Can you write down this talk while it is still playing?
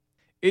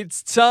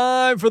It's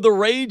time for the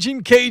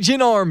Ragin'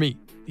 Cajun Army,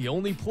 the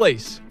only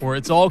place where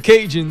it's all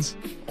Cajuns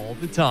all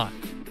the time.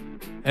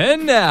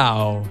 And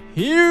now,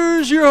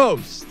 here's your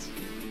host,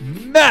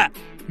 Matt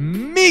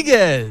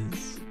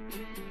Miguez.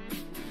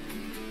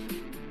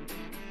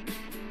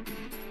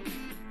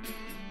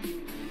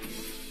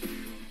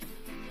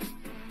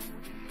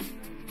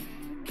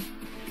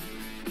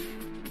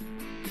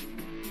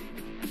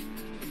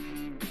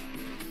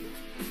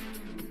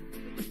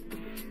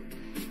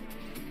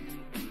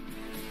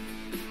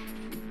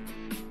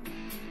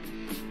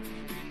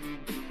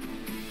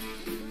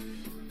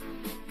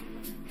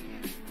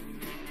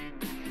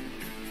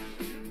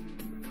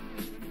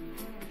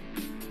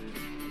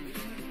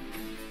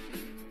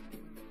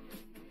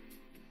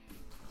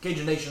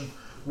 Cajun Nation,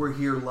 we're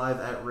here live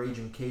at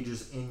Ragin'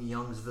 Cages in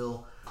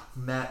Youngsville.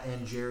 Matt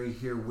and Jerry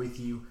here with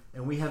you,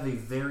 and we have a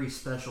very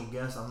special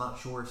guest. I'm not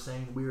sure if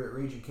saying we're at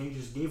Ragin'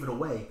 Cages gave it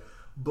away,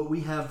 but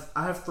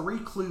I have 3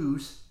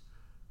 clues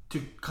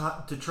to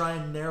try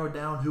and narrow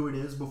down who it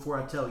is before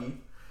I tell you.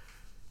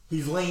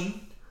 He's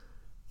lean,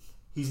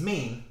 he's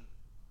mean,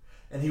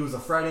 and he was a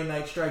Friday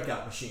night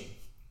strikeout machine.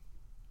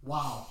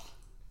 Wow.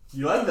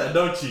 You like that,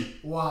 don't you?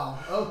 Wow.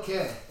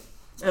 Okay.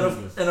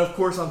 And of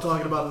course, I'm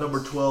talking about number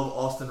 12,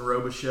 Austin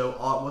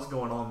Robichaux. What's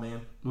going on,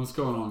 man? What's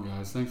going on,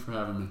 guys? Thanks for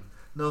having me.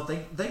 No,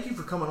 thank you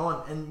for coming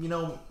on. And,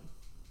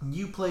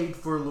 you played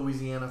for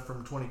Louisiana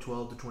from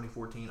 2012 to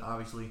 2014.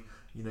 Obviously,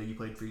 you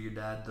played for your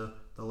dad, the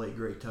late,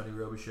 great Tony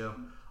Robichaux.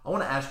 I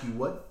want to ask you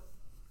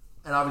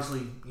and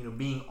obviously,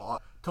 being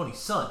Tony's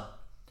son,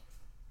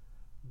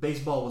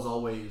 baseball was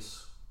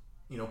always,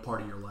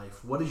 part of your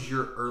life. What is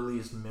your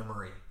earliest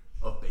memory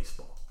of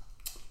baseball?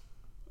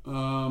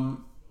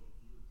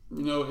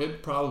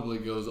 It probably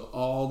goes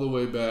all the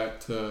way back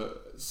to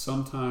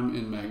sometime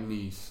in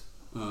McNeese,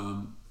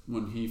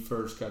 when he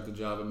first got the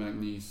job at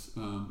McNeese,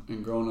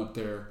 and growing up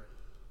there,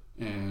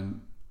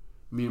 and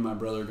me and my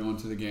brother going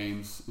to the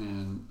games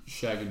and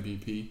shagging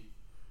BP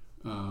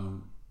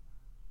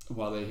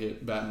while they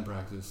hit batting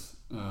practice.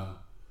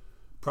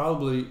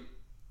 Probably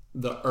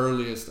the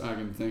earliest I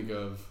can think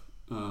of,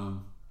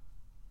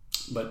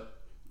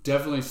 but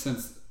definitely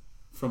since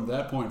from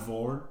that point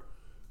forward,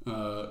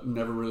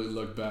 never really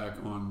looked back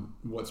on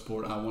what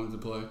sport I wanted to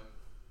play.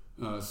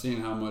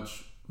 Seeing how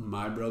much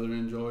my brother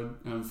enjoyed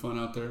having fun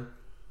out there,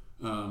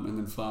 and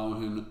then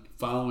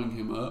following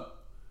him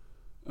up.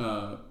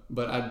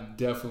 But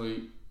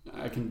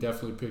I can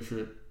definitely picture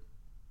it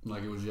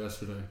like it was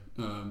yesterday.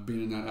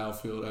 Being in that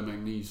outfield at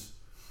McNeese,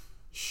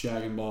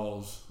 shagging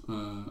balls,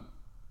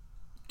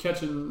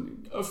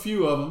 catching a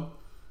few of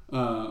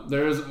them.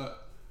 There is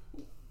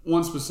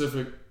one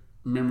specific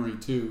memory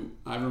too.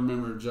 I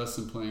remember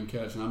Justin playing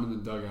catch, and I'm in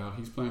the dugout.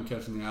 He's playing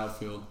catch in the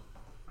outfield,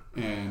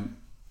 and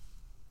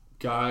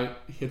guy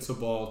hits a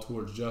ball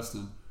towards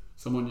Justin.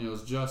 Someone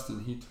yells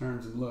Justin. He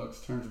turns and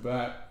looks, turns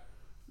back.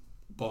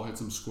 Ball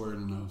hits him square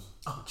in the nose.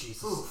 Oh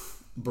Jesus!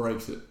 Oof.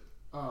 Breaks it.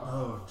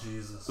 Oh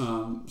Jesus!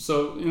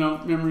 So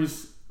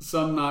memories.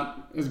 Some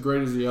not as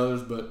great as the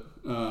others,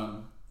 but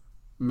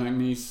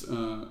McNeese.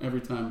 Every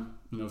time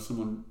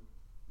someone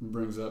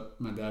brings up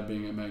my dad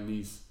being at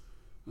McNeese.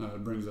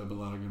 It brings up a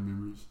lot of good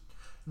memories.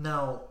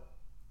 Now,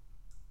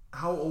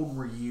 how old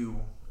were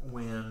you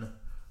when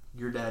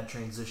your dad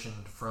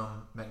transitioned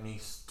from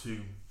McNeese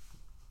to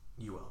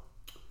UL?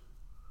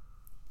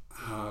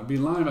 I'd be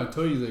lying if I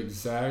told you the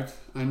exact.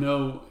 I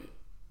know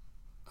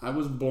I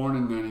was born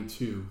in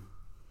 92,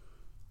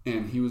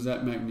 and he was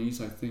at McNeese,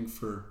 I think,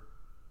 for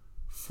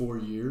 4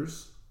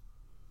 years.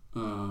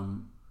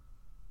 So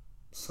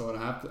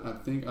I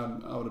think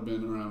I would have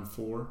been around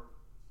 4.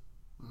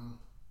 Mm.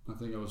 I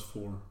think I was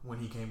 4 when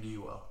he came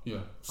to UL.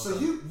 Yeah. So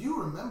okay.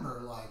 you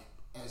remember, like,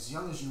 as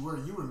young as you were,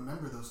 you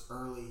remember those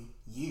early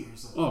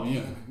years of being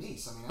at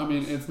McNeese. I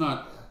mean, it's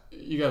not. Yeah.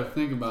 You got to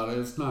think about it.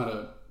 It's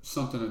not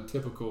something a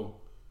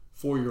typical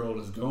 4-year-old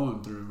is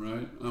going through,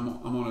 right?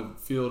 I'm on a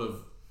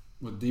field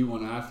with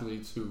D1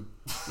 athletes who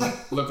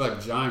look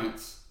like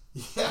giants.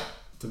 Yeah.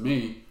 To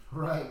me.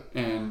 Right.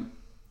 And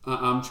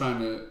I'm trying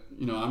to,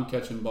 I'm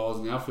catching balls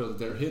in the outfield that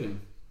they're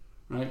hitting,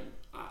 right?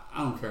 I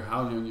don't care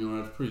how young you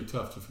are. It's pretty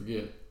tough to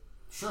forget.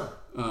 Sure.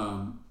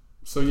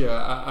 So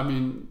yeah, I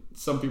mean,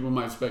 some people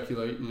might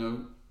speculate,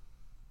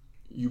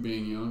 you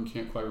being young,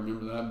 can't quite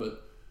remember that,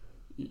 but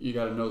you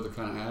got to know the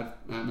kind of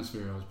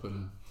atmosphere I was put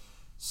in.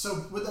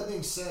 So with that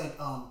being said,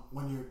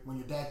 when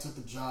your dad took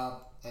the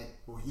job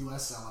at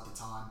USL at the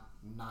time,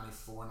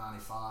 94,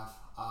 95,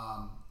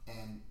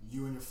 and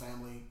you and your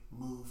family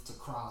moved to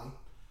Crowley,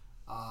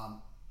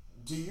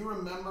 do you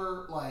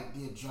remember like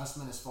the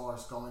adjustment as far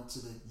as going to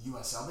the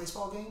USL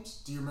baseball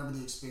games? Do you remember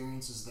the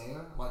experiences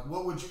there? Like,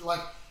 what would you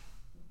like?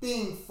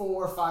 Being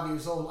 4 or 5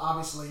 years old,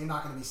 obviously you're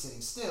not going to be sitting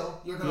still.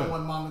 You're going to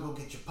want mom to go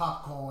get your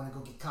popcorn and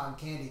go get cotton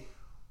candy.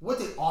 What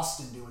did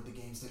Austin do at the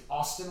games? Did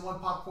Austin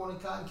want popcorn and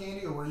cotton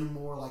candy, or were you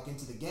more like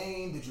into the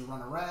game? Did you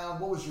run around?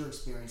 What was your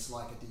experience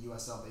like at the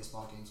USL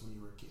baseball games when you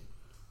were a kid?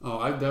 Oh,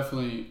 I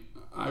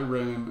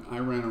ran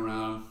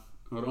around.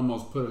 I would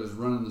almost put it as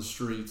running the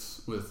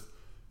streets with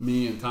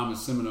me and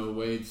Thomas Semino,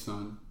 Wade's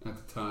son at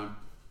the time.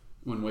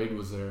 when Wade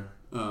was there.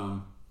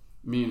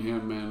 Me and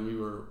him, man, we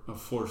were a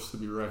force to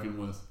be reckoned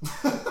with.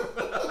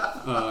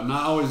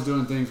 Not always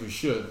doing things we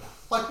should.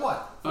 Like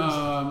what?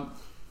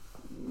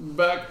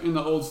 Back in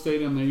the old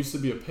stadium, there used to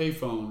be a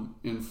payphone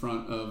in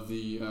front of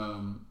the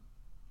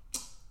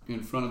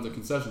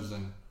concession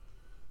stand.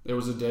 There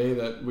was a day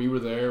that we were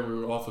there. We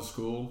were off of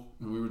school,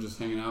 and we were just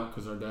hanging out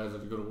because our dads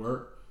had to go to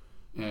work.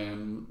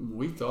 And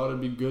we thought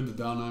it'd be good to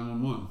dial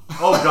 911.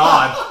 Oh,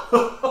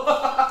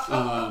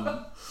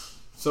 God.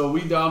 So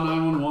we dialed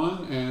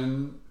 911,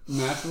 and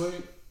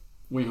naturally,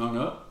 we hung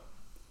up,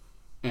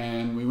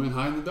 and we went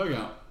hide in the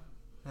dugout.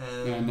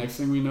 And next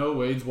thing we know,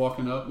 Wade's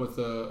walking up with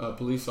a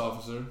police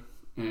officer,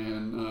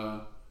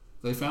 and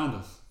they found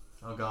us.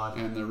 Oh, God.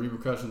 And the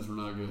repercussions were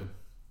not good.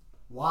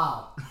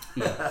 Wow.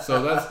 Yeah,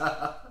 so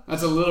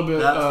that's a little bit.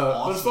 That's But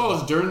awesome. as far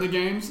as during the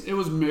games, it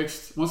was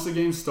mixed. Once the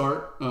games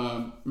start,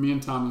 me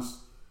and Thomas,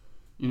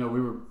 we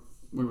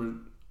were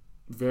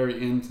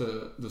very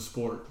into the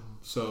sport,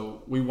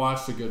 so we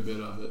watched a good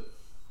bit of it.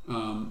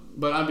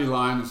 But I'd be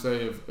lying to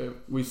say if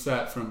we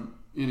sat from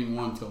inning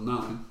 1 till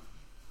 9.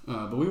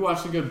 But we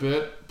watched a good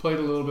bit, played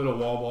a little bit of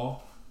wall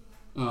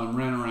ball,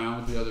 ran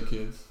around with the other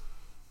kids.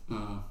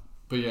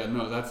 But yeah,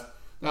 no, that's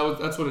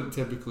what it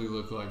typically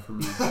looked like for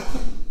me.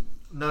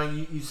 Now,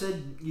 you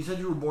said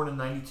you were born in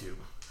 92,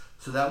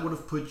 so that would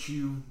have put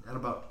you at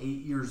about 8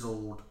 years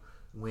old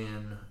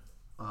when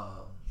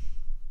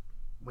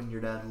your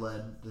dad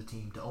led the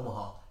team to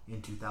Omaha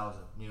in 2000.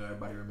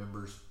 Everybody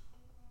remembers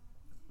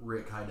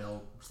Rick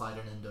Heidel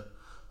sliding into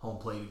home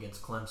plate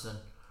against Clemson.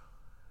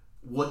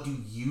 What do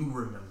you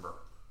remember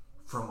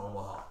from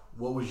Omaha?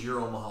 What was your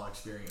Omaha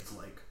experience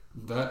like?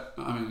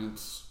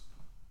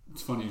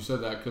 It's funny you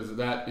said that, because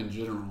that in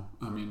general,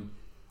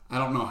 I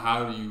don't know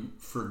how you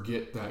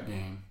forget that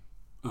game.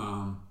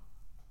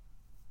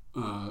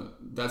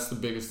 That's the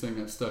biggest thing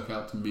that stuck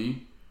out to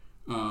me.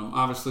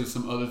 Obviously,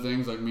 some other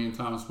things, like me and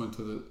Thomas went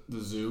to the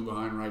zoo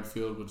behind right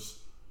field, which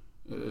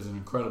is an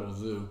incredible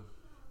zoo.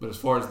 But as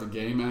far as the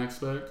game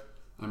aspect,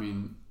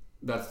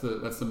 that's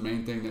the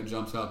main thing that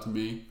jumps out to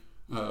me.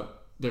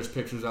 There's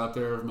pictures out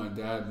there of my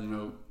dad,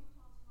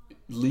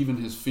 leaving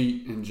his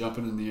feet and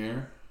jumping in the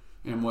air.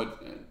 And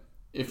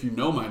if you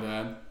know my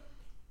dad,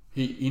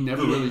 he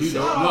never really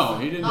showed. No,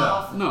 he didn't.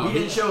 No, he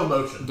didn't show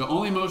emotion. The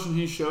only emotion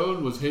he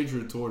showed was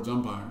hatred towards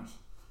umpires.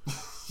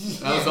 He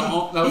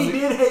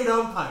did hate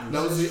umpires.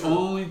 That was the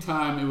only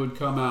time it would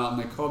come out,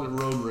 and they called it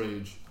road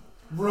rage.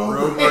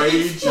 Road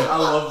rage. I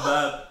love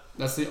that.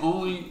 That's the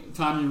only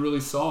time you really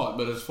saw it.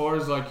 But as far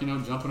as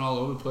jumping all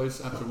over the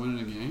place after winning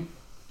a game,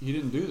 he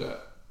didn't do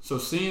that. So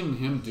seeing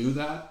him do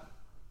that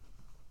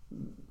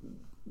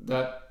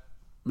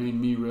made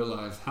me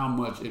realize how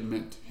much it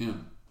meant to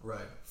him.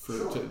 Right.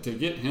 To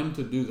get him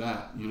to do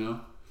that,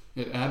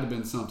 it had to have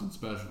been something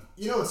special.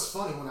 It's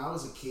funny. When I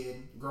was a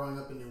kid growing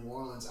up in New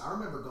Orleans, I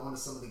remember going to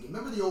some of the games.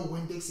 Remember the old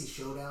Winn-Dixie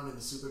Showdown in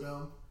the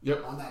Superdome?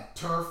 Yep. On that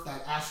turf,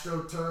 that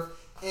Astro turf.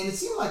 And it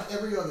seemed like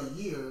every other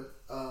year,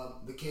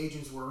 the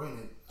Cajuns were in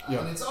it. Yeah.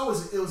 And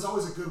it was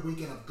always a good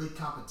weekend of good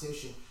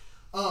competition.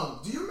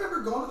 Do you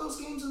remember going to those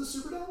games in the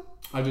Superdome?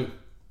 I do.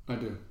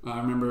 I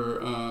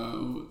remember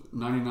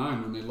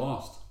 99 when they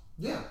lost.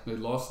 Yeah. They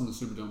lost in the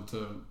Superdome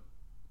to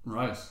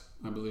Rice,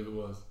 I believe it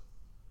was.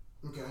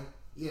 Okay.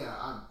 Yeah.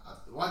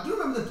 I do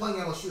remember them playing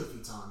LSU a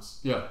few times.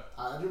 Yeah.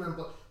 I do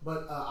remember.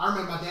 But I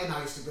remember my dad and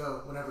I used to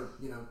go whenever,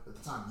 at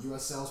the time,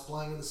 USL's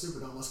playing in the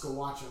Superdome. Let's go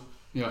watch them.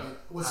 Yeah. And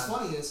what's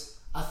funny is,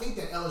 I think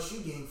that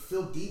LSU game,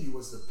 Phil Deavy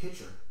was the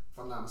pitcher, if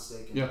I'm not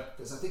mistaken. Yeah.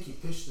 Because I think he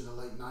pitched in the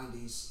late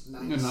 90s. Yeah,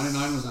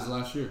 99 was his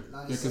last year.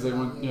 Yeah, because they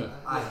went. Yeah.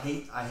 I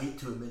hate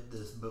to admit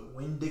this, but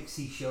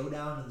Winn-Dixie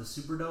Showdown in the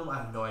Superdome, I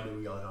have no idea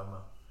what y'all are talking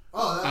about.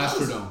 Oh,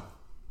 Astrodome.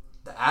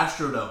 The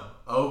Astrodome.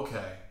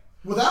 Okay.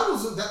 Well,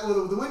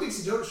 the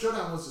Winn-Dixie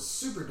Showdown was a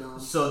Superdome.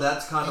 So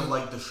that's kind of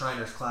like the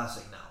Shriners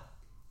Classic now.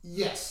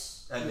 Yes.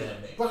 At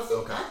Minute Maid. But I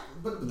think Okay.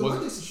 but the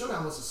Winn-Dixie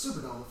Showdown was a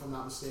Superdome, if I'm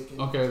not mistaken.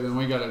 Okay, then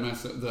we got it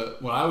messed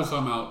up. What I was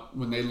talking about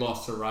when they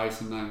lost to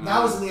Rice in 99.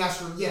 That was in the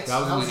Astrodome. Yes.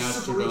 That was in the a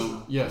Super Astrodome.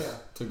 Regional. Yes. Yeah.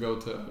 To go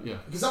to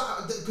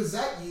Because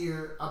that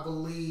year, I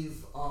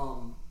believe,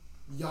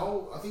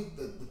 y'all, I think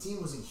the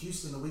team was in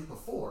Houston the week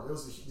before. It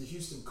was the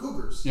Houston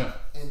Cougars. Yeah.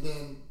 And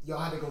then y'all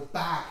had to go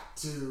back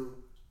to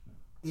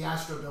the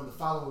Astrodome the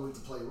following week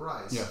to play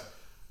Rice. Yeah.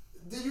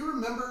 Did you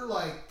remember,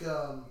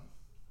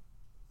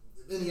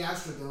 in the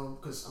Astrodome,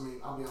 because,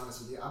 I'll be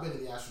honest with you, I've been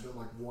in the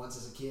Astrodome once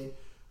as a kid.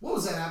 What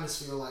was that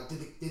atmosphere like?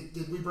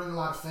 Did we bring a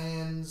lot of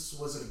fans?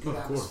 Was it a good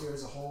atmosphere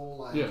as a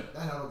whole? Yeah.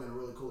 That had to have been a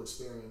really cool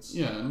experience.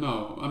 Yeah,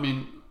 no.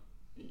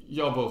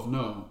 Y'all both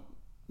know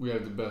we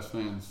had the best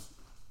fans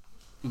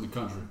in the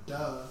country.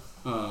 Duh.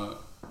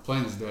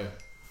 Plain as day.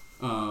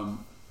 And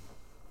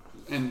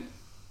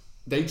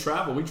we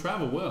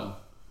travel well.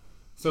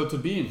 So to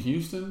be in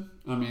Houston,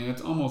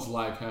 it's almost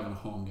like having a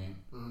home game.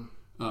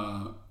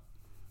 Mm-hmm.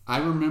 I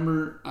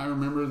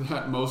remember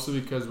that mostly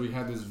because we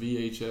had this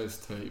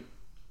VHS tape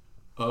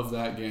of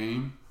that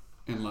game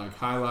and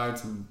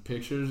highlights and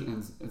pictures,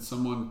 and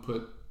someone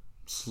put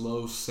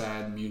slow,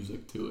 sad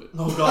music to it.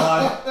 Oh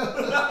God!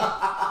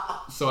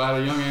 So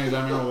at a young age,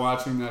 I remember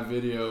watching that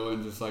video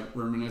and just like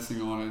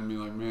reminiscing on it and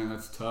being like, man,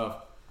 that's tough.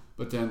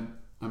 But then,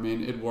 I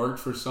mean, it worked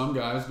for some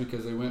guys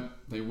because they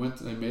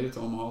made it to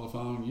Omaha the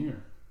following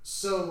year.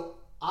 So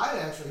I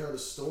had actually heard a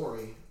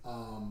story.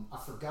 I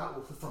forgot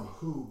from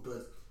who,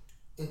 but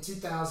in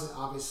 2000,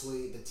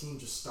 obviously the team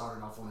just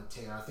started off on a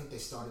tear. I think they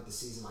started the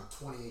season like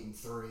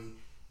 28-3.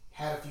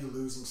 Had a few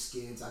losing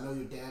skids. I know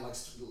your dad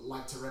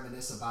liked to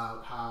reminisce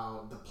about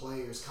how the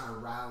players kind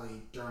of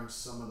rallied during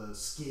some of the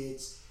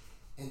skids,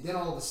 and then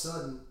all of a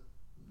sudden,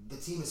 the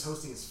team is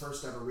hosting its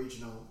first ever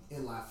regional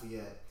in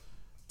Lafayette.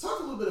 Talk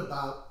a little bit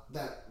about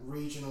that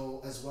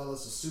regional as well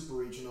as the super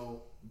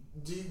regional.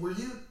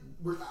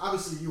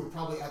 Obviously you were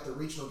probably at the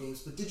regional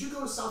games, but did you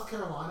go to South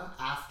Carolina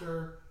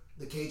after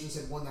the Cajuns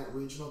had won that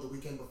regional the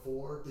weekend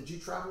before? Did you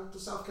travel to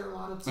South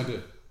Carolina? I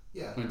did.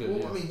 Yeah. I did. Well,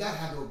 yeah. I mean, that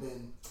had to have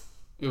been.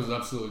 It was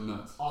absolutely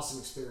nuts. Awesome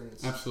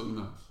experience.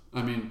 Absolutely nuts.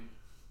 I mean,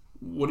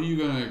 what are you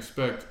going to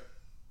expect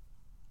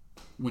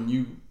when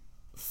you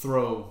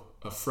throw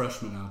a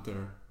freshman out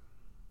there,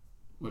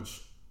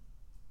 which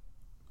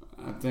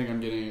I think I'm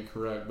getting it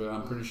correct, but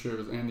I'm pretty sure it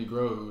was Andy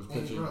Groh who was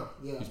pitching. Groh,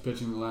 yeah. He's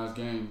pitching the last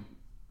game.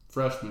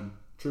 Freshman,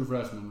 true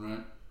freshman,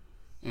 right?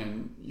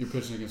 And you're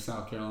pitching against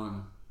South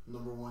Carolina.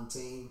 Number 1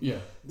 team. Yeah.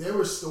 There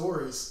were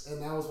stories,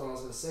 and that was what I was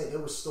going to say. There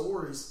were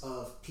stories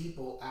of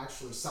people,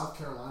 actually, South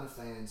Carolina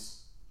fans,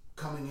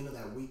 coming into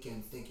that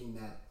weekend thinking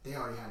that they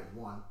already had it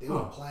won. They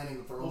were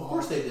planning for Omaha. Well, of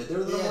course they did. They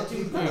were the number 1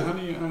 team in the Yeah,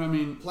 country. I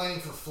mean, Planning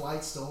for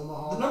flights to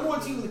Omaha. The number 1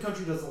 team in the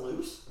country doesn't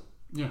lose.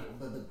 yeah.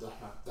 But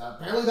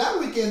apparently that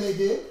weekend they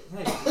did.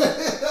 Hey,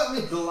 I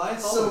mean, the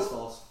Lions so- always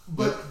falls.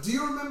 But do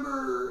you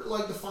remember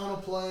like the final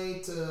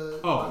play to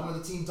where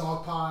the team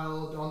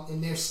dogpiled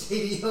in their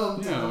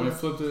stadium? Yeah, when he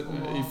flipped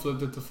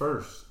it to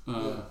first.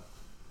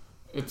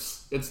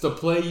 It's the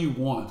play you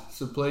want. It's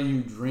the play you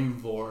dream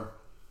for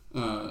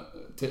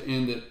to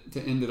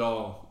end it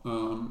all.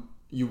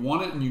 You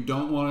want it and you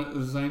don't want it at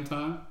the same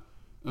time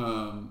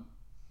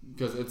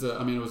because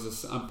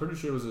I'm pretty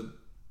sure it was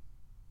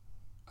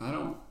I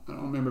don't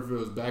remember if it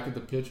was back at the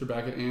pitch or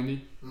back at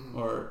Andy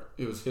or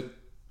it was hit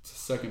to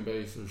second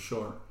base or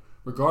short.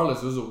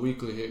 Regardless, it was a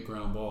weakly hit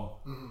ground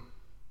ball.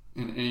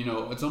 And you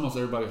know, it's almost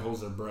everybody holds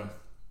their breath.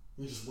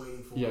 You're just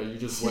waiting for it. Yeah, you're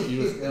just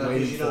waiting for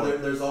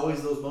it. There's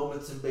always those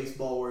moments in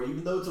baseball where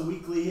even though it's a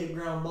weakly hit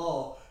ground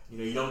ball,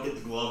 you don't get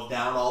the glove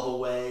down all the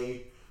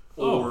way,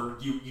 or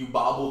you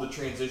bobble the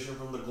transition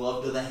from the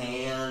glove to the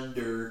hand,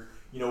 or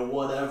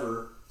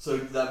whatever. So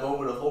that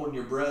moment of holding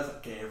your breath,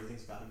 okay,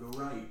 everything's got to go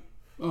right.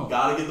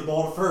 Got to get the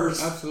ball to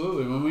first.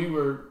 Absolutely. When we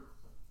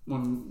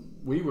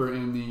were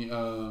in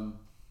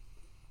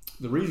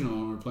the regional,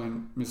 when we were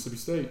playing Mississippi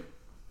State,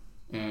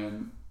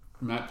 and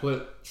Matt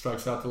Plitt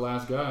strikes out the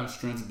last guy,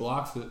 Strentz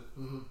blocks it,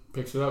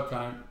 picks it up,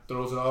 kind of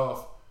throws it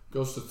off,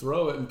 goes to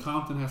throw it, and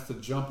Compton has to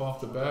jump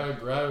off the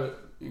bag, grab it,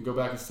 and go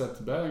back and set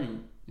the bag,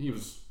 and he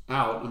was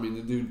out. I mean,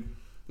 the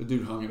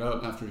dude hung it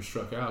up after he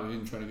struck out. He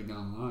didn't try to get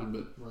down the line,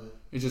 but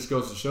it just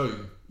goes to show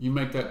you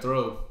make that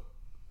throw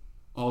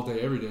all day,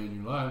 every day in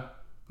your life,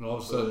 but all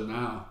of a sudden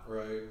now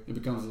it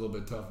becomes a little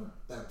bit tougher.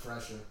 That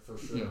pressure, for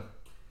sure. Yeah.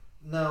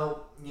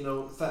 Now,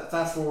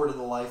 fast forward in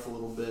the life a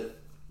little bit.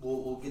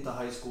 We'll get to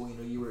high school.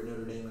 You were at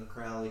Notre Dame and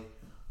Crowley,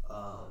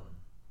 and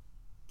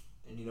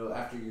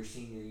after your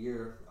senior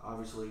year,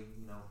 obviously,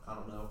 I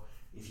don't know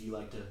if you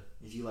like to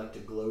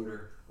gloat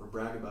or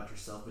brag about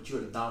yourself, but you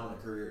had a dominant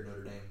career at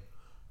Notre Dame.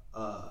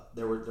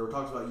 There were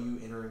talks about you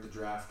entering the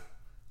draft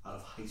out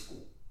of high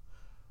school.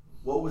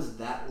 What was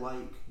that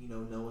like?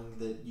 Knowing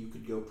that you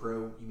could go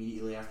pro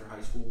immediately after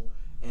high school,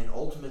 and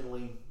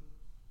ultimately,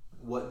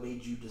 what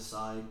made you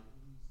decide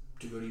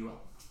to go to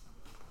UL?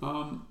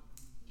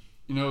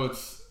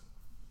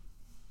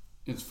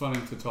 It's funny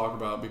to talk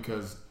about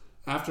because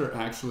after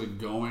actually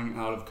going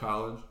out of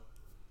college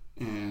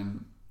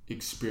and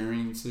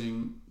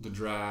experiencing the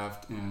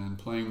draft and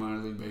playing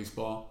minor league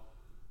baseball,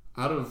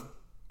 I'd have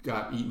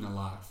got eaten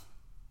alive.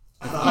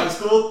 Out of high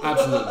school?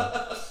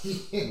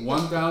 Absolutely.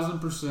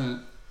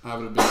 1,000% I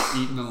would have been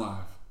eaten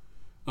alive.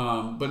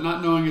 But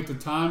not knowing at the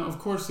time, of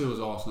course it was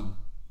awesome.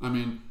 I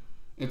mean,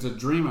 it's a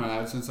dream I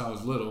had since I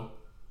was little.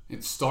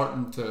 It's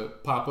starting to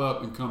pop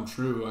up and come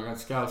true. I got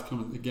scouts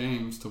coming to the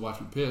games to watch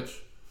me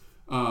pitch.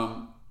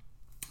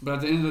 But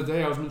at the end of the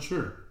day, I was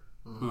mature.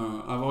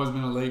 I've always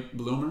been a late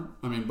bloomer.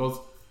 I mean,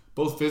 both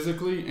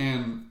physically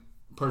and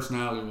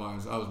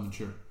personality-wise, I was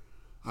mature.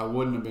 I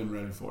wouldn't have been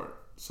ready for it.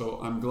 So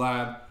I'm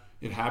glad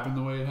it happened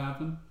the way it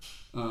happened.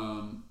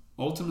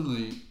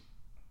 Ultimately,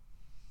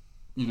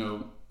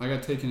 I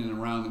got taken in a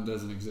round that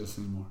doesn't exist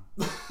anymore.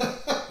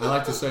 I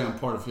like to say I'm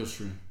part of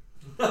history.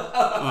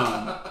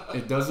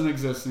 It doesn't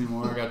exist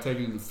anymore. I got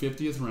taken in the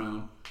 50th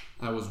round.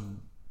 I was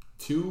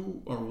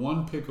 2 or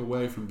 1 pick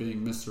away from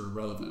being Mr.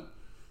 Irrelevant.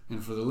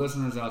 And for the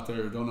listeners out there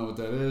who don't know what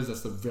that is,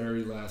 that's the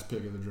very last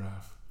pick of the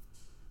draft.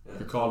 Yeah.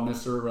 You're called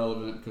Mr.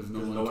 Irrelevant because no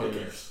one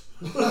cares.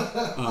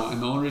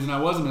 And the only reason I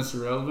wasn't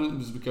Mr. Irrelevant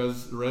was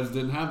because the Reds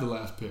didn't have the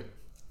last pick.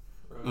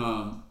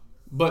 Right.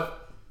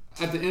 But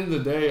at the end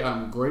of the day,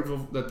 I'm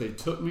grateful that they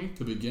took me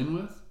to begin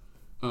with.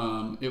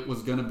 It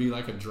was going to be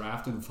like a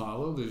draft and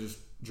follow. They just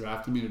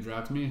drafted me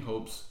in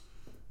hopes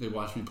they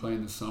watch me play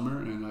in the summer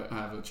and I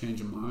have a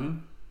change of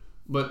mind.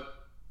 But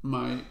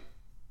my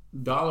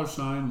dollar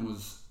sign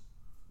was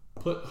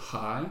put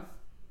high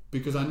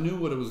because I knew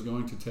what it was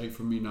going to take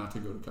for me not to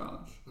go to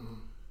college.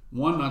 Mm-hmm.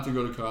 One, not to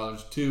go to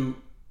college. Two,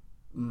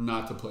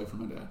 not to play for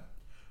my dad.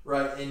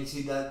 Right, and you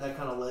see that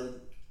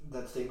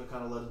statement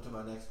kind of led into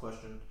my next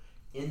question.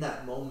 In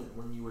that moment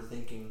when you were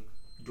thinking,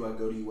 do I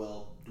go to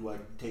UL? Do I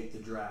take the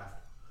draft?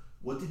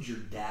 What did your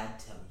dad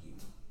tell you?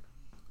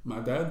 My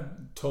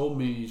dad told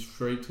me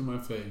straight to my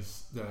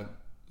face that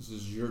this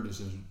is your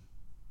decision.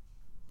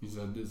 He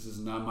said, this is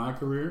not my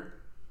career.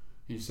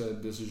 He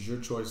said, this is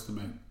your choice to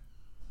make.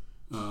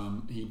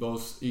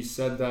 He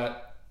said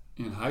that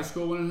in high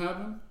school when it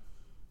happened.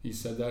 He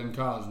said that in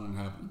college when it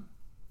happened.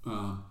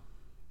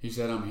 He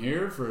said, I'm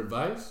here for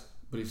advice,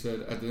 but he said,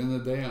 at the end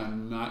of the day,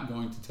 I'm not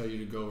going to tell you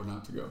to go or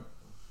not to go.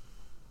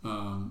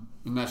 And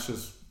that's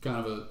just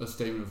kind of a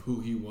statement of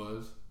who he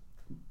was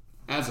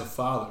as a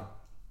father,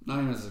 not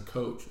even as a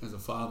coach, as a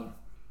father.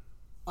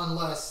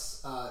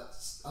 Unless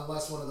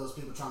one of those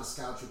people trying to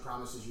scout you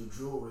promises you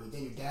jewelry,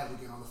 then your dad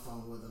would get on the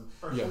phone with them.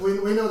 Yes.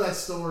 We know that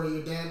story.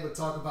 Your dad would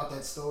talk about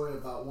that story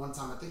about one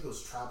time, I think it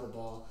was travel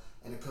ball,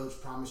 and a coach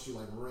promised you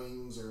like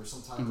rings or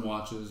some type of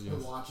watches, yes.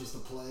 And watches to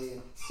play.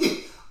 And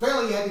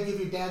apparently you had to give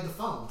your dad the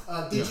phone.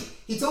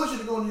 He told you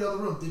to go in the other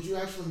room. Did you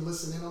actually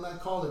listen in on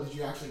that call, or did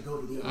you actually go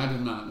to the other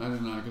room? I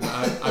did not, because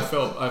I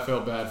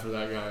felt bad for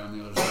that guy on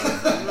the other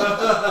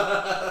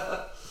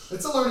side.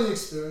 It's a learning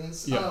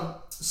experience. Yeah.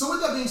 So with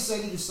that being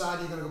said, you decide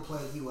you're going to go play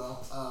at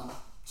UL.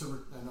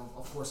 And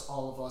of course,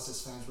 all of us as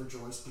fans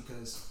rejoiced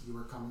because you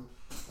were coming.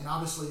 And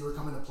obviously, you were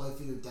coming to play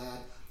for your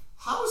dad.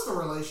 How was the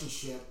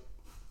relationship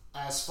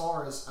as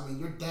far as,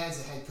 your dad's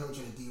a head coach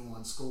at a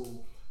D1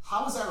 school.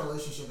 How was that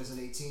relationship as an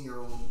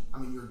 18-year-old?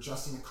 You're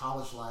adjusting to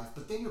college life,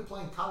 but then you're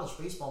playing college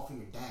baseball for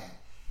your dad.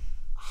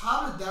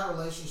 How did that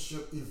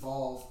relationship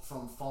evolve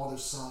from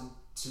father-son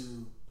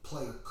to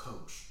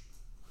player-coach?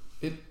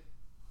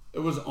 It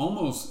was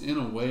almost, in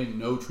a way,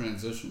 no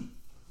transition.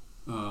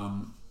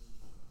 And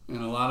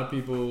a lot of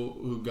people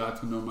who got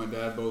to know my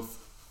dad,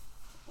 both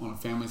on a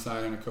family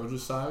side and a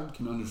coach's side,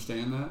 can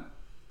understand that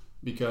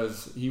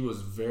because he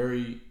was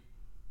very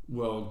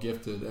well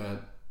gifted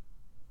at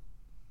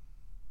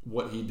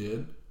what he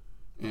did,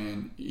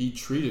 and he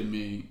treated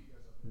me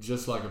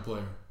just like a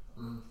player.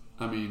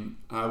 Mm.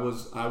 I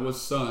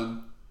was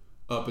son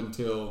up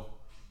until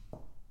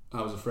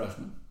I was a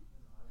freshman.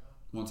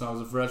 Once I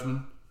was a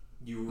freshman,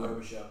 you were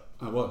Robichaux.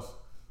 I was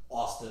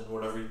Austin,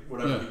 whatever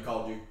he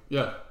called you.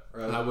 Yeah,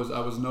 right. I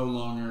was no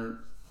longer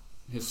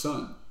his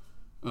son.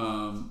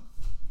 I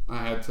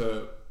had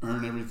to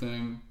earn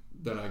everything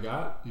that I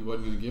got. He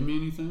wasn't going to give me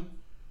anything.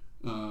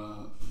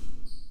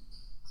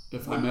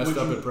 If I messed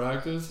up at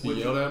practice, he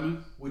yelled at me.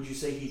 Would you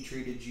say he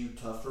treated you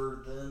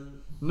tougher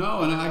than?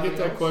 No, and I get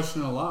that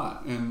question a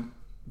lot, and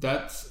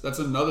that's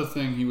another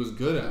thing he was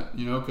good at.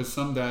 Because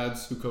some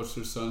dads who coach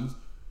their sons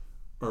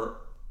are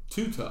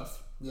too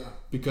tough. Yeah.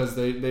 Because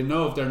they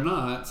know if they're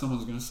not,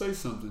 someone's going to say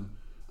something.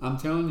 I'm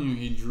telling you,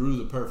 he drew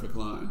the perfect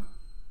line.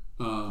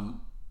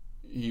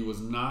 He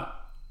was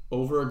not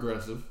over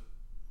aggressive,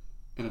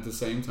 and at the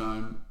same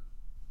time,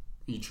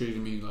 he treated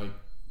me like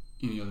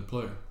any other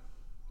player.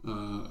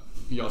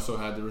 He also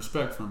had the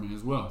respect for me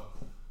as well,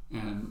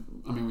 and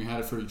we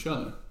had it for each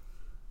other.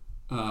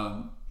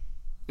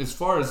 As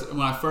far as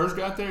when I first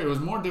got there, it was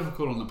more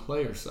difficult on the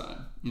player side,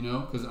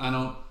 because I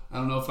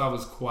don't know if I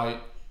was quite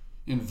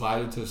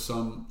invited to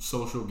some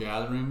social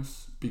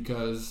gatherings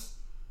because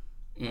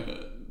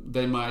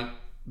they might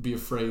be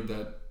afraid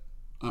that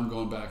I'm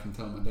going back and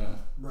telling my dad,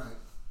 right,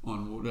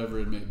 on whatever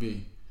it may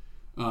be.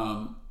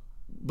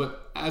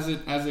 But as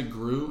it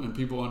grew and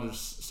people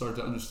started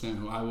to understand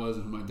who I was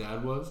and who my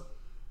dad was,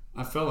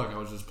 I felt like I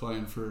was just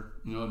playing for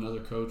another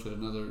coach at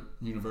another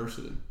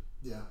university.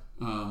 Yeah.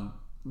 Now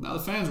the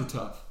fans were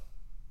tough.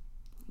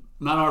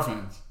 Not our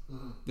fans,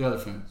 mm-hmm. The other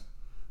fans.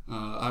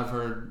 I've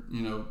heard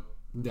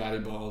Daddy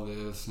ball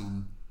this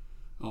and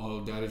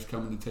Daddy's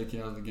coming to take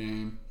you out of the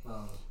game.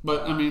 Oh.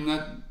 But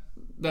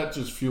that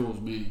just fuels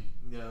me.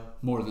 Yeah.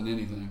 More than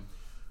anything.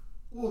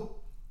 Well,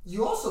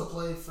 you also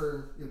played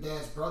for your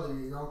dad's brother,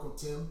 your uncle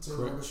Tim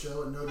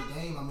Robichaux at Notre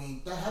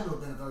Dame. That had to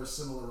have been a very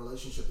similar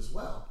relationship as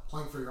well,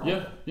 playing for your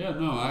uncle. Yeah,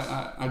 no,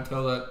 I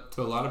tell that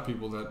to a lot of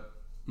people that,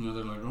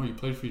 they're like, oh, you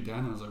played for your dad?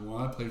 And I was like, well,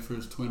 I played for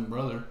his twin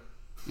brother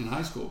in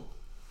high school.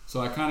 So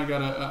I kind of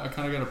got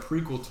a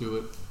prequel to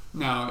it.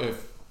 Now,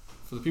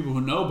 for the people who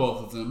know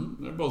both of them,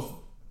 they're both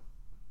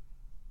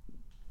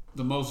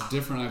the most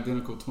different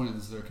identical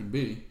twins there can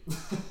be,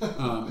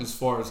 as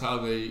far as how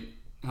they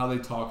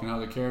talk and how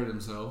they carry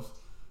themselves.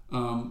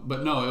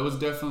 But no, it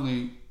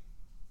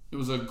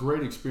was a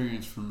great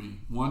experience for me.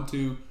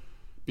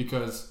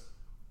 Because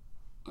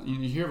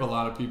you hear of a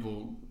lot of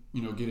people,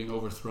 getting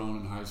overthrown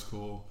in high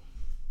school,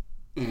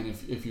 and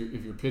if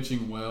you're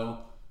pitching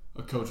well,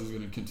 a coach is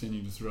going to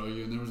continue to throw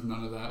you. And there was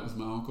none of that with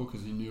my uncle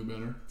because he knew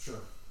better.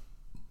 Sure.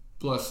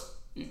 Plus,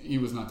 he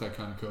was not that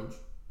kind of coach.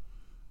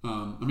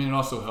 It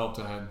also helped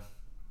I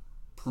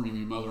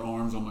premium other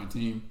arms on my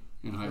team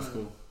in high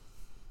school.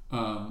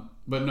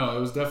 But no, it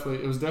was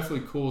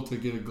definitely cool to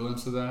get a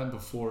glimpse of that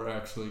before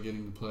actually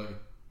getting to play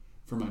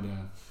for my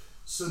dad.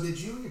 So did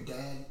you and your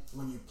dad,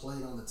 when you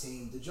played on the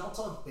team, did y'all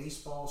talk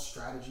baseball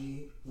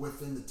strategy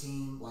within the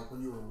team? Like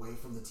when you were away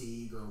from the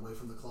Teague or away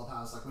from the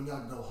clubhouse? Like when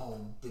y'all go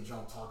home, did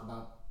y'all talk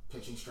about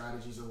pitching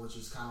strategies, or was it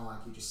just kind of like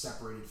you just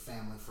separated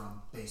family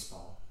from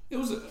baseball? It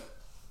was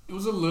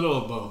a little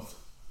of both.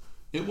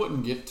 It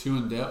wouldn't get too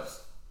in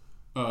depth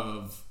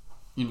of,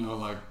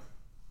 like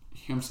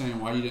him saying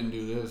why you didn't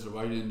do this or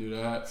why you didn't do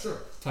that, Sure.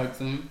 type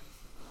thing.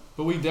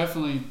 But we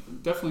definitely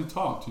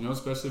talked,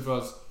 especially if I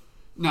was.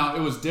 Now, it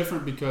was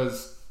different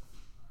because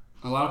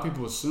a lot of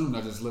people assumed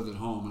I just lived at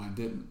home, and I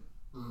didn't.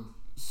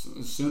 So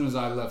as soon as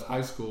I left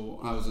high school,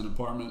 I was in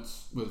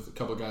apartments with a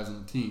couple of guys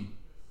on the team.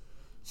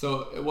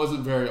 So it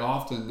wasn't very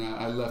often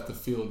that I left the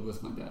field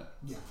with my dad.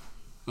 Yeah.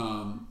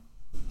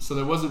 So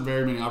there wasn't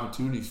very many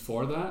opportunities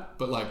for that.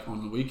 But like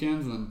on the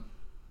weekends when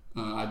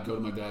I'd go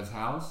to my dad's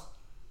house,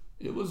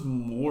 it was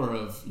more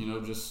of,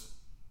 just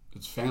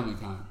it's family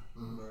time.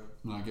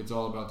 Like it's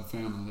all about the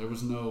family.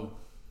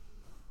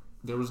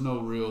 There was no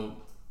real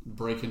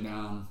breaking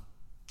down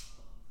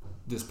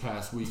this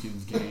past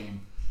weekend's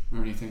game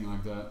or anything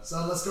like that.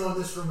 So let's go in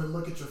this room and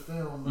look at your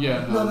film. Right?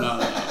 Yeah, no.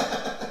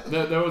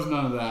 There was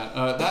none of that.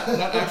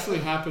 That actually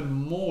happened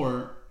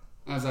more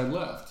as I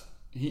left.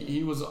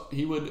 He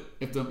would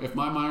if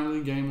my minor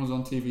league game was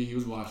on TV, he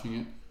was watching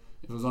it.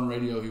 If it was on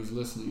radio, he was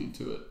listening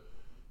to it.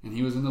 And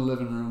he was in the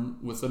living room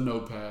with a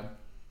notepad,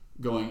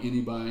 going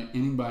inning by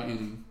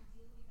inning,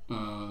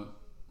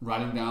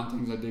 writing down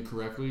things I did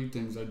correctly,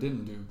 things I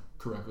didn't do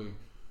correctly,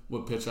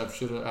 what pitch I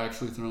should have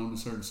actually thrown in a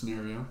certain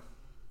scenario.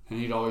 And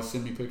he'd always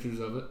send me pictures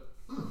of it,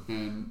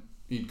 and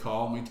he'd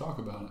call and we'd talk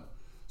about it.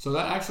 So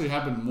that actually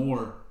happened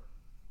more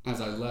as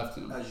I left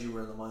him. As you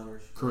were in the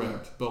minors.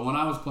 Correct. But when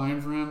I was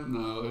playing for him,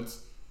 no,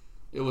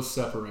 it was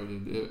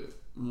separated.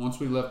 Once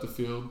we left the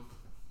field,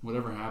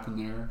 whatever happened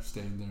there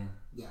stayed there.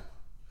 Yeah.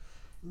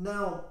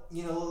 Now,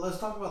 let's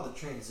talk about the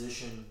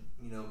transition,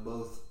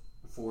 both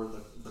for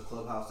the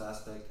clubhouse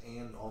aspect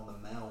and on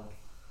the mound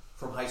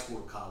from high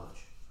school to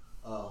college.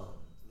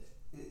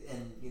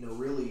 And,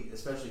 really,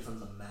 especially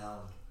from the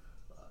mound,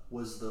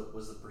 was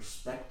the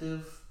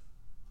perspective,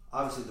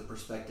 obviously the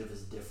perspective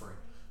is different,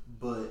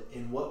 but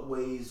in what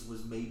ways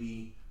was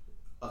maybe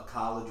a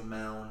college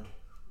mound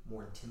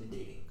more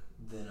intimidating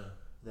than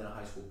a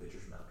high school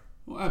pitcher's mound?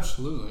 Well,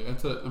 absolutely.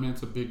 It's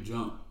a big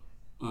jump.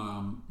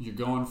 You're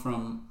going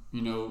from,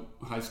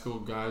 high school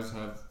guys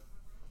have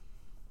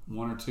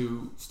one or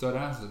two stud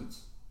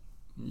athletes.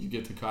 You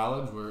get to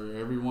college where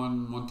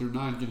everyone 1 through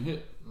 9 can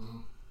hit.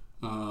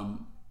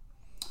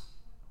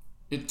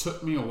 It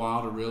took me a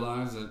while to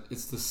realize that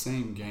it's the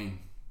same game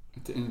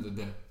at the end of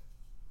the day.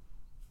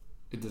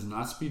 It does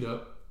not speed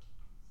up.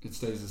 It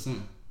stays the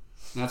same.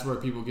 And that's where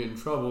people get in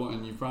trouble,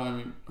 and you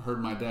probably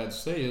heard my dad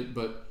say it,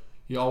 but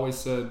he always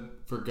said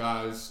for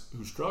guys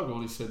who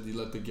struggled, he said he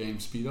let the game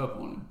speed up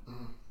on him.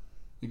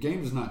 The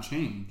game does not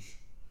change.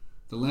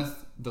 The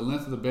length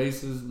of the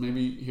bases,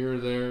 maybe here or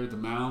there, the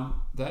mound,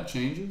 that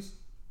changes.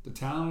 The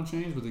talent will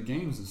change, but the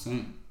game is the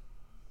same.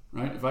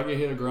 Right? If I get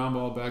hit a ground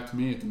ball back to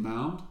me at the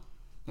mound,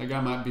 that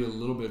guy might be a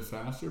little bit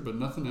faster, but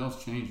nothing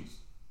else changes.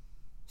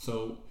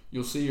 So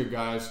you'll see your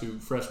guys who,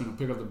 freshmen, will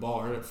pick up the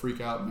ball, hurt,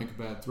 freak out, and make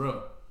a bad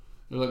throw.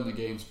 They're letting the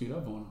game speed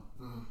up on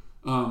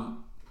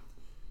them.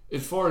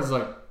 As far as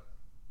like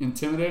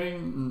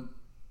intimidating,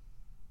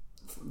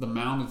 the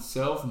mound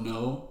itself,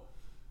 no.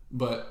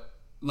 But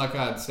like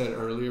I had said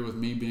earlier, with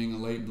me being a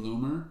late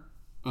bloomer,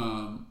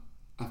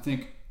 I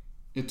think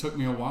it took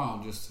me a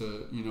while just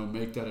to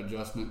make that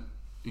adjustment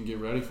and get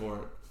ready for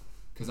it.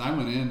 Because I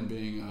went in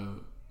being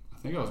I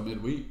think I was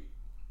midweek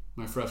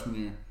my freshman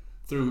year,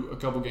 threw a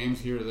couple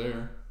games here or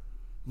there,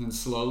 and then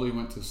slowly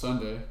went to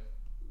Sunday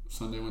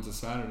went to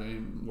Saturday,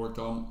 and worked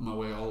my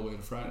way all the way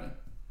to Friday.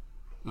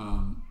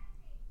 And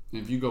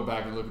if you go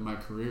back and look at my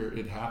career,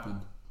 it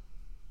happened.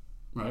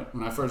 Right?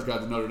 When I first got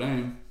to Notre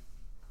Dame,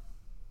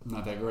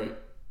 not that great.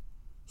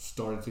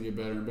 Started to get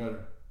better and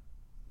better.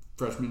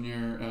 Freshman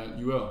year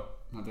at UL,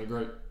 not that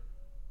great.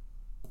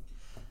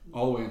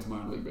 All the way into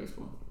minor league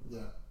baseball.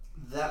 Yeah.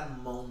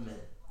 That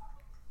moment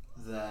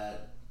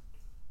that,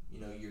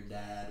 your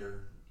dad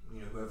or,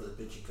 whoever the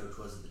pitching coach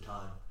was at the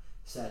time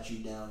sat you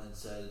down and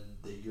said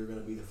that you're going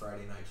to be the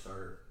Friday night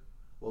starter.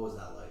 What was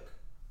that like?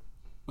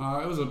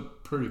 It was a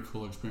pretty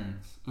cool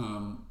experience.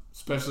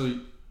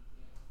 Especially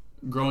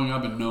growing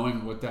up and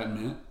knowing what that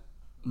meant.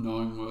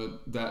 Knowing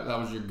what that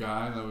was your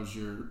guy, that was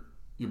your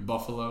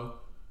buffalo,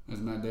 as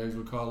Matt Deggs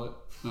would call it,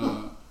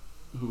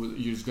 who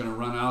you're just going to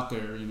run out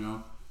there,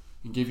 and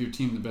give your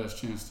team the best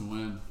chance to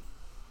win.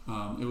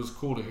 It was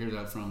cool to hear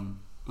that from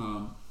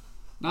him.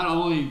 Not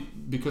only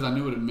because I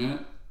knew what it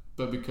meant,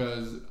 but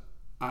because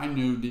I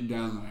knew deep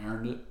down that I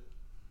earned it.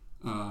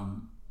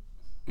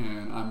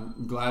 And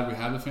I'm glad we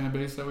have the fan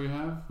base that we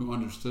have who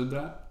understood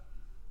that.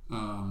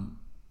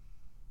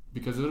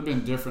 Because it would have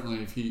been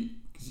differently if he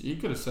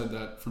could have said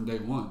that from day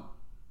one.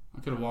 I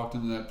could have walked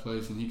into that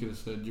place and he could have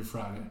said, "You're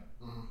Friday."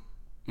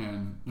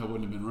 and that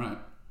wouldn't have been right.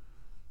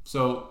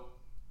 So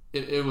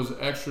it was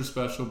extra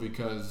special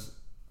because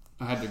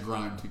I had to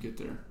grind to get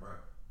there. Right.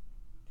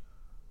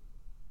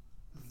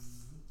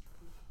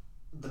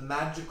 The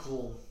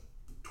magical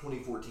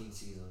 2014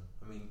 season.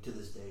 I mean, to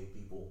this day,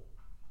 people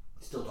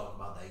still talk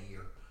about that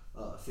year.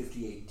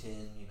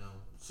 58-10,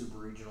 super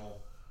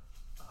regional,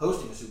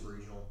 hosting a super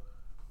regional.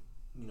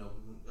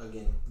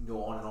 Again,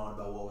 go on and on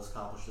about what was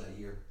accomplished that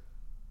year.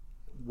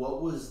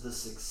 What was the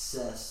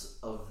success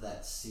of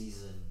that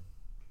season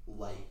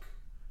like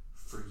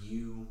for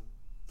you,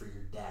 for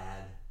your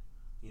dad,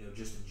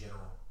 just in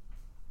general?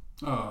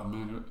 Oh,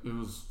 man, it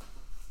was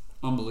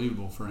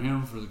unbelievable for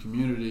him, for the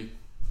community,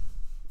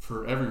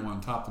 for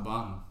everyone, top to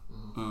bottom.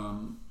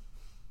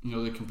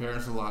 They compare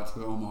us a lot to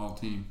the Omaha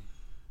team,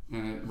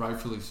 and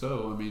rightfully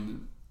so. I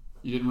mean,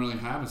 you didn't really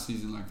have a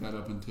season like that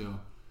up until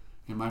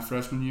in my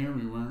freshman year.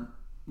 We weren't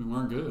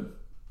good.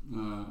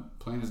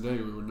 Plain as day,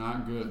 we were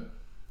not good.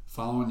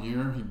 Following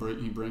year, he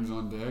brings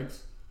on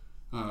Deggs.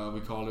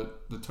 We called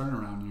it the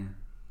turnaround year.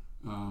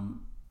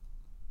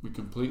 We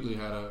completely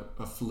had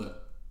a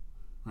flip,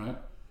 right?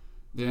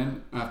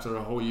 Then after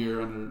a whole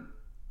year under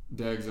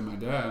Deggs and my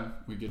dad,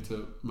 we get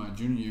to my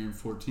junior year in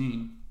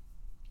 14.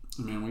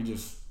 Man, we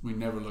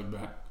never looked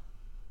back.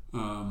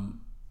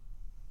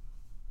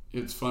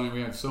 It's funny,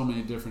 we had so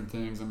many different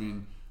things. I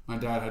mean, my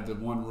dad had the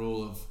one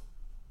rule of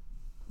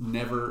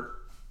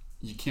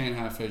you can't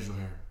have facial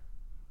hair,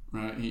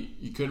 right?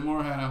 You couldn't wear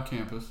a hat on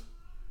campus,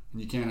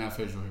 and you can't have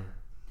facial hair.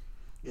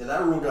 Yeah,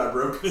 that rule got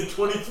broken in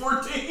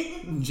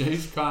 2014.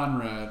 Jace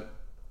Conrad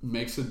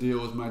makes a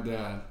deal with my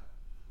dad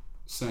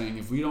saying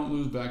if we don't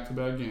lose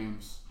back-to-back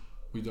games,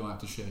 we don't have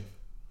to shave.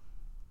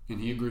 And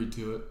he agreed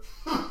to it.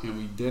 And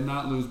we did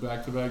not lose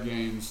back-to-back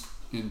games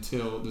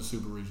until the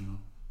Super Regional.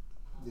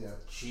 Yeah.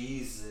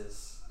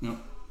 Jesus. Yep.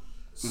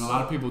 And a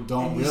lot of people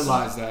don't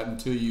realize that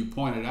until you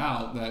point it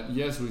out that,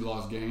 yes, we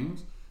lost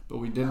games, but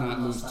we did not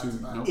lose two.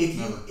 Nope,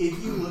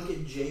 if you look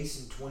at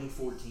Jace in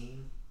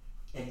 2014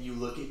 and you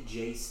look at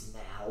Jace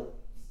now,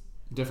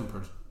 different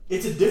person.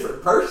 It's a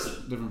different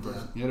person. Different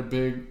person. Yeah. He had a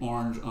big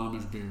orange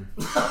Amish beard.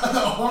 the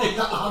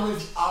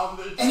Amish.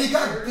 And it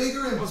got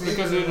bigger and bigger.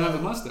 Because he didn't have the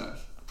mustache.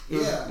 He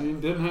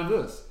didn't have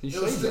this. He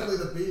shaved was strictly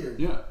that. the beard.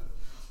 Yeah.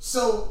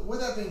 So,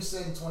 with that being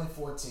said, in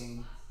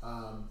 2014,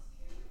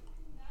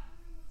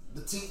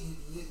 the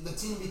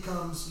team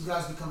becomes, you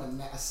guys become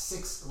ranked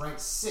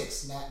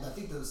sixth. I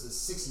think that was the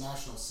sixth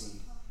national seed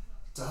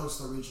to host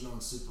the regional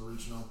and super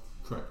regional.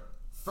 Correct.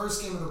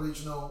 First game of the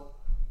regional,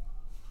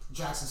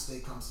 Jackson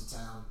State comes to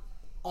town.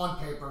 On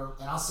paper,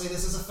 and I'll say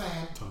this as a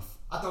fan, Tough.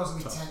 I thought it was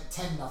going to be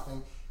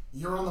 10-0.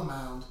 You're on the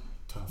mound.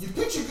 Tough. You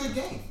pitch a good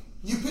game.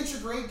 You pitch a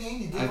great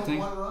game. You give them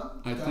one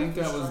run. I think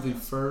that was the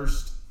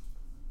first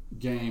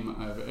game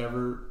I've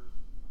ever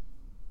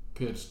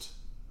pitched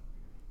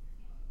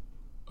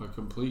a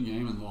complete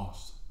game and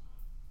lost.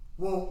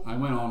 Well, I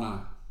went all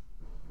night.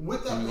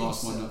 With that and we being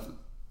lost said, 1-0.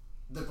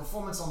 the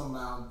performance on the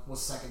mound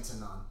was second to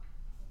none.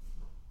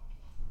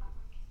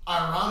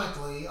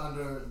 Ironically,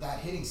 under that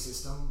hitting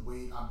system,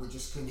 we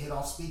just couldn't hit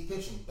off-speed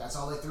pitching. That's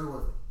all they threw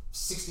were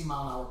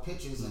 60-mile-an-hour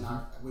pitches, and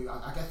I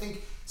think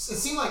it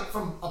seemed like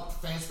from a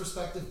fan's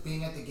perspective,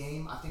 being at the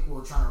game, I think we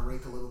were trying to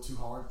rake a little too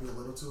hard, be a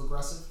little too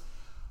aggressive.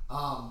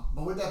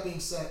 But with that being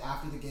said,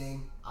 after the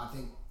game, I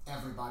think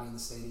everybody in the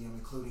stadium,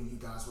 including you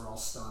guys, were all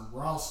stunned.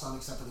 We're all stunned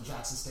except for the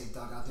Jackson State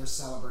dugout. They're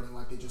celebrating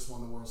like they just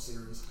won the World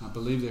Series. I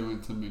believe they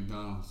went to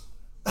McDonald's.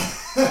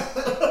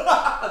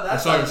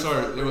 That's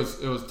sorry. It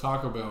was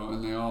Taco Bell,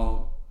 and they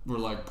all were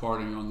like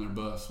partying on their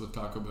bus with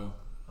Taco Bell.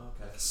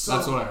 Okay. So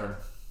that's what I heard.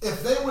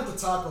 If they went to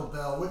Taco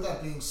Bell, with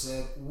that being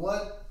said,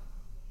 what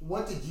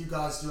did you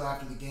guys do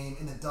after the game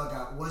in the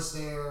dugout? Was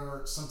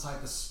there some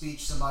type of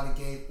speech somebody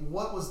gave?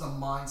 What was the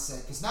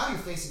mindset? Because now you're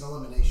facing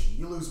elimination.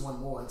 You lose one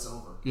more, it's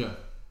over. Yeah.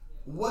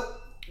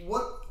 What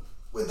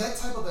with that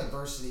type of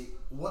adversity,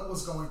 what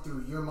was going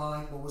through your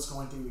mind? What was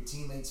going through your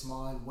teammates'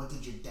 mind? What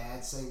did your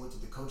dad say? What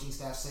did the coaching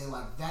staff say?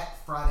 Like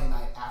that Friday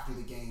night after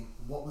the game,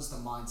 what was the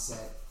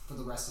mindset for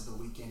the rest of the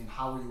weekend, and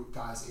how were you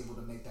guys able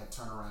to make that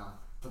turnaround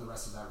for the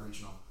rest of that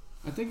regional?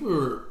 I think we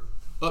were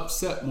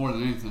upset more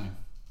than anything.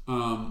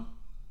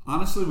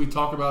 Honestly, we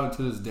talk about it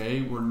to this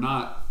day. We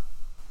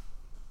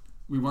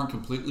weren't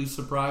completely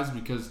surprised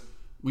because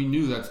we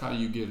knew that's how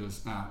you get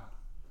us out.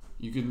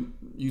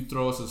 You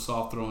throw us a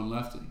soft throwing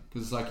lefty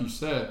because, like you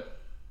said,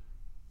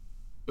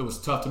 it was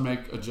tough to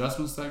make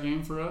adjustments that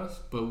game for us.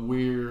 But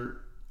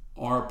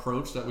our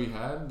approach that we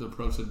had, the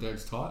approach that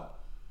Deggs taught,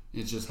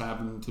 it just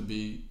happened to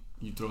be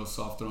you throw a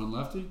soft throwing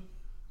lefty,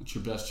 it's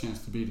your best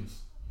chance to beat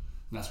us,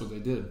 and that's what they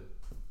did.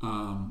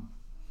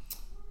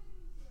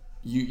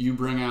 You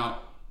bring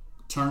out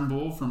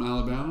Turnbull from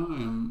Alabama,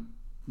 and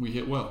we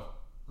hit well.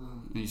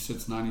 And he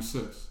sits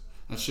 96.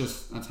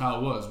 That's how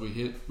it was. We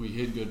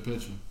hit good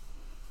pitching.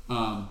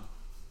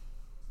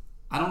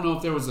 I don't know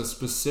if there was a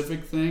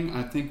specific thing.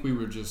 I think we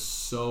were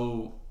just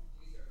so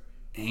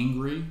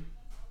angry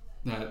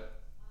that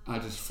I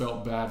just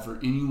felt bad for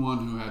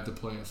anyone who had to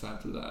play us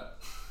after that.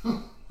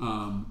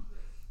 And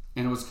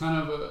it was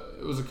kind of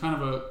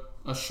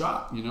a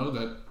shock,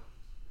 that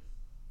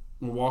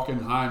we're walking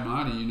high and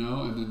mighty, you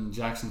know, and then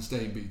Jackson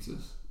State beats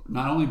us.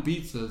 Not only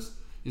beats us,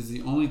 is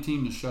the only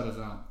team to shut us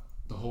out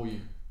the whole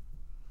year.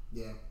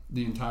 Yeah.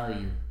 The entire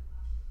year.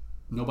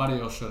 Nobody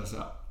else shut us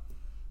out.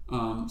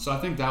 So I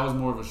think that was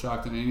more of a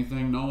shock than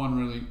anything. No one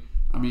really,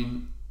 I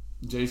mean,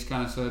 Jace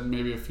kind of said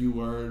maybe a few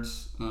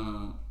words.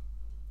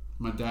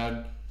 My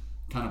dad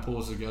kind of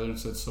pulled us together and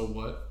said, so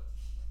what?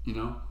 You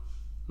know,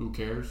 who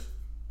cares?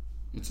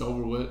 It's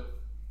over with.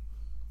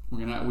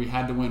 We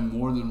had to win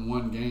more than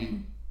one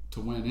game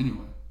to win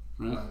anyway,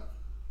 right?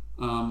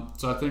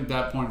 So I think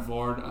that point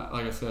forward,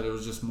 like I said, it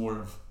was just more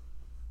of,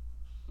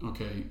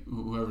 okay,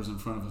 whoever's in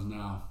front of us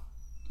now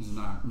is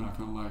not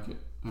going to like it.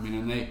 I mean,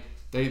 and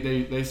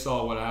they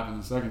saw what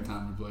happened the second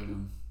time we played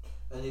them.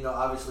 And, you know,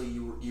 obviously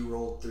you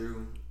rolled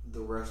through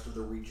the rest of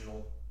the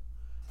regional.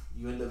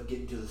 You end up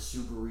getting to the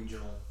super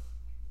regional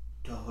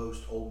to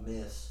host Ole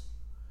Miss.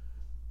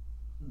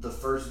 The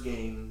first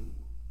game,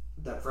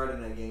 that Friday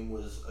night game,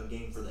 was a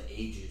game for the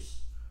ages.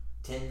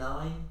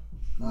 10-9?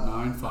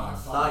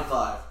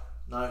 9-5.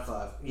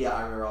 9-5. Yeah,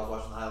 I remember I was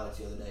watching the highlights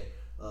the other day.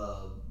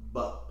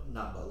 But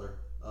not Butler.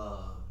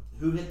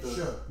 Who hit the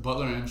Shug.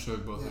 Butler and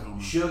Shug both hit home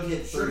runs. Shug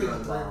hit Shug hit the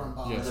 3-run three-run bomb.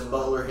 bomb. Yes. And then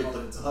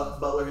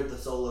Butler hit the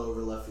solo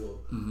over left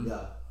field. Mm-hmm.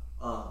 Yeah.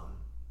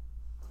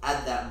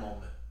 At that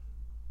moment,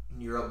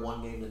 you're up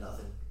 1-0.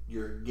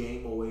 You're a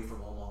game away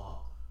from Omaha.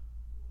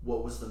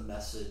 What was the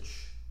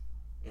message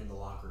in the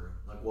locker room?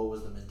 Like, what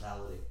was the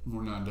mentality?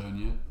 We're not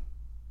done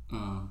yet.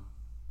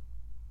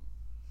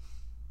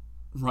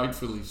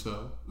 Rightfully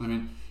so. I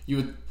mean, you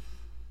would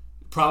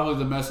probably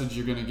the message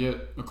you're going to get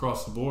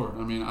across the board.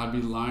 I mean, I'd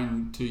be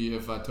lying to you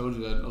if I told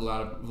you that a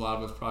lot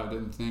of us probably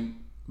didn't think,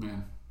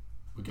 man,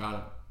 we got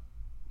it.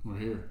 We're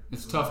here.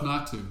 It's tough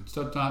not to. It's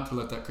tough not to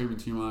let that creep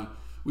into your mind.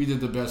 We did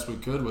the best we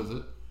could with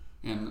it,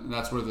 and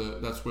that's where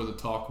the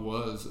talk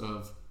was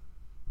of.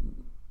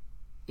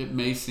 It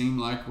may seem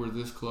like we're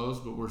this close,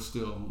 but we're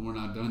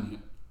not done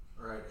yet.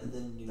 Right, and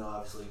then, you know,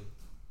 obviously,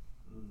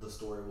 the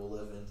story will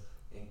live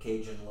in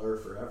Cajun lore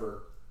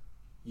forever.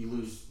 You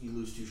lose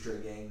 2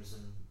 straight games,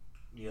 and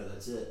you know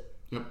that's it.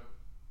 Yep.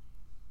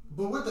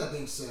 But with that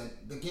being said,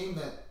 the game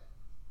that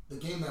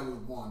we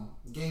won,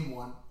 game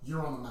 1,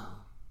 you're on the mound.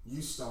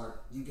 You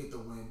start, you get the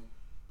win.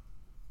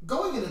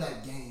 Going into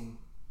that game,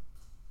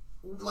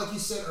 like you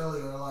said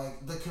earlier,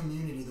 like the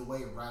community, the way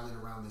it rallied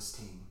around this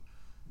team,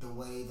 the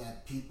way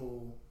that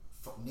people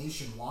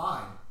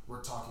nationwide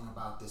were talking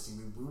about this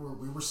team.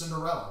 We were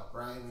Cinderella,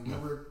 right? I mean,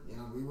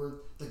 we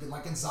were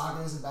like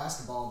Gonzaga is in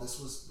basketball. This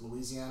was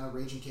Louisiana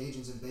Raging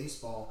Cajuns in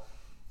baseball,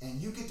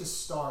 and you get to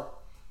start.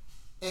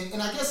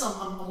 And I guess what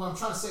I'm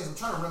trying to say is I'm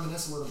trying to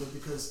reminisce a little bit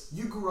because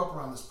you grew up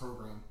around this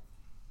program,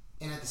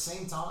 and at the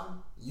same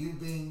time, you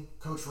being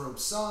Coach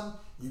Robe's son,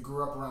 you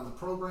grew up around the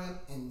program,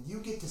 and you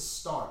get to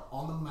start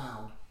on the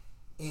mound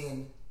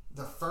in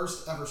the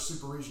first ever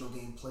super regional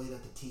game played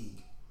at the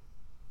Teague.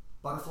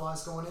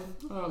 Butterflies going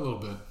in? A little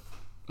bit.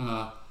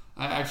 I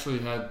actually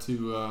had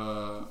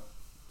to,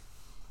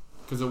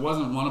 because it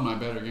wasn't one of my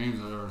better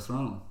games I've ever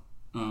thrown.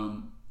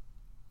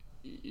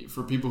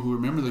 For people who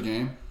remember the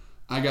game,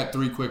 I got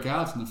 3 quick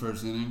outs in the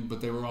first inning,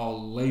 but they were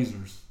all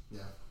lasers.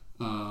 Yeah.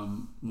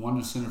 One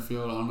to center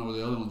field, I don't know where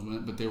the other ones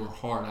went, but they were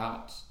hard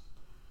outs.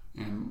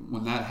 And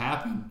when that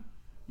happened,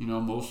 you know,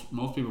 most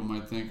people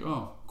might think,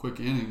 oh, quick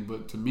inning,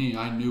 but to me,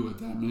 I knew what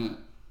that meant.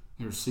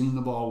 They were seeing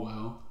the ball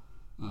well.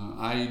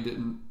 I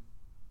didn't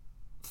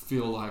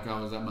feel like I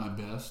was at my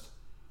best.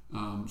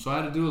 So I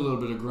had to do a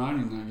little bit of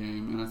grinding that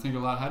game, and I think a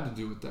lot had to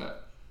do with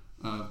that.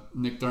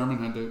 Nick Thurman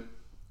had to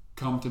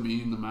come to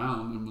me in the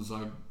mound and was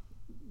like,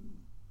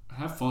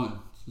 have fun.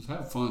 Just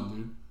have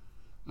fun,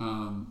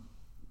 dude.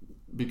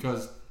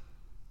 Because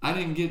I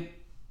didn't get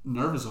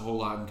nervous a whole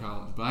lot in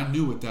college, but I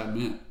knew what that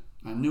meant.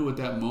 I knew what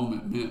that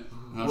moment meant.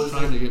 And I was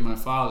trying to get my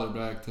father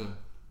back to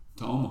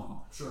Omaha.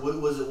 Sure.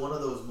 Was it one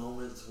of those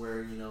moments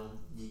where, you know,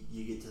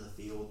 you get to the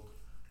field,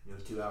 you know,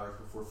 2 hours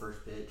before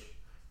first pitch,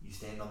 you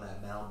stand on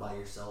that mound by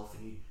yourself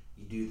and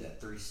you do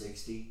that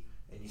 360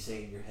 and you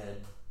say in your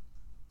head,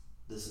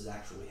 this is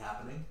actually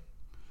happening?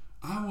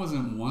 I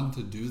wasn't one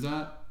to do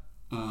that.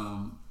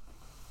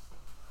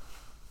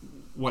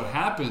 What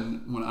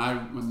happened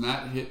when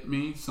that hit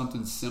me,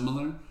 something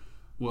similar,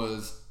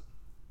 was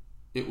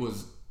it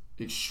was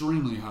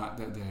extremely hot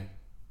that day.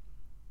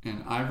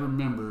 And I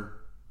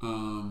remember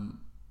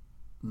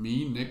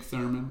me, Nick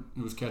Thurman,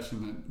 who was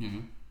catching that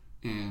game,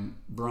 and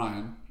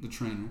Brian, the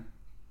trainer,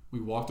 we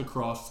walked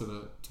across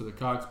to the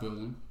Cox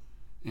building,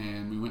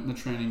 and we went in the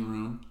training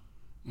room,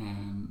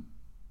 and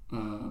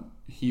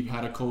he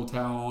had a cold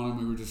towel on him.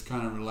 We were just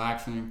kind of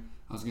relaxing.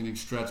 I was getting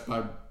stretched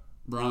by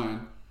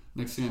Brian.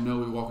 Next thing I know,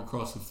 we walk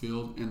across the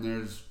field, and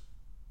there's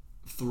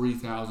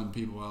 3,000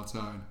 people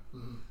outside.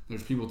 Mm-hmm.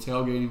 There's people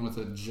tailgating with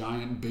a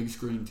giant big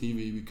screen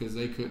TV because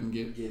they couldn't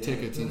get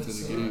tickets into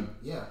the game.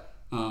 Yeah.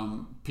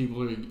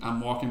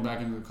 I'm walking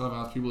back into the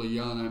clubhouse. People are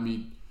yelling at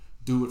me,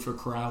 "Do it for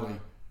Crowley."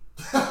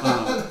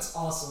 That's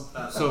awesome.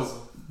 That's So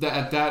awesome.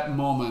 at that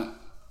moment,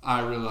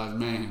 I realized,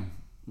 man,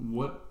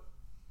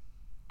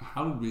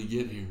 how did we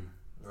get here?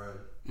 Right.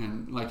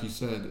 And like you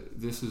said,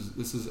 this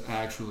is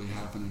actually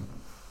happening.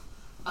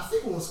 I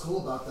think what was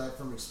cool about that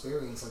from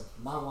experience, like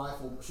my wife,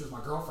 she was my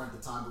girlfriend at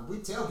the time, but we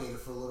tailgated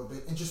for a little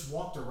bit and just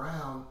walked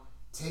around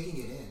taking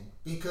it in.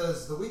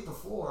 Because the week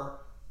before,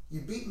 you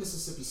beat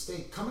Mississippi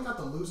State coming out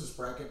the losers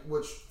bracket,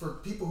 which for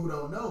people who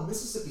don't know,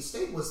 Mississippi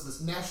State was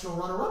the national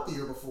runner-up the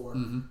year before.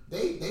 Mm-hmm.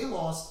 They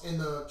lost in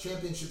the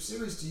championship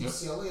series to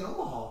UCLA in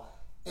Omaha.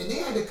 And they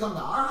had to come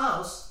to our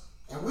house,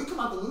 and we come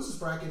out the losers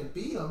bracket and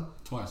beat them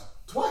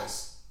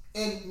twice.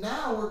 And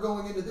now we're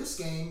going into this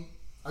game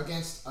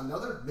against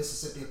another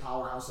Mississippi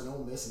powerhouse in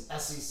Ole Miss, an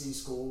SEC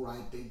school,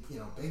 right? Big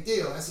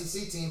deal,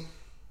 SEC team.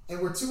 And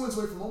we're 2 wins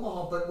away from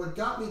Omaha. But what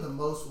got me the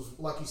most was,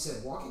 like you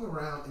said, walking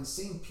around and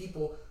seeing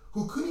people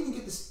who couldn't even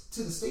get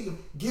to the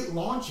stadium get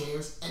lawn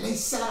chairs, and they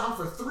sat out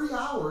for 3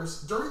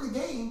 hours during the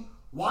game,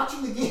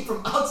 watching the game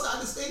from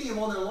outside the stadium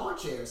on their lawn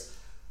chairs.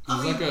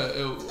 I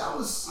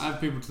have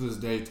people to this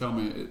day tell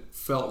me it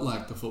felt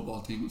like the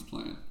football team was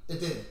playing. It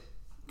did.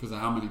 Because of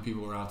how many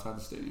people were outside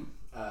the stadium.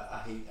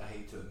 I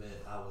hate to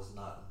admit, I was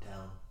not in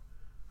town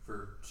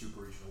for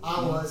Super Regional.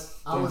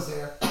 I was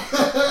there.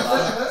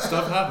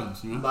 Stuff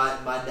happens, you know.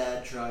 My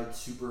dad tried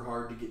super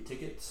hard to get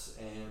tickets,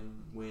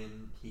 and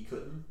when he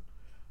couldn't,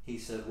 he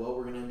said, "Well,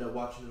 we're going to end up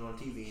watching it on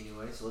TV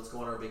anyway, so let's go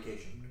on our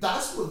vacation."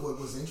 That's what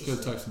was interesting.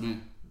 Should have texted me.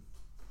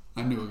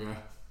 I knew a guy.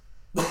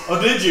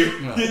 Oh, did you?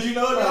 Yeah. Did you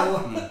know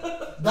that?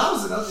 Yeah. That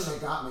was another thing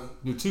that got me.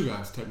 Knew 2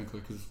 guys technically,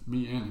 because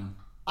me and him.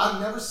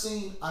 I've never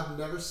seen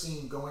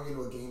going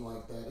into a game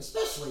like that,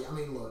 especially, I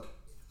mean, look,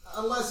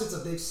 unless it's a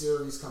big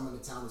series coming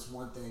to town, it's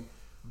one thing,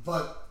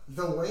 but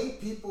the way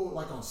people,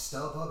 like on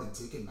StubHub and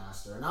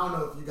Ticketmaster, and I don't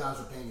know if you guys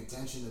are paying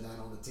attention to that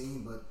on the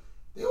team, but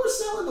they were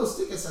selling those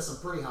tickets at some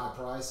pretty high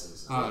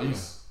prices.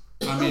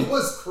 It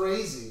was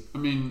crazy. I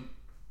mean,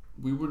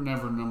 we were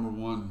never number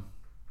 1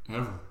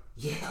 ever.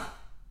 Yeah.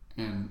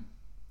 And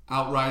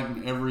outright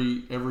in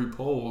every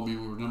poll, I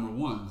mean, we were number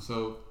 1,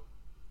 so...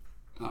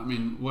 I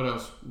mean, what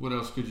else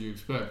could you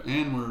expect?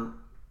 And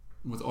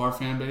with our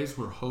fan base,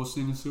 we're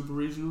hosting a Super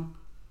Regional.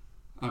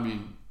 I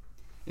mean,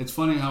 it's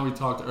funny how we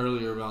talked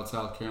earlier about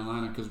South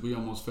Carolina because we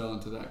almost fell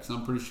into that. Because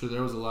I'm pretty sure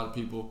there was a lot of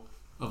people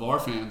of our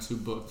fans who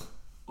booked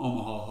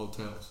Omaha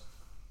hotels.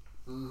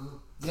 Mm-hmm.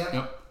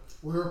 Yep.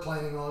 We were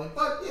planning on it,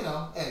 but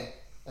hey,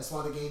 that's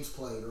why the game's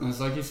played. Right? And it's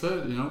like you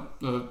said,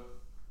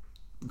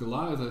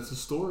 Goliath. It's a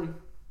story.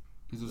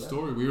 It's a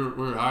story. We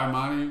were high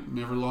mighty,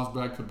 never lost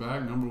back to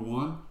back, number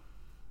 1.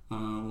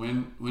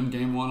 Win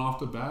game 1 off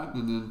the bat,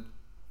 and then,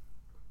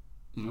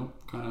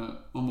 kind of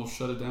almost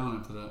shut it down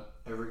after that.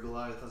 Every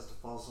Goliath has to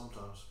fall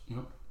sometimes.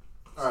 Yep.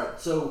 All right,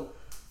 so...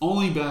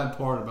 Only bad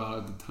part about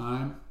it,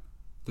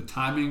 the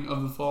timing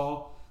of the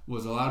fall,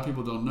 was a lot of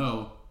people don't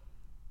know,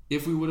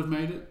 if we would have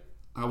made it,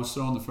 I was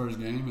still on the first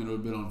game, and it would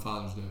have been on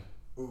Father's Day.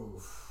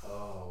 Oof.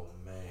 Oh,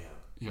 man.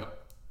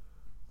 Yep.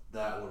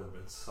 That would have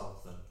been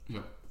something.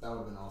 Yep. That would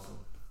have been awesome.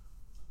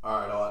 All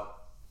right, Ott.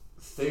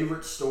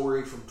 Favorite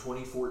story from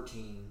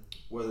 2014,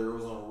 whether it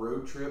was on a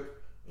road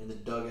trip, in the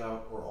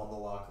dugout, or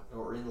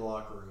in the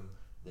locker room,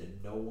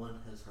 that no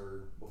one has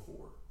heard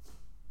before.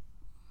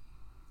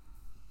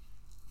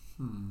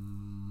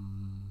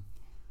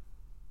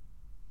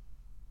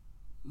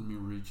 Let me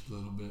reach a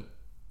little bit.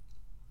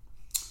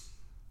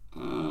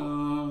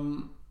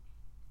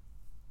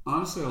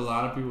 Honestly, a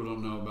lot of people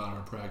don't know about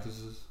our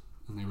practices,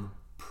 and they were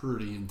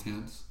pretty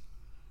intense.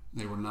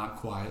 They were not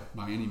quiet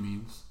by any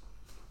means.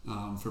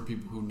 For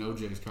people who know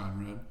Jace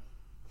Conrad,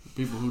 for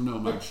people who know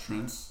Mike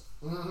Strentz,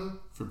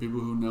 for people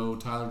who know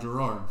Tyler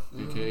Gerard,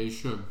 a.k.a.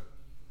 Suge.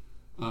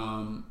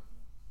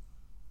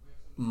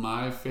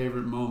 My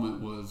favorite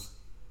moment was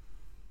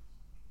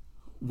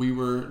they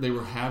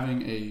were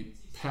having a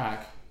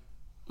pack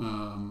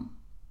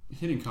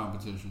hitting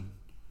competition.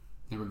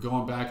 They were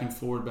going back and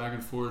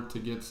forth to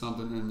get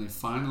something, and they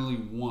finally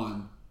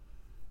won,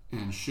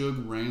 and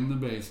Suge ran the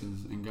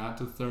bases and got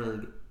to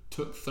third,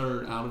 took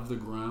third out of the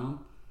ground,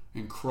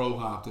 and crow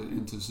hopped it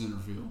into center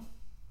field.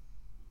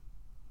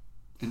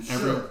 And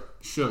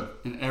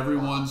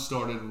everyone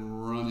started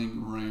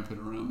running rampant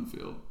around the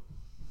field.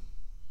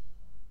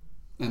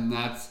 And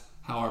that's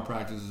how our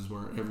practices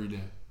were every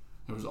day.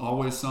 There was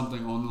always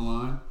something on the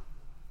line.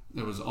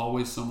 There was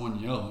always someone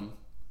yelling.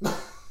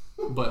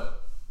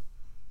 But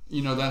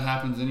that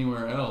happens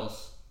anywhere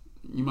else.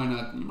 You might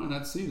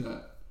not see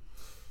that.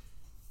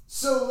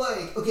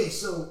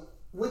 So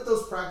with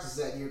those practices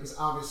that year, because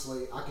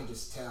obviously I can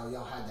just tell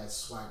y'all had that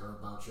swagger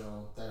about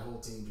y'all. That whole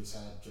team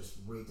just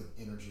reeked of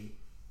energy.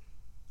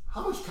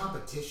 How much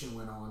competition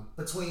went on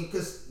between,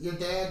 because your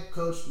dad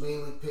coached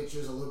mainly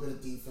pitchers, a little bit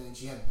of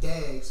defense. You have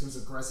Daggs, who's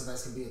aggressive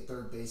as can be at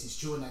third base. He's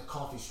chewing that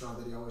coffee straw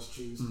that he always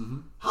chews. Mm-hmm.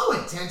 How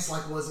intense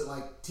was it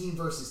team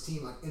versus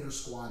team, inter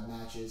squad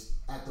matches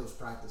at those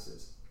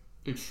practices?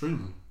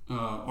 Extremely.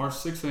 Our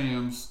 6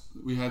 a.m.s,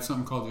 we had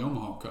something called the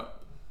Omaha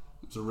Cup.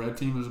 It was a red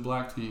team, it was a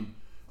black team.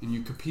 And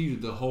you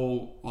competed the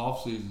whole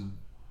off season,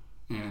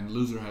 and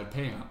loser had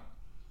payout.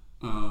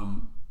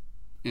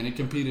 And it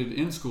competed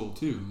in school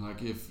too.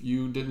 If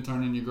you didn't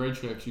turn in your grade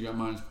checks, you got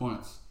minus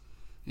points.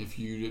 If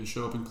you didn't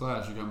show up in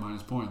class, you got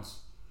minus points.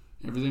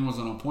 Everything was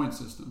on a point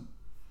system.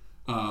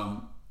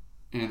 When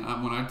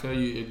I tell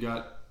you it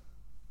got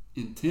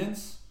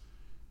intense,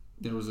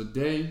 there was a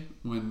day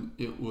when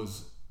it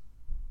was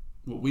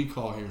what we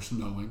call here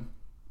snowing,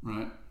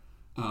 right?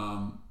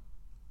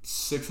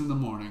 6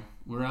 a.m.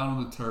 We're out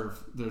on the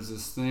turf. There's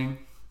this thing.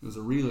 It was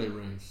a relay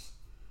race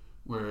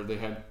where they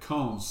had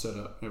cones set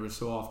up every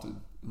so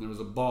often, and there was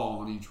a ball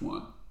on each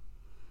one.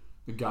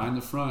 The guy in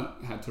the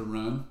front had to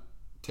run,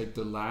 take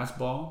the last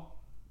ball,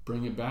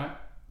 bring it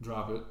back,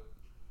 drop it,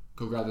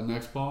 go grab the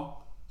next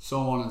ball, so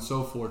on and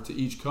so forth to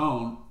each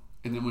cone.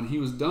 And then when he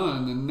was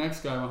done, the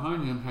next guy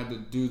behind him had to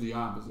do the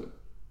opposite.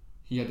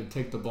 He had to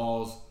take the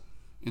balls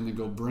and then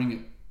go bring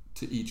it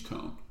to each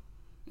cone.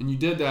 And you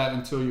did that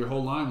until your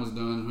whole line was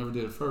done, and whoever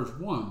did it first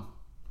won.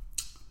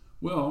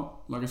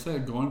 Well, like I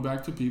said, going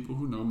back to people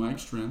who know Mike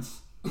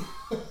Strentz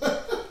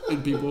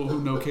and people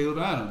who know Caleb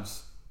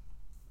Adams,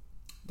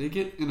 they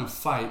get in a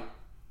fight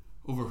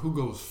over who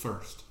goes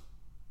first.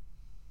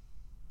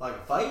 Like a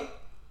fight?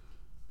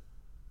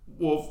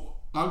 Well,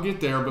 I'll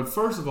get there, but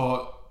first of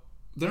all,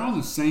 they're on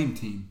the same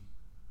team,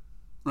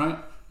 right?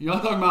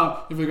 Y'all talking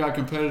about if it got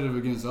competitive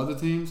against other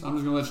teams? I'm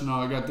just going to let you know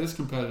I got this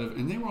competitive,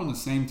 and they were on the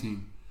same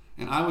team.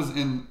 And I was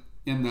in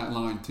that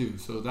line too,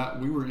 so that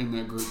we were in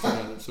that group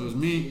together. So it was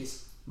me,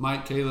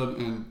 Mike, Caleb,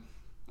 and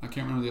I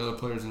can't remember the other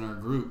players in our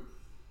group.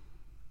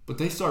 But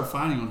they start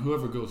fighting on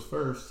whoever goes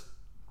first.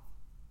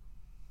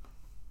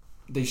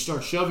 They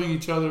start shoving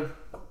each other.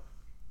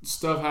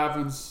 Stuff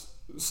happens.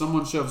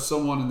 Someone shoves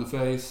someone in the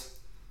face.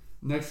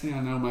 Next thing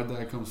I know, my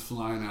dad comes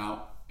flying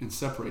out and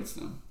separates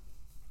them.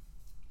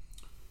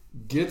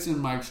 Gets in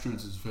Mike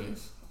Strentz's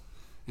face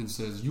and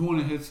says, "You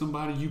want to hit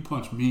somebody? You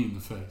punch me in the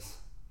face."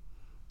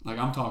 Like,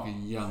 I'm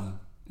talking yelling.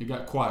 It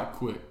got quiet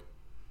quick.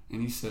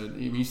 And he said,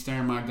 he's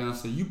staring Mike down and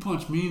said, "You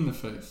punch me in the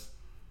face."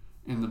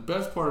 And the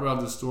best part about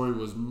this story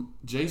was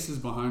Jace is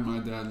behind my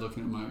dad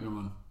looking at Mike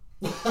going,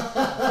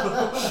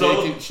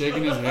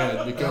 shaking his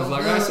head. Because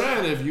like I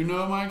said, if you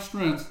know Mike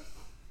Strentz,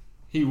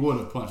 he would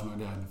have punched my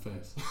dad in the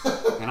face.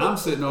 And I'm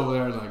sitting over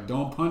there like,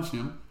 don't punch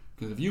him.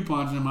 Because if you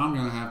punch him, I'm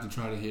going to have to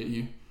try to hit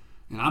you.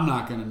 And I'm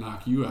not going to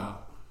knock you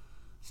out.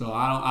 So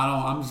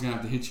I'm just going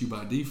to have to hit you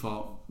by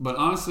default. But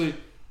honestly,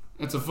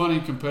 it's a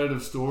funny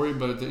competitive story,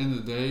 but at the end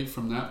of the day,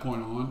 from that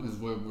point on, is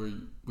where we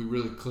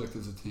really clicked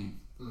as a team.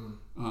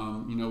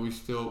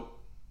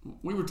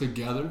 We were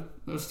together.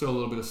 There's still a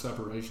little bit of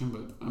separation,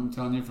 but I'm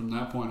telling you, from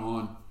that point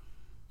on,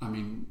 I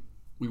mean,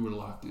 we were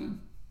locked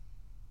in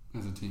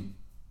as a team.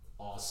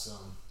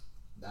 Awesome.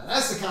 Now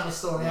that's the kind of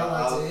story I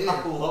like to hear.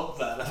 I love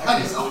that.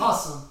 That is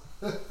awesome.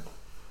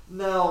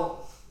 Now,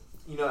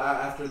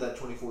 after that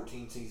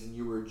 2014 season,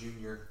 you were a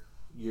junior.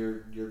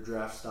 Your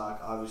draft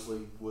stock obviously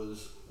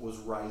was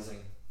rising.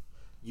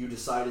 You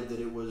decided that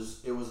it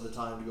was the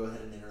time to go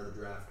ahead and enter the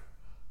draft.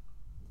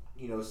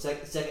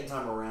 Second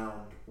time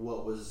around,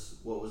 what was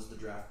the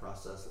draft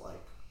process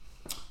like?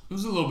 It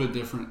was a little bit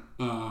different.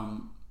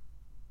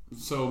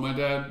 So my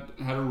dad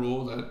had a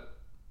rule that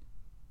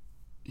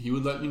he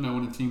would let you know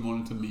when a team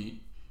wanted to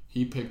meet.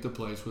 He picked the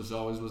place, which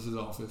always was his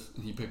office,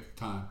 and he picked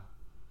the time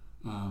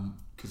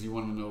because he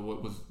wanted to know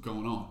what was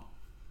going on.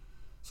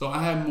 So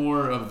I had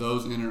more of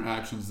those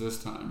interactions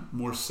this time,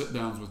 more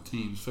sit-downs with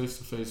teams,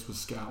 face-to-face with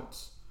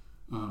scouts,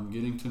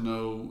 getting to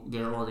know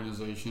their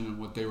organization and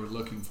what they were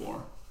looking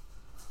for.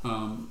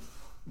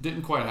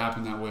 Didn't quite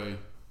happen that way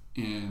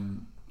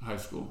in high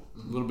school.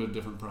 A little bit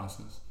different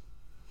process.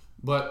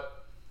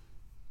 But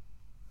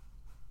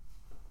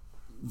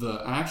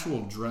the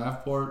actual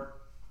draft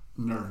part,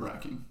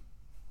 nerve-wracking.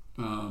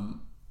 I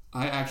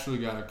actually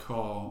got a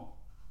call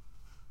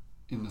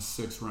in the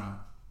 6th round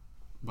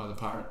by the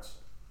Pirates.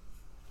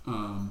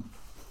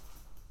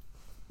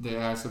 They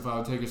asked if I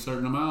would take a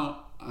certain amount.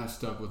 I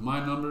stuck with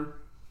my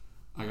number.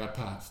 I got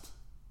passed.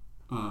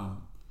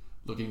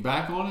 Looking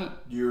back on it,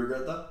 do you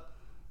regret that?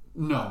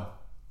 No.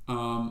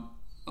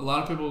 A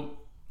lot of people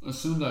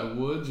assumed I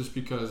would just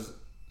because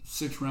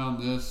 6th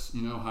round this,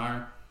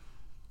 higher.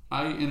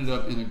 I ended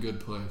up in a good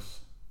place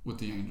with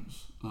the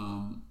Angels.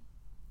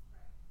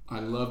 I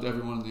loved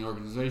everyone in the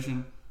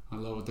organization. I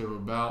loved what they were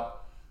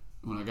about.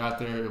 When I got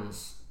there, it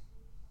was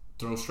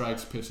throw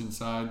strikes, pitch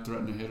inside,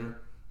 threaten a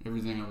hitter,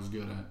 everything I was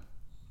good at.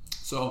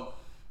 So,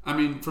 I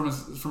mean, from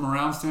a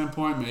round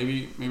standpoint,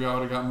 maybe I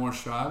would have got more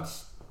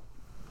shots,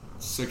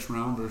 6th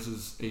round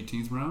versus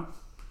 18th round.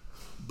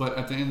 But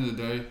at the end of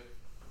the day,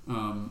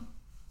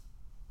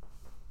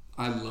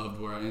 I loved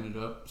where I ended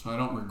up, so I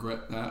don't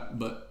regret that.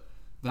 But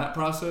that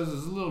process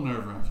is a little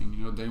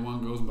nerve-wracking. Day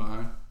one goes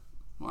by.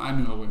 Well, I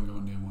knew I wouldn't go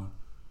in day one.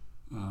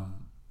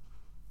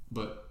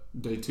 But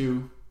day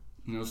two,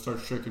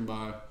 starts tricking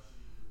by.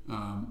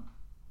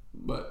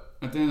 But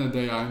at the end of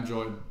the day, I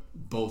enjoyed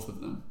both of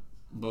them,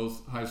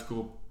 both high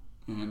school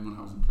and when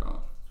I was in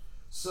college.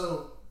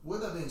 So,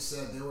 with that being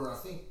said, there were, I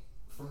think,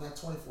 from that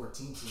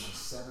 2014 team, like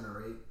 7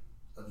 or 8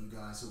 of you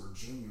guys who were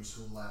juniors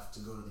who left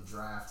to go to the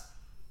draft.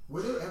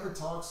 Were there ever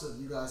talks of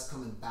you guys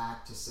coming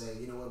back to say,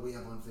 we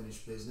have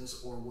unfinished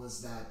business, or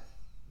was that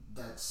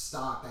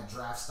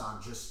draft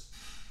stock just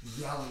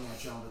yelling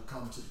at y'all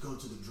to go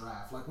to the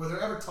draft? Like, were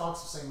there ever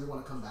talks of saying we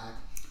want to come back?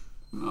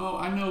 No,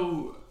 I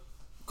know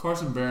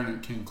Carson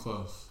Barrett came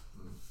close.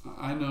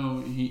 I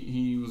know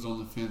he was on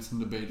the fence and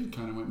debated,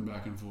 kind of went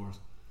back and forth.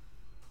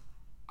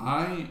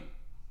 I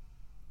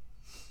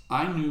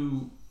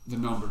knew the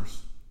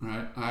numbers,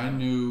 right? I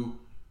knew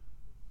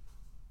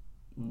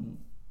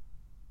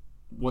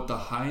what the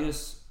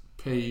highest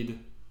paid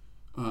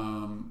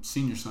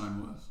senior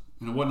sign was,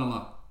 and it wasn't a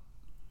lot.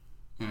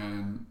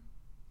 And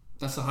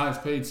that's the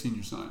highest paid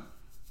senior sign.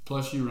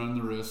 Plus, you run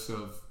the risk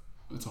of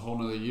it's a whole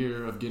nother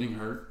year of getting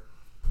hurt.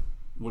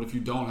 What if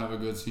you don't have a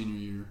good senior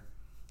year?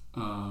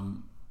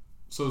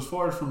 So as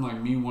far as from like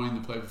me wanting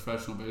to play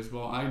professional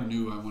baseball, I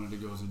knew I wanted to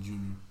go as a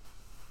junior.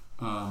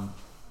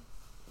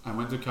 I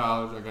went to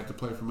college. I got to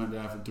play for my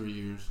dad for 3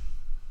 years.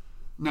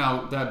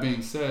 Now, that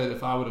being said,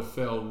 if I would have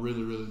failed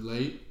really, really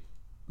late,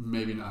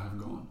 maybe not have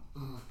gone.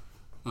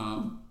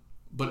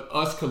 But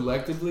us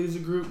collectively as a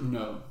group,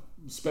 no.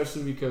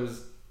 Especially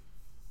because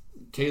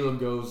Caleb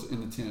goes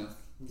in the 10th.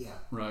 Yeah.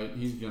 Right?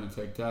 He's going to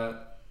take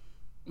that.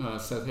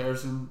 Seth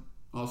Harrison,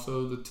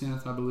 also the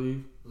 10th, I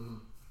believe. Mm-hmm.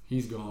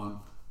 He's gone.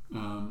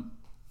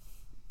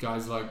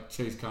 Guys like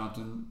Chase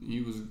Compton,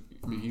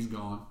 he's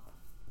gone.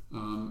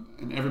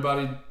 And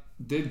everybody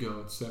did go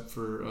except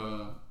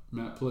for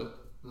Matt Plitt.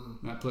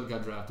 Mm-hmm. Matt Plitt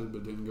got drafted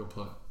but didn't go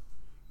play.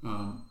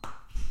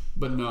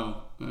 But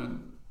no,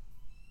 and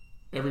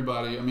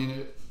everybody,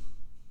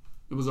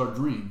 it was our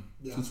dream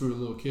since we were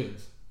little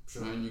kids.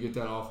 Sure. Right? You get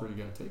that offer, you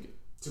got to take it.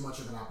 Too much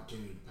of an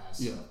opportunity to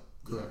pass. Yeah,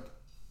 correct.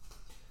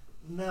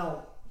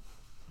 Now,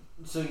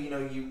 so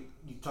you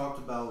talked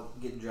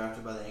about getting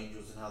drafted by the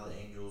Angels and how the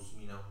Angels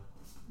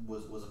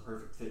was a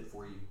perfect fit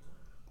for you.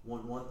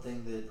 One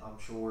thing that I'm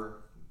sure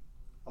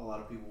a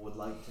lot of people would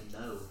like to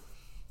know: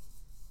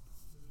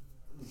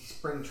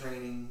 spring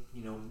training,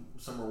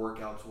 summer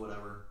workouts,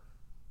 whatever.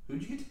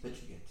 Who'd you get to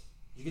pitch against?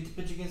 Did you get to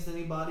pitch against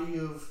anybody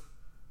of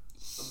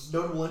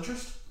notable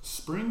interest?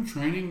 Spring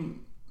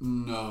training,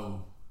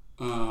 no.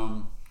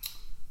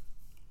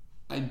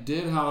 I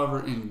did,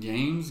 however, in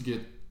games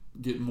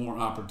get more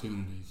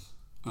opportunities.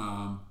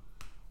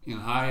 In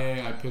high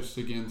A, I pitched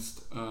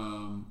against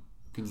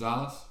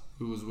Gonzalez,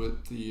 who was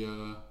with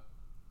the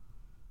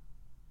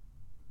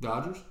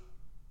Dodgers.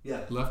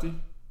 Yeah. Lefty.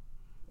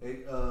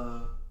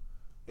 Adrian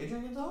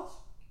Gonzalez?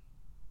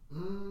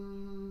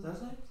 Is that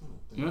his name?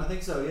 Yeah. I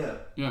think so, yeah.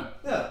 Yeah.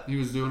 Yeah. He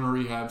was doing a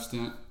rehab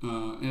stint.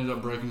 Ended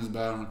up breaking his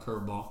bat on a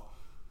curveball.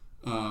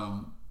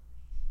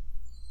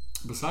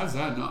 Besides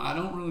that, no, I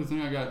don't really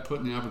think I got put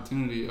in the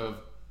opportunity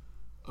of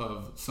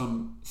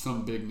some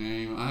big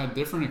name. I had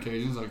different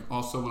occasions, like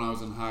also when I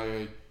was in high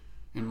A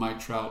and Mike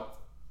Trout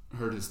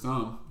hurt his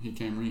thumb, he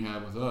came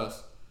rehab with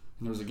us,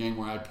 and there was a game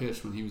where I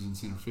pitched when he was in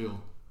center field.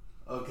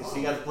 Okay, so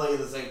you got to play in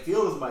the same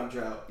field as Mike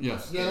Trout.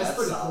 Yes. Yeah, that's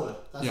pretty solid.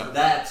 Cool.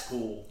 That's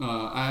cool.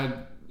 I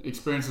had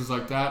experiences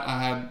like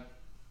that.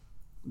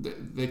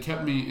 They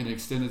kept me in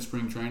extended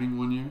spring training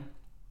one year,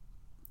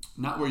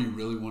 not where you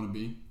really want to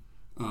be,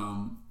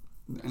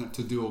 and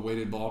to do a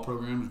weighted ball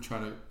program to try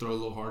to throw a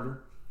little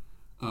harder.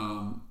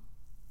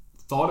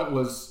 Thought it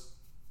was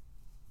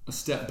a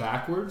step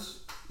backwards,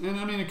 and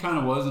it kind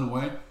of was in a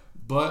way,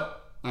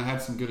 but I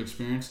had some good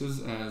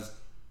experiences as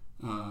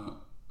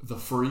the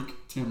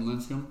freak Tim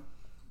Lincecum.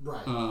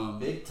 Right.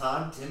 Big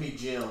time Timmy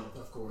Jim.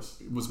 Of course.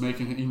 He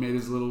made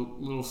his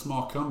little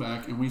small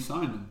comeback, and we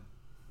signed him,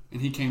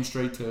 and he came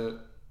straight to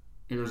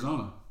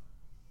Arizona.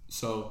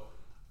 So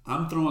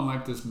I'm throwing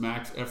like this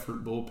max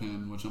effort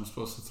bullpen, which I'm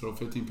supposed to throw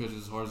 15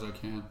 pitches as hard as I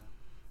can,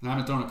 and I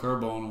haven't thrown a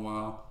curveball in a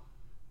while.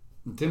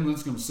 And Tim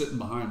Lincecum's sitting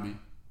behind me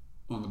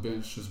on the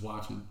bench just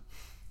watching.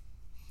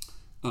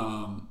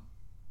 Can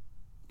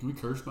we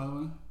curse, by the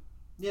way?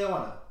 Yeah, why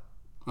not?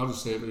 I'll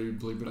just say it, but you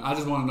bleep it. I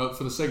just want to know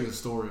for the sake of the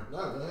story. No,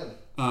 go ahead.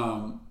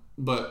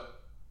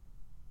 But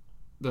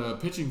the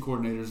pitching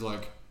coordinator's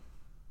like,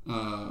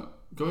 go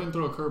ahead and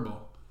throw a curveball.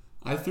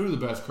 I threw the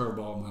best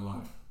curveball of my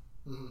life,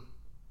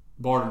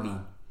 bar to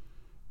none.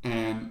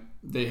 And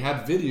they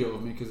had video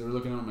of me because they were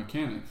looking at my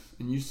mechanics.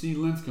 And you see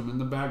Lincecum in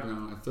the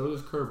background. I throw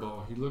this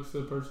curveball. He looks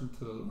at the person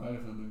to the right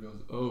of him and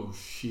goes, "Oh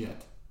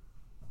shit!"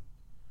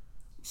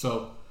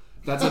 So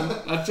that's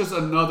just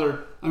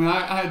another.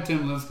 I had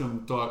Tim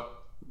Lincecum thought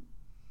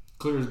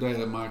clear as day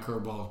that my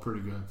curveball is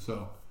pretty good.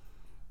 So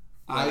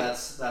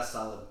that's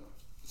solid.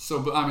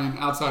 So, but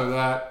outside of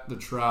that, the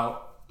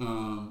Trout.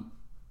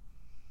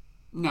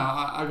 No,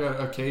 I got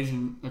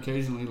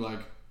occasionally like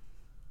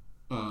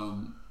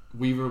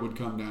Weaver would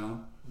come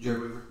down,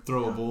 Jerry Weaver,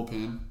 throw a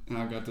bullpen, and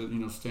I got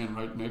to stand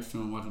right next to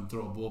him and watch him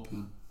throw a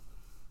bullpen.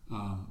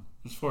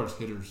 As far as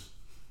hitters,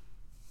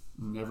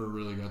 never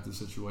really got the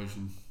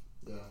situation.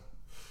 Yeah.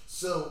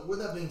 So with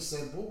that being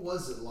said, what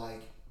was it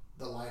like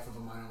the life of a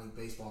minor league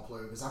baseball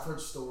player? Because I've heard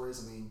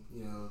stories.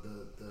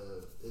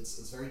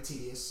 It's very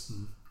tedious.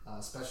 Mm-hmm.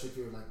 Especially if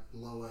you're like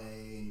low A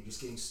and you're just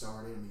getting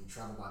started. You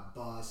travel by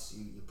bus.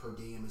 Your per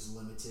diem is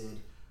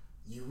limited.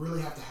 You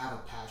really have to have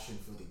a passion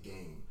for the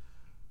game.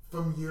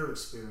 From your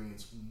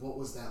experience, what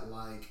was that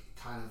like,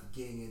 kind of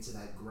getting into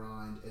that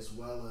grind, as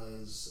well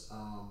as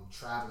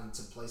traveling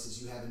to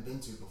places you haven't been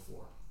to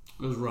before?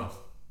 It was rough.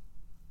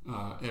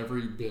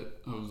 Every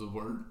bit of the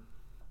word.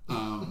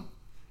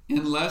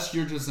 Unless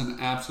you're just an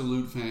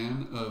absolute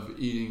fan of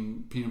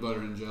eating peanut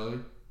butter and jelly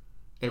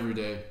every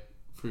day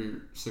for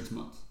 6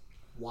 months.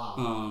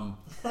 Wow.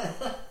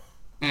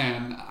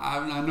 And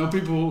I know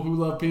people who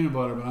love peanut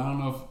butter, but I don't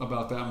know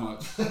about that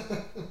much.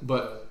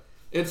 But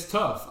it's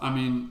tough. I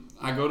mean,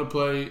 I go to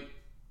play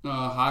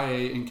high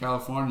A in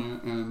California,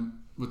 and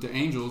with the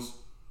Angels,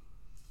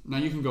 now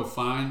you can go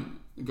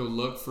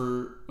look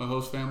for a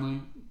host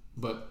family,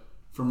 but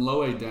from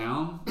low A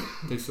down,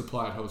 they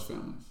supplied host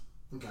families.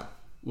 Okay.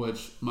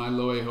 Which my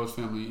low A host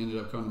family ended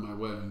up coming to my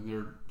wedding.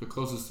 They're the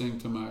closest thing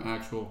to my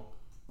actual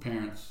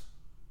parents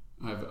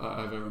I've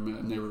ever met,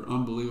 and they were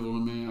unbelievable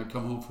to me. I'd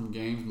come home from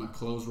games, my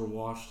clothes were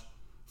washed,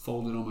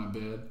 folded on my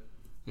bed.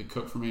 They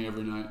cooked for me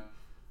every night.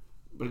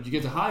 But if you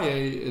get to high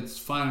A, it's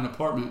find an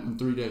apartment in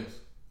 3 days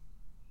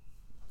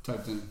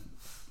type thing.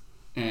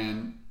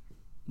 And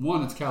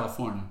one, it's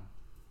California.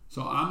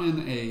 So I'm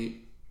in a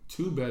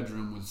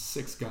 2-bedroom with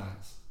 6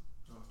 guys.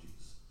 Oh,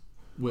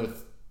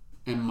 jeez.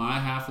 And my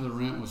half of the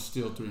rent was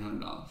still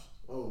 $300.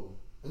 Oh.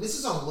 And this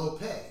is on low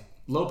pay.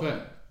 Low pay.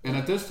 And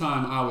at this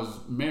time, I was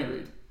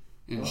married.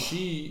 And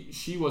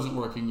she wasn't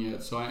working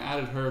yet, so I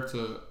added her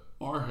to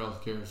our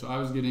health care. So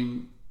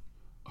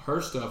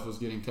her stuff was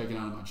getting taken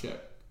out of my check.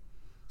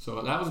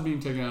 So that was being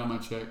taken out of my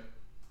check.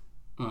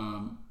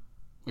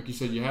 Like you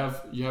said, you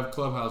have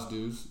clubhouse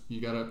dues.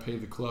 You got to pay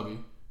the clubby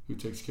who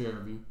takes care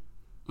of you.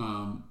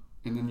 And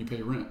then you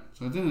pay rent.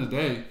 So at the end of the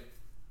day,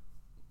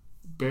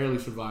 barely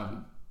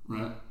surviving,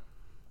 right?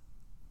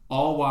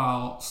 All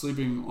while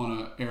sleeping on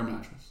an air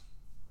mattress.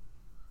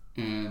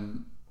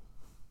 And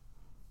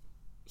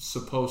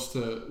supposed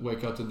to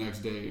wake up the next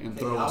day and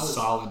throw a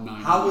solid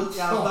 9. I was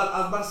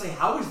about to say,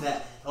 how is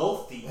that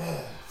healthy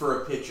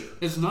for a pitcher?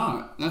 It's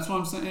not. That's what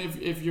I'm saying.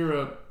 If you're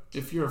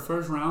a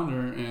first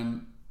rounder,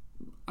 and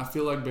I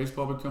feel like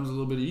baseball becomes a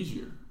little bit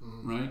easier,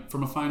 right?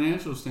 From a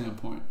financial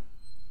standpoint,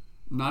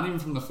 not even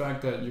from the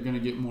fact that you're going to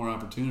get more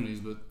opportunities,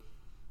 but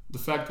the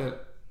fact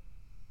that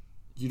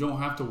you don't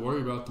have to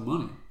worry about the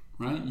money,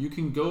 right? You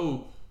can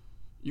go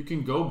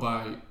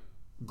buy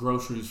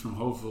groceries from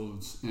Whole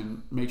Foods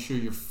and make sure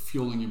you're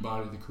fueling your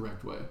body the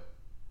correct way.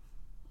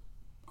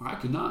 I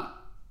could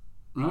not,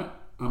 right?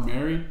 I'm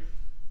married.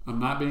 I'm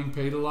not being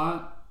paid a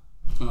lot.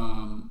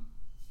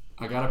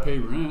 I got to pay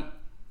rent.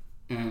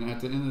 And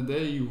at the end of the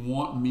day, you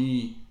want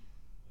me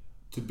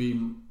to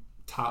be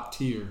top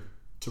tier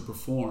to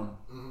perform.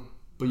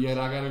 But yet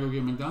I got to go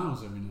get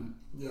McDonald's every night.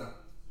 Yeah.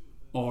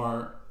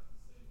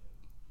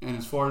 And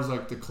as far as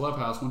like the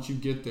clubhouse, once you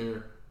get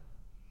there,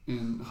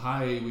 in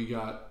high A,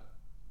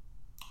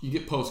 you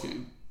get post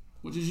game,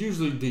 which is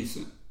usually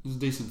decent. It's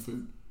decent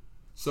food.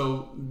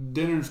 So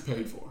dinner's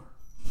paid for,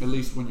 at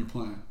least when you're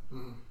playing.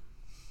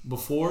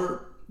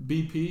 Before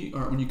BP,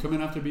 or when you come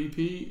in after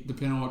BP,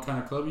 depending on what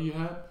kind of club you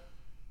had,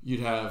 you'd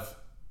have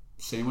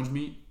sandwich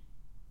meat,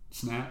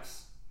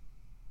 snacks,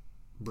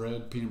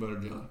 bread, peanut butter,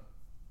 jelly.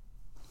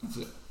 That's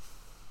it.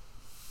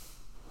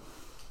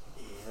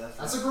 Yeah,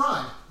 that's a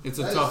grind. It's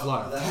a tough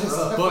life. That's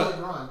rough.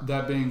 But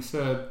that being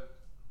said,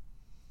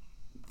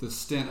 the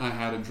stint I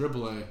had in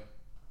AAA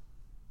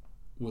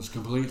was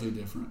completely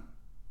different.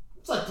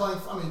 It's like playing.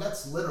 I mean,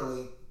 that's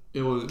literally.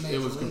 It was Major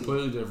league.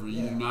 completely different.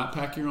 You Yeah. do not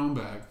pack your own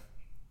bag.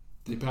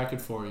 They pack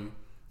it for you.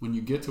 When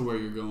you get to where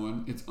you're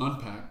going, it's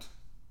unpacked,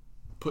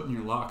 put in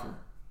your locker.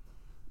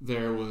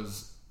 There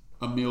was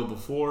a meal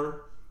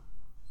before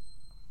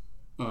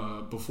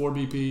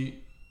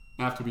BP,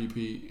 after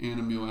BP, and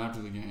a meal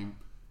after the game.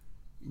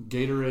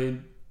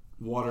 Gatorade,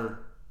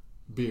 water,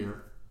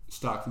 beer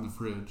stocked in the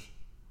fridge.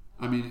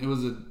 I mean, it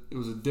was a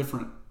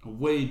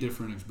way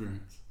different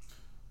experience.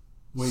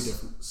 Way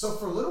different. So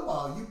for a little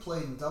while, you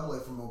played in Double A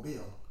for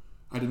Mobile.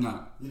 I did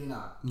not. You did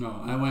not.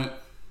 No, I went.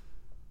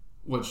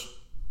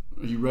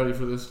 Are you ready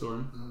for this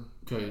story?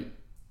 Okay,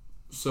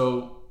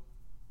 so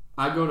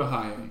I go to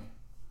high A.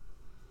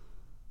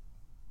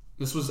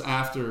 This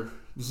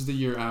is the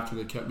year after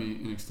they kept me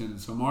in extended,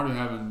 so I'm already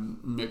having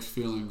mixed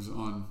feelings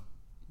on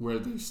where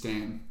they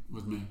stand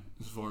with me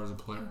as far as a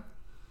player.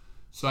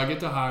 So I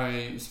get to high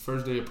A. It's the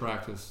first day of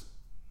practice.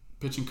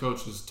 Pitching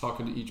coach is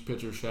talking to each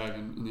pitcher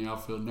shagging in the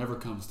outfield, never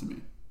comes to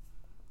me.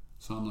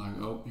 So I'm like,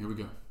 oh, here we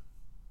go.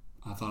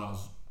 I thought I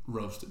was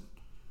roasted.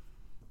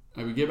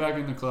 And we get back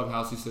in the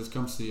clubhouse. He says,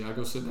 come see. I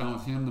go sit down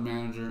with him, the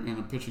manager, and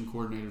a pitching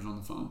coordinator's on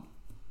the phone.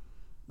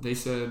 They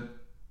said,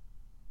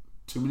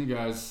 too many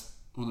guys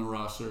on the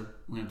roster.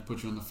 We're going to have to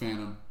put you on the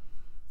Phantom.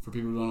 For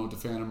people who don't know what the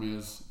Phantom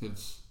is,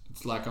 it's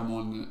like I'm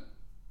on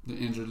the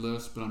injured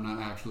list, but I'm not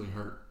actually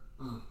hurt.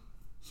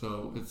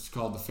 So it's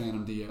called the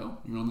Phantom DL.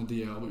 You're on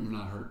the DL, but you're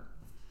not hurt.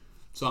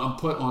 So I'm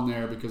put on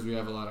there because we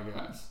have a lot of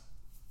guys.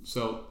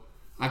 So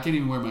I can't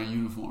even wear my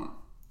uniform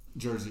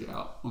jersey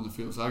out on the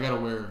field. So I got to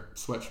wear a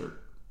sweatshirt.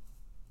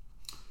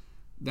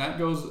 That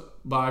goes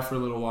by for a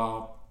little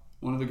while.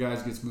 One of the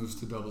guys gets moved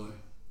to Double A.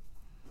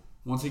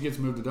 Once he gets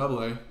moved to Double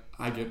A,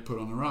 I get put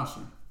on the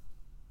roster.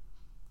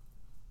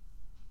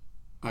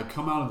 I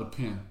come out of the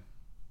pen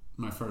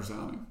my first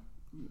outing.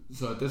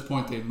 So at this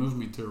point, they moved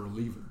me to a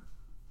reliever.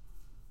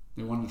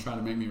 They wanted to try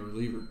to make me a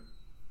reliever.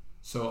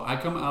 So I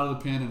come out of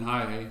the pen in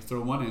high A,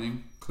 throw 1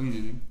 inning, clean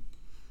inning.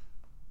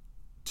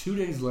 2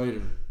 days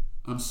later,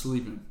 I'm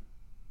sleeping.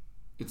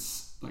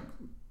 It's like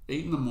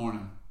 8 in the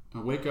morning. I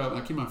wake up.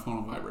 I keep my phone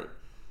on vibrate.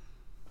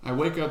 I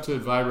wake up to it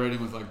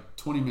vibrating with like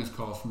 20 missed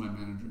calls from my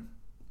manager.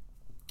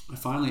 I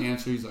finally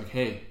answer. He's like,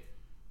 hey,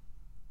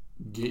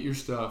 get your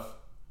stuff.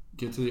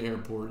 Get to the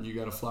airport. You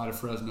got to fly to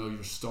Fresno.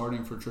 You're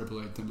starting for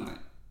AAA tonight.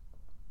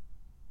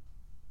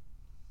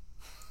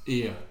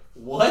 Yeah.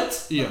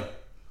 What? Yeah.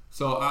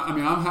 So, I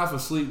mean, I'm half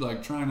asleep,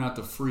 like, trying not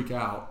to freak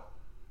out.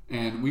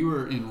 And we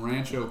were in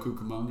Rancho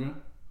Cucamonga,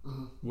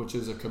 which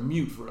is a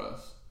commute for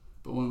us.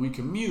 But when we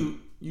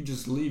commute, you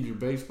just leave your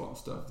baseball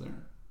stuff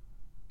there.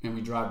 And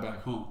we drive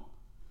back home.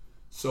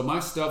 So my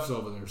stuff's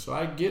over there. So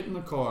I get in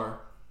the car,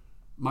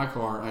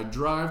 I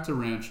drive to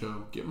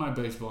Rancho, get my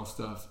baseball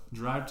stuff,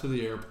 drive to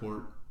the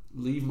airport,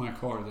 leave my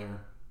car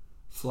there,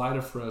 fly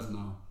to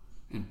Fresno,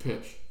 and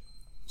pitch.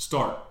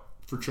 Start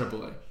for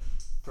AAA.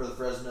 For the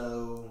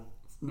Fresno...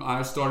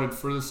 I started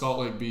for the Salt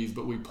Lake Bees,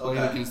 but we played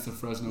against the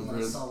Fresno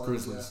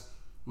Grizzlies,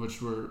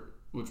 yeah.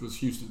 which was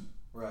Houston.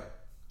 Right.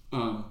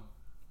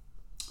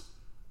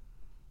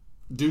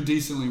 Do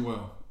decently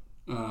well.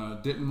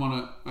 Didn't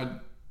want to.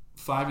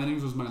 5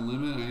 innings was my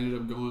limit. I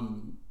ended up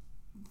going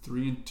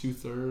 3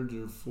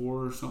 2/3 or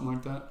 4 or something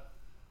like that.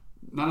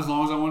 Not as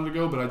long as I wanted to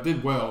go, but I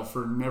did well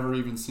for never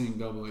even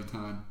seeing AA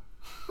time.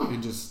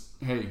 And just,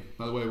 hey,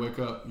 by the way, wake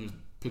up. You're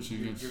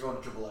pitching against. You're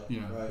going to AAA.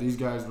 Yeah, right. These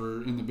guys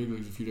were in the big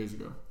leagues a few days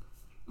ago.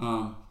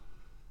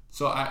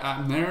 So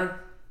I'm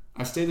there.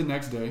 I stayed the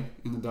next day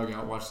in the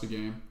dugout, watched the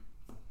game.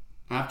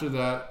 After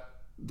that,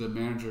 the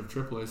manager of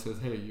AAA says,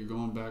 hey, you're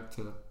going back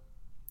to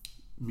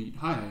meet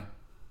high A.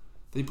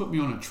 They put me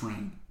on a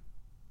train.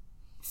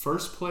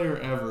 First player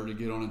ever to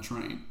get on a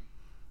train.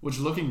 Which,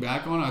 looking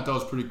back on it, I thought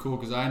was pretty cool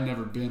because I had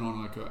never been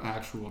on like an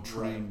actual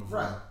train before.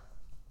 Right.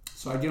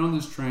 So I get on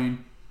this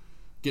train,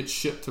 get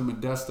shipped to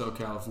Modesto,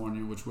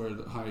 California, which where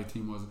the high A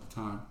team was at the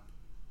time.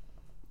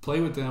 Play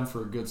with them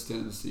for a good stint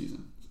of the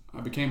season. I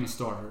became a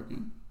starter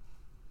again.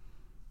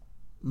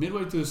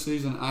 Midway through the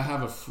season, I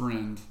have a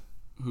friend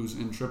who's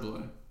in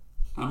AAA.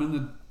 I'm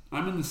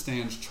in the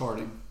stands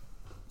charting.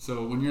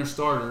 So when you're a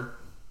starter,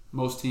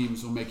 most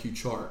teams will make you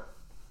chart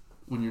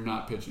when you're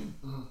not pitching.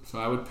 Mm-hmm. So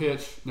I would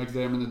pitch. Next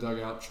day I'm in the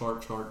dugout,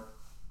 chart,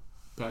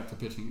 back to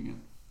pitching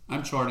again.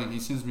 I'm charting. He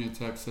sends me a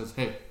text, says,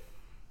 hey,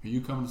 are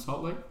you coming to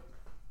Salt Lake?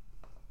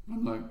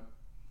 I'm like,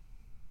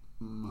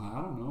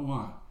 I don't know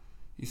why.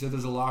 He said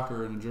there's a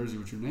locker in a jersey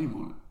with your name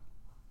on it.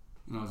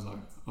 And I was like,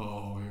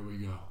 oh, here we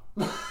go.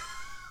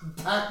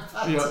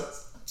 Yep.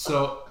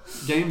 So,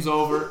 game's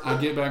over. I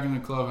get back in the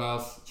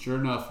clubhouse. Sure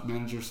enough,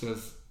 manager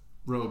says,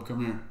 Robe,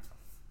 come here.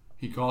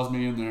 He calls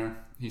me in there.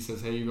 He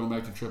says, hey, you're going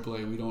back to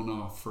AAA. We don't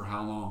know for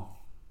how long.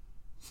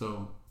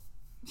 So,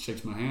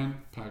 shakes my hand,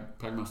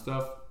 pack my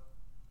stuff,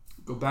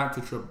 go back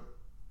to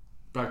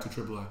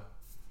AAA.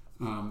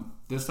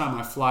 This time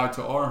I fly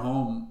to our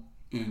home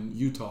in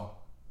Utah,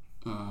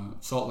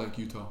 Salt Lake,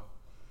 Utah.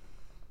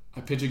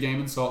 I pitch a game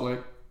in Salt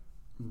Lake,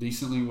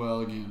 decently well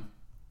again.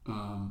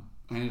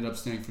 I ended up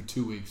staying for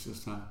 2 weeks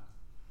this time.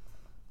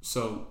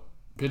 So,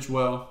 pitch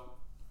well,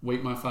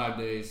 wait my 5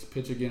 days,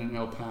 pitch again in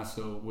El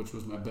Paso, which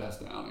was my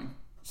best outing.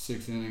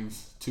 6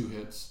 innings, 2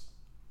 hits,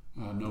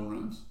 no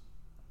runs,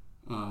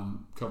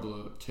 couple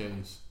of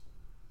Ks.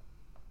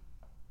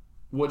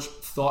 Which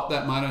thought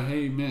that might have,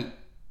 hey, meant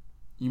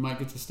you might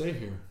get to stay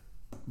here.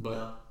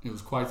 But It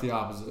was quite the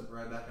opposite.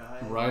 Right back to high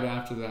A. Right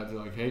after that, they're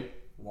like, hey,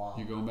 wow,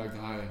 you're going back to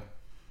high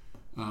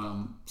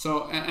A.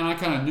 So I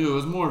kind of knew it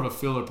was more of a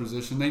filler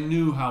position. They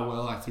knew how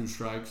well I threw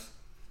strikes.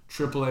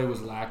 AAA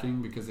was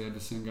lacking because they had to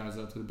send guys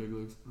up to the big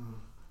leagues. Mm-hmm.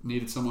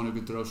 Needed someone who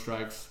could throw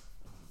strikes.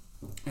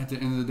 At the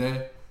end of the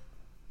day,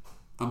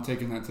 I'm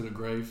taking that to the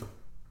grave.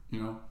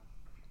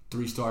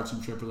 3 starts in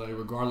AAA,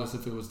 regardless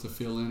if it was to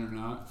fill in or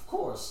not. Of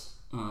course.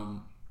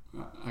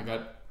 I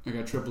got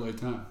AAA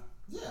time.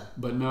 Yeah.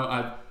 But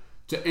no,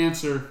 to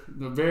answer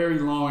the very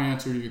long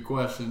answer to your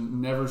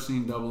question, never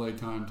seen AA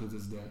time to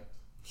this day.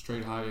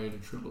 Straight high A to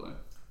AAA.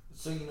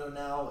 So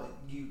now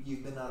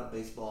you've been out of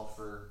baseball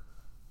for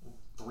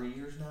 3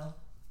 years now,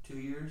 2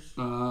 years.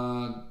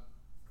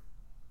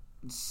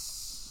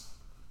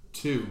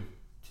 2.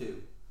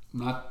 2.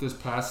 Not this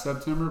past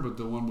September, but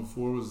the one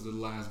before was the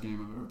last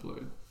game I've ever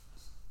played.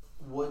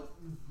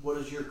 What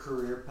is your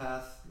career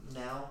path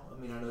now? I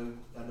mean,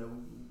 I know.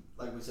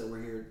 Like we said,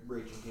 we're here at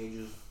Raging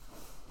Cages.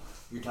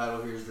 Your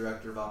title here is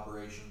Director of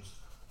Operations.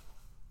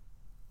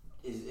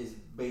 Is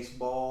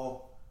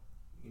baseball,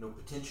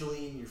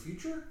 potentially in your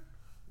future?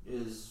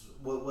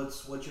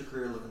 What's your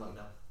career looking like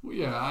now? Well,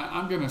 yeah,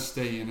 I'm gonna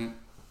stay in it,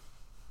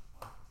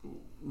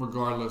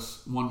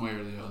 regardless, one way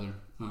or the other.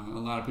 A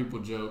lot of people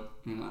joke,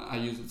 and I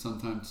use it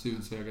sometimes too,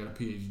 and say I got a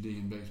PhD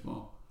in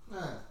baseball.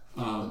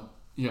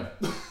 Yeah.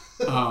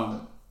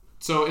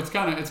 So it's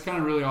kind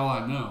of really all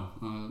I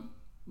know.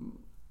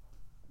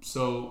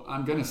 So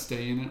I'm gonna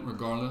stay in it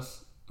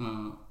regardless.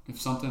 If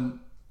something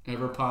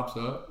ever pops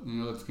up,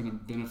 that's gonna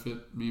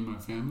benefit me and my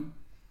family,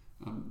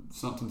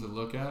 something to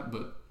look at.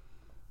 But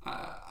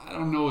I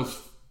don't know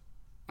if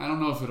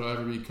it'll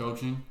ever be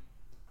coaching.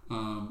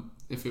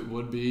 If it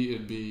would be,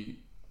 it'd be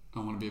I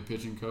want to be a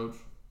pitching coach.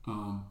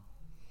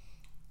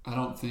 I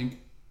don't think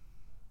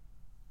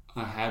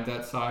I had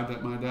that side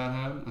that my dad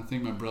had. I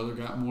think my brother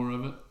got more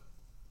of it.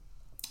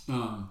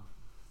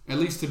 At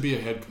least to be a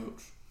head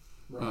coach.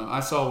 Right. I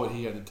saw what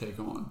he had to take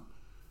on.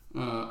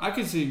 I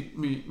could see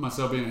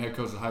myself being a head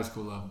coach at high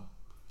school level.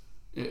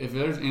 If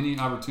there's any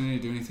opportunity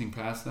to do anything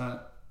past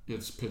that,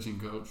 it's pitching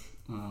coach.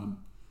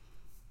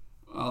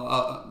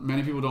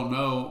 Many people don't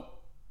know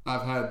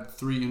I've had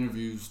 3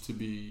 interviews to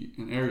be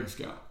an area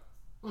scout.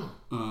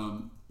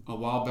 A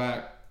while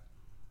back,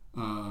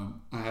 I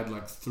had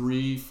like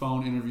 3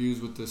 phone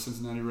interviews with the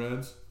Cincinnati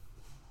Reds.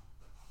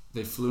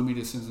 They flew me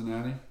to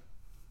Cincinnati.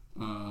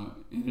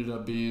 Ended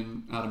up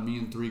being out of me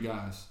and 3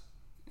 guys,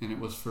 and it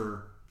was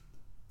for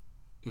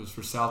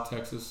South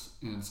Texas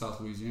and South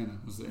Louisiana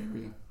was the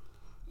area.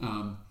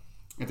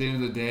 At the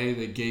end of the day,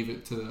 they gave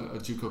it to a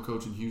JUCO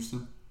coach in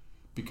Houston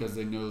because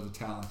they know the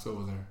talent's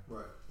over there.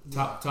 Right.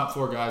 Top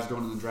 4 guys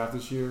going in the draft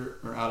this year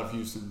are out of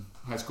Houston,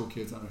 high school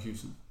kids out of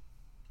Houston.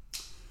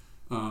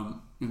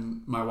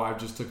 And my wife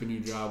just took a new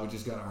job. We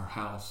just got our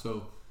house,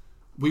 so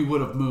we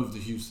would have moved to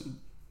Houston,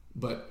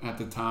 but at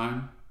the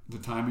time, the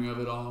timing of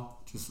it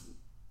all just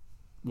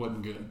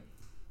wasn't good.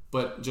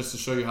 But just to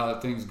show you how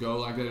things go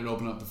like that, it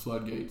opened up the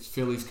floodgates.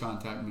 Phillies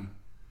contact me,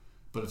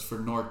 but it's for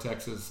North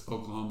Texas,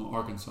 Oklahoma,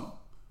 Arkansas.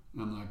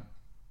 And I'm like,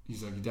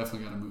 he's like, you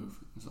definitely got to move.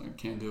 I was like, I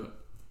can't do it.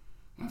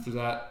 After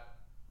that,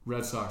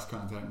 Red Sox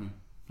contact me.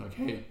 Like,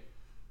 hey,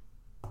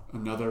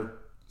 another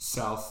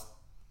South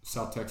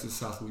Texas,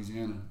 South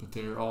Louisiana, but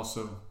they're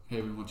also,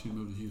 hey, we want you to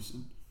move to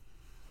Houston.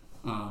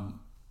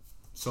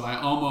 So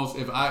I almost,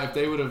 if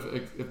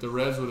the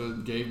Reds would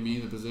have gave me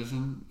the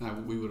position,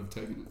 we would have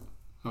taken it.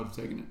 I would have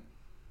taken it.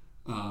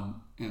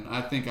 And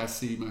I think I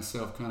see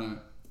myself kind of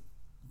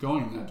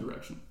going in that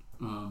direction.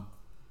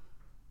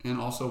 And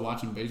also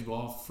watching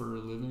baseball for a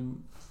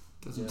living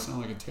doesn't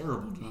sound like a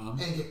terrible job.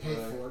 And get paid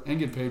for it. And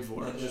get paid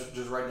for it. And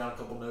just write down a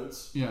couple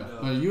notes.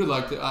 Yeah. You would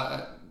like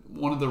to.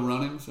 One of the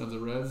runnings of the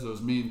Reds, it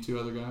was me and 2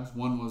 other guys.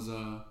 One was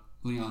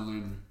Leon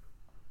Landry.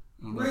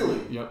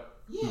 Really? Yep.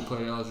 Yeah. He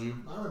played LSU.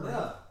 I remember.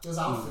 Yeah. He was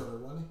outfielder,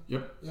 wasn't he?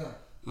 Yep.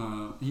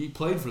 Yeah. He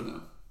played for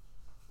them.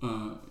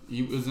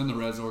 He was in the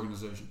Reds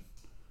organization.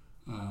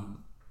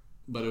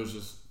 But it was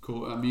just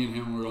cool. Me and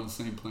him were on the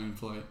same plane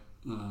flight.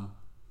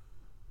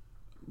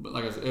 But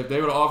like I said, if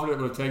they would have offered it,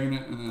 would have taken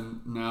it. And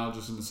then now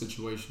just in the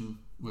situation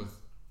with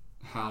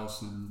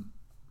house and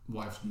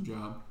wife's new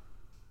job.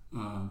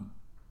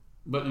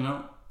 But,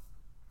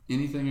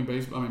 anything in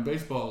baseball.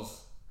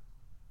 Baseball's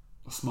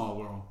a small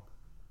world.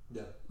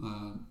 Yeah.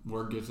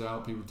 Word gets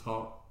out, people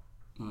talk.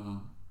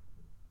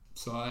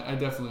 So I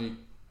definitely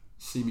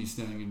see me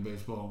staying in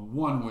baseball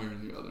one way or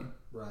the other.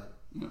 Right.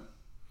 Yeah.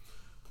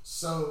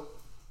 So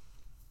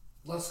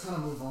let's kind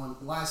of move on.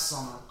 Last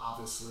summer,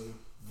 obviously,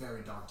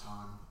 very dark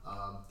time.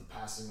 The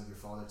passing of your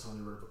father,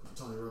 Tony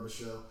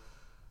Robichaux.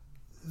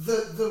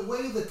 The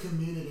way the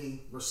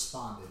community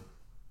responded,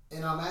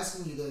 and I'm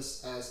asking you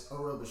this as a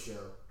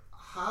Robichaux,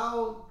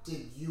 how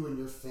did you and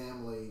your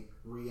family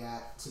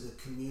react to the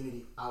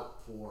community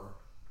outpour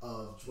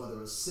of whether it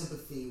was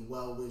sympathy,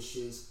 well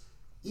wishes,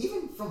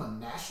 even from a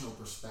national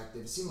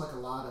perspective? It seemed like a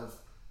lot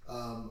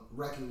of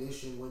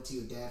recognition went to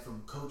your dad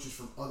from coaches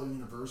from other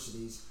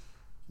universities,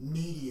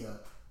 media.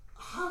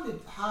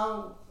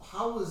 How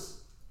was,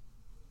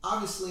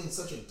 obviously in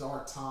such a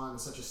dark time, in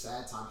such a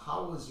sad time,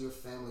 how was your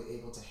family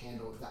able to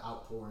handle the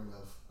outpouring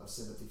of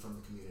sympathy from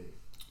the community?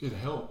 It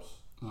helps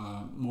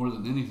more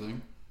than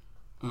anything.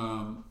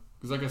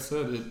 Because like I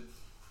said,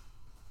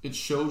 it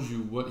shows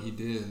you what he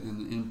did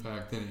and the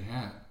impact that he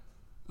had.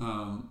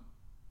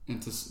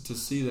 And to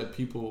see that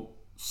people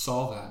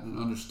saw that and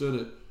understood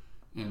it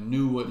and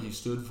knew what he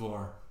stood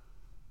for,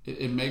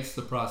 it makes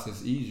the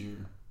process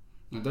easier.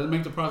 Now, it doesn't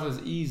make the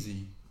process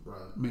easy. Right.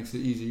 It makes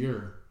it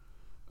easier.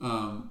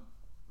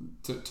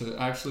 To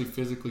actually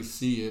physically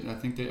see it, I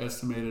think they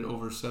estimated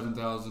over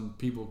 7,000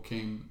 people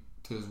came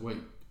to his wake.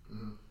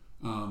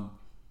 Mm-hmm.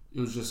 It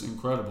was just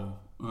incredible.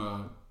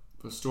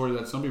 The story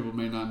that some people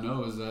may not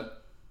know is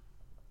that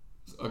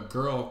a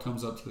girl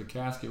comes up to the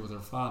casket with her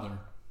father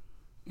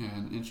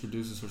and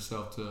introduces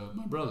herself to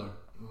my brother.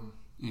 Mm-hmm.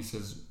 And he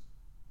says,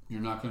 "You're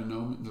not going to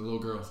know me." The little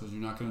girl says,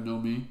 "You're not going to know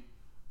me.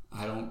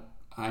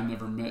 I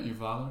never met your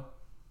father."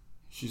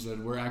 She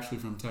said, "We're actually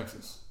from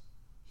Texas."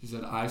 She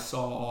said, "I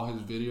saw all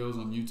his videos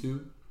on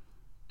YouTube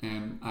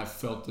and I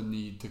felt the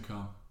need to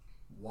come."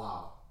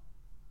 Wow.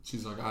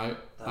 She's like,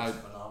 That's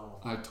phenomenal.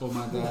 I told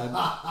my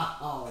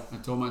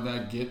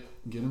dad, get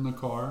in the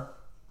car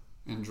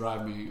and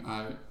drive me.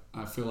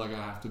 I feel like I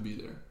have to be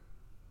there.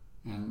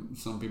 And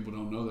some people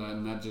don't know that,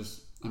 and that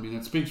just,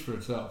 that speaks for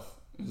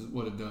itself, is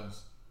what it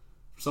does.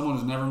 For someone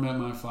who's never met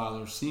my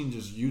father, seen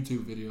just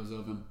YouTube videos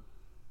of him,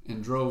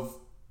 and drove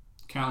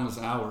countless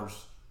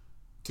hours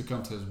to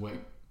come to his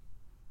wake.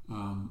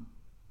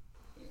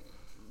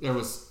 There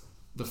was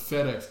the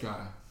FedEx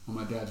guy on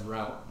my dad's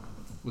route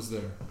was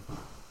there.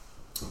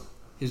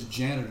 His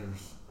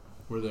janitors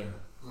were there,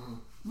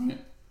 right?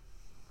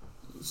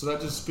 So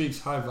that just speaks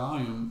high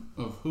volume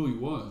of who he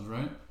was,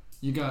 right?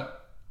 You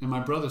got, and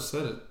my brother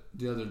said it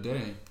the other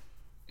day.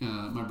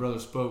 My brother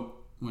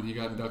spoke when he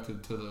got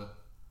inducted to the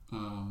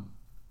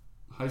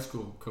high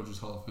school Coaches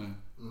Hall of Fame.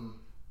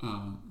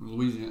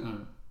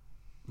 Louisiana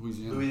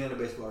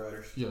baseball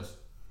writers. Yes.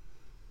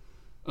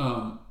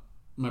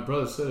 My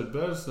brother said it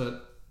best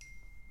that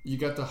you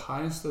got the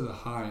highest of the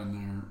high in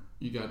there.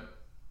 You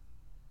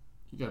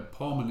got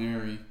Paul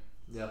Maneri.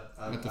 Yep,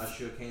 I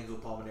shook hands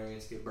with Paul Maneri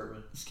and Skip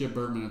Bertman. Skip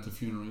Bertman at the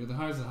funeral. You got the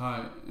highest of the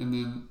high, and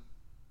then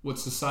what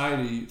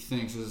society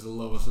thinks is the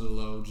lowest of the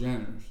low,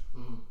 janitors.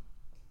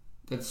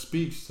 That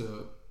speaks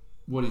to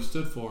what he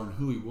stood for and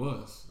who he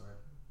was.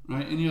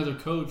 Right? Any other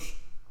coach,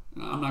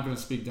 and I'm not going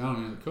to speak down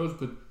on any other coach,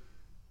 but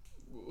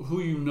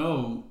who you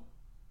know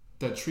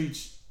that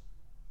treats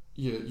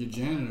your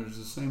janitors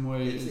the same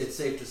way. It's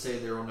safe to say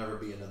there will never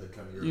be another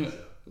Tony Romo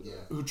show.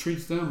 Yeah. Who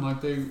treats them like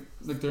they're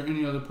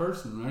any other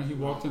person, right? He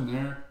walked in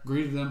there,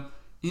 greeted them.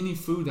 Any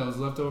food that was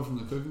left over from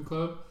the cooking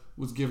club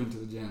was given to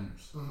the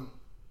janitors.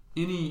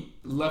 Any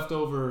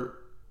leftover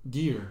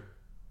gear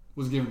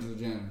was given to the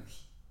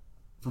janitors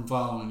from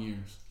following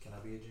years. Can I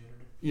be a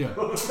janitor? Yeah.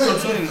 So I'm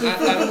saying,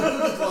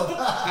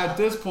 at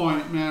this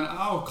point, man,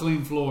 I'll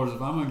clean floors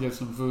if I'm gonna get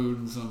some food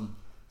and some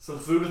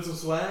food and some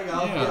swag.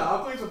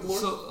 I'll clean some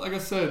floors. So, like I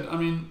said, I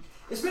mean,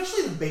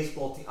 especially the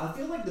baseball team. I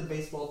feel like the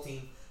baseball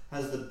team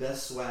has the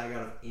best swag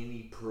out of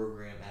any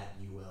program at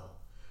UL.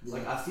 Yeah.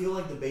 Like I feel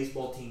like the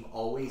baseball team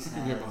always I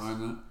can get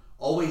behind that.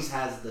 Always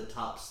has the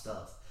top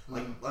stuff.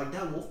 Like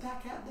that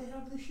Wolfpack hat they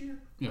have this year.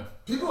 Yeah.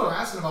 People are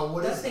asking about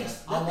what is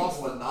that? I want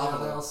one. Phenomenal.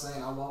 They're all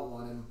saying I want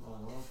one.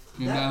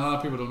 And a lot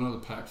of people don't know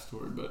the Pack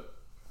story, but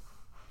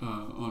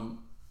on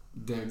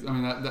Deggs, I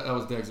mean that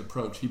was Deggs'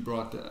 approach. He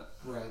brought that,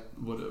 right?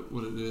 What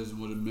it is and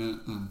what it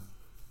meant, and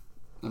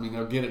I mean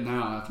they'll get it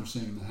now after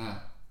seeing the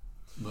hat.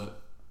 But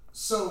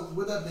so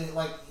with that being,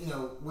 like, you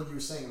know, what you were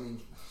saying, I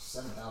mean,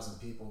 7,000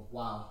 people.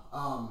 Wow.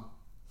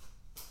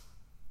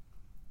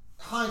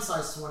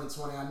 Hindsight's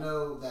 2020. I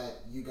know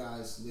that you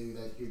guys knew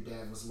that your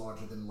dad was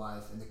larger than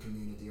life in the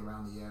community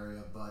around the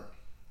area, but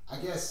I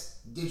guess,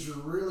 did you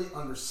really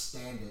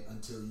understand it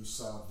until you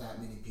saw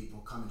that many people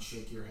come and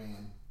shake your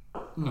hand?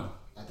 No.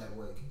 At that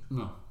wake?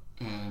 No.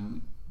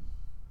 And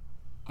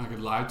I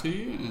could lie to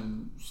you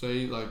and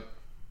say, like,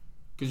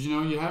 because, you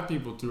know, you have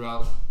people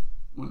throughout,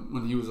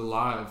 when he was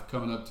alive,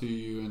 coming up to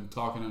you and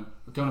coming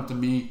up to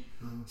me,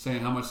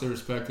 saying how much they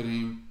respected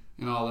him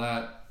and all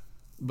that.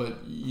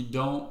 But you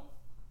don't,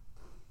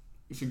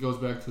 if it goes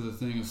back to the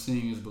thing of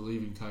seeing is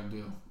believing type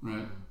deal,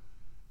 right?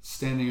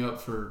 Standing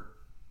up for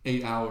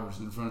 8 hours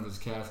in front of his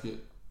casket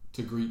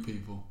to greet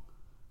people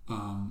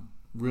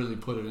really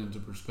put it into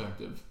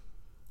perspective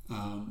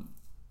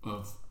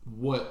of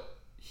what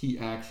he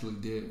actually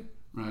did,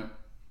 right?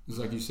 It's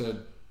like you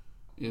said,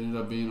 it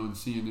ended up being on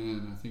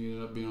CNN. I think it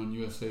ended up being on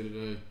USA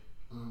Today.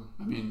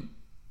 I mean,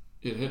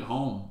 it hit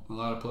home a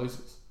lot of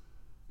places.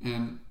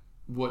 And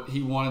what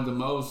he wanted the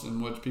most,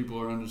 and what people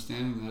are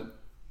understanding, that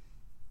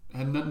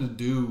had nothing to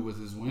do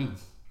with his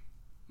wins.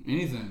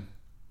 Anything.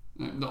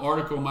 The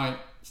article might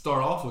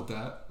start off with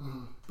that,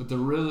 but the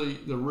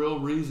real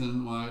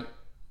reason why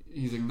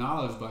he's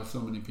acknowledged by so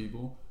many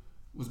people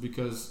was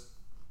because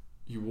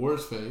he wore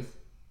his faith,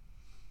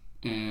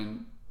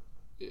 and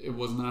it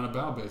was not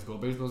about baseball.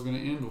 Baseball's going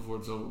to end before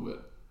it's over with.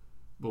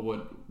 But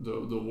what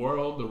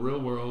the real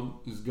world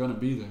is going to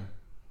be there.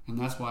 And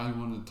that's why he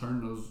wanted to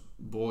turn those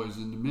boys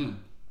into men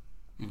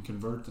and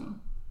convert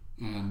them.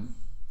 And,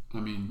 I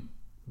mean,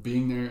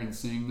 being there and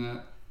seeing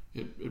that,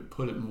 it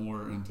put it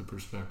more into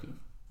perspective.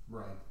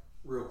 Right.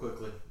 Real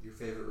quickly, your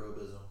favorite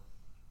Robism?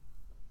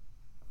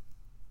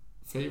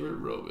 Favorite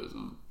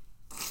Robism?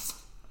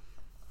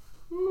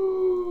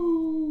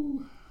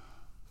 Ooh.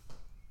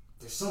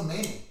 There's so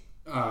many.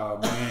 Oh,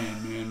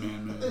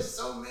 man. There's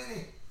so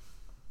many.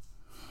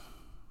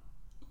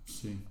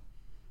 Let's see.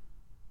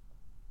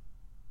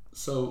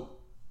 So,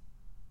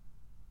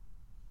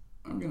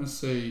 I'm going to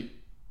say,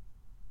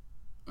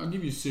 I'll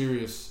give you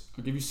serious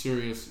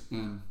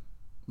and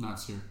not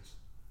serious.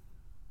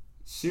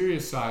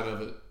 Serious side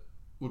of it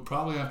would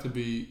probably have to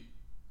be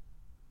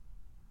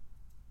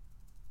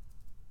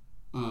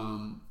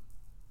on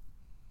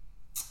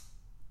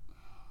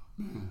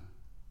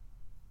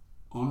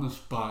the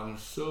spot.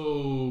 There's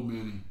so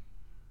many,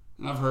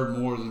 and I've heard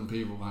more than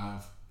people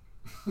have.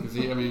 Because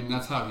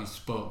that's how he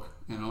spoke.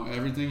 You know,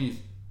 everything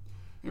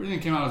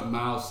came out of his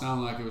mouth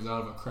sounded like it was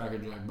out of a Cracker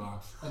Jack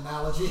box.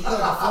 Analogy, like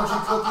a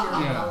fortune cookie or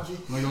analogy.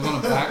 Like it was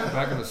on the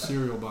back of a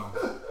cereal box.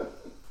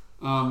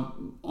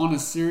 On a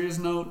serious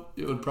note,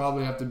 it would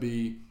probably have to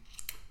be.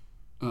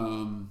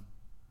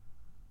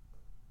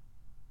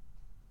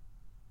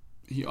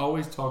 He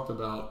always talked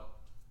about.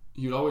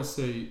 He'd always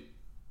say,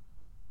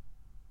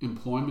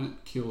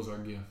 "Employment kills our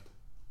gift,"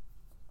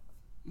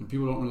 and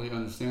people don't really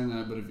understand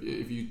that. But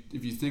if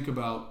you think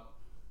about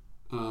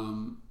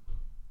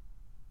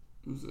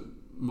who's a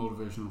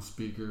motivational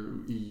speaker.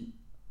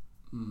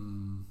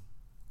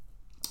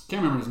 Can't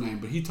remember his name,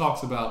 but he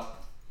talks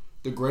about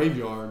the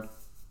graveyard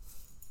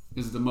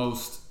is the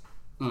most.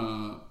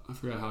 I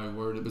forgot how he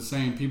worded it, but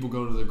saying people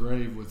go to the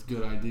grave with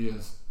good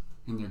ideas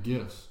and their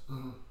gifts,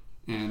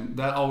 and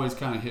that always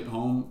kind of hit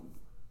home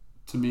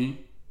to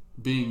me.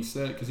 Being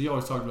said, because he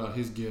always talked about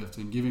his gift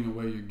and giving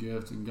away your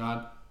gift, and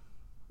God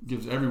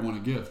gives everyone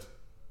a gift,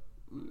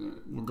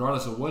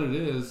 regardless of what it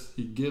is.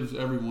 He gives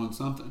everyone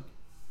something,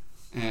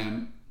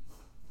 and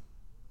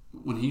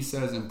when he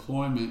says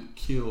employment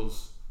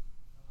kills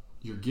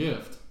your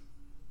gift,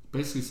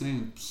 basically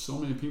saying so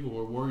many people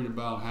are worried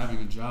about having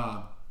a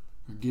job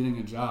or getting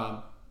a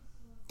job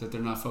that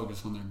they're not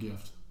focused on their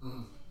gift.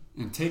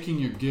 And taking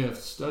your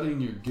gift,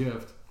 studying your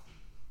gift,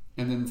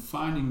 and then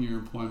finding your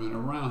employment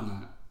around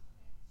that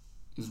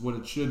is what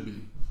it should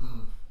be.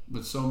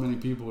 But so many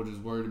people are just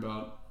worried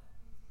about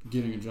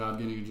getting a job.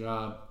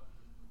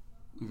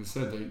 Like I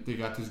said, they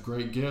got this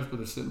great gift, but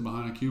they're sitting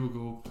behind a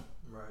cubicle,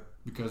 Right.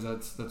 because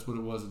that's what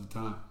it was at the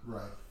time.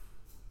 Right.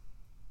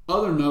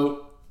 Other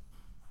note,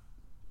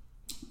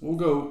 we'll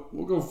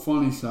go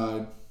funny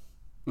side.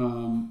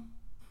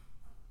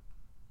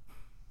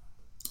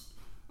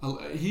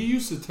 He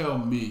used to tell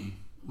me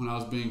when I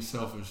was being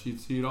selfish,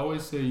 he'd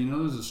always say, you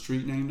know, there's a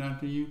street named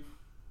after you.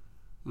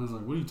 And I was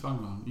like, what are you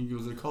talking about? He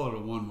goes, they call it a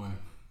one-way.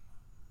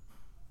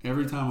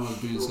 Every time I was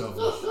being selfish.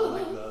 I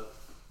like that.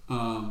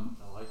 I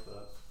like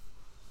that.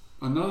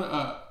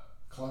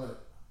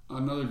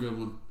 Another good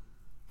one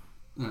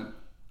that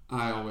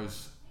I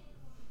always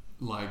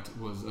liked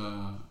was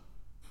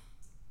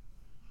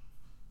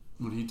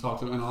when he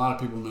talked about, and a lot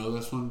of people know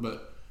this one,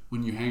 but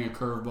when you hang a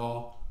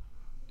curveball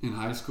in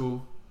high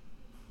school,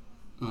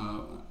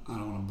 I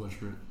don't want to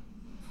butcher it.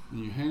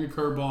 When you hang a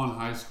curveball in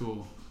high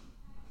school,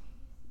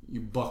 you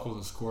buckle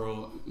the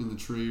squirrel in the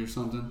tree or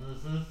something.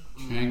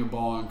 You hang a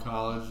ball in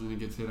college and it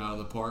gets hit out of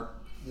the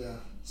park. Yeah.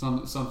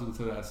 Something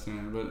to that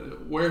standard.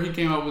 But where he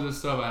came up with this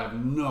stuff, I have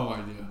no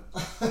idea.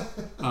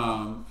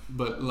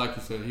 But like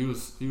you said, he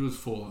was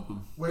full of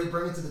them. Would he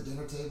bring it to the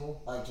dinner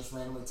table, like just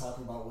randomly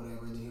talking about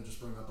whatever, and then he'll just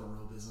bring up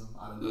aerobism?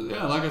 I don't know.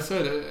 Yeah, like I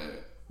said,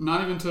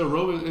 not even to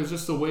aerobic. It was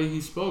just the way he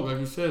spoke. Like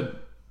you said,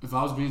 if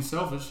I was being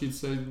selfish, he'd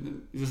say,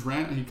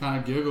 he kind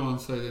of giggle and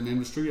say, they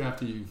named the street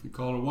after you. He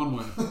called it a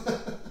one-way. I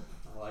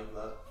like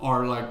that.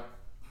 Or like,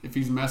 if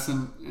he's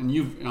messing, and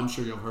I'm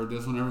sure you've heard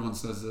this one, everyone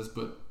says this,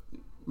 but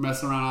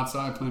messing around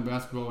outside playing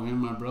basketball with him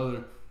and my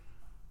brother,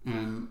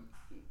 and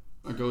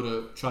I go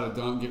to try to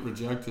dunk, get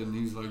rejected, and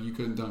he's like, you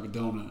couldn't dunk a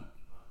donut.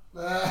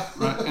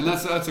 Right? And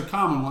that's a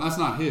common one. That's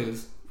not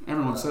his.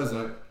 Everyone says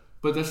that.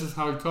 But that's just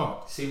how he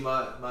talks. See,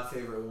 my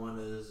favorite one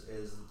is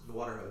the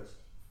water hose.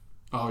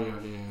 Oh, yeah.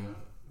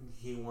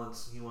 He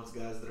wants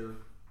guys that are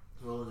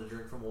willing to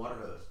drink from a water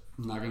hose.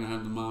 I'm not going to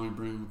have the mommy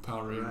bring him a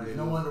Powerade. Right.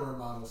 No wonder we're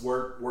models.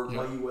 Work while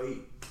you wait.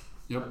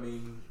 Yep. I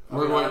mean,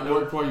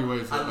 work while you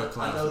wait.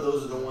 I know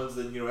those are the ones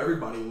that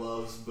everybody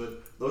loves,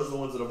 but those are the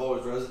ones that have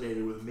always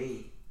resonated with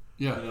me.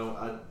 Yeah.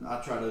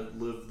 I try to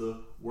live the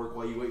work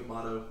while you wait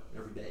motto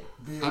every day.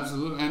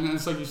 Absolutely, and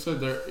it's like you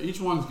said,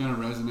 each one's going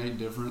to resonate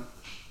different.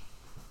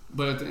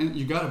 But at the end,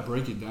 you got to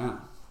break it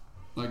down.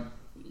 Like,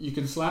 you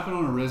can slap it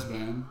on a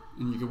wristband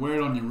and you can wear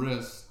it on your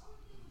wrist,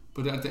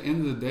 but at the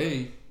end of the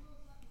day,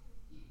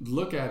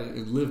 look at it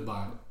and live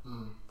by it.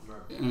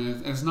 Right.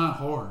 And it's not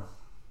hard.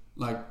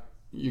 Like,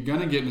 you're going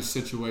to get in a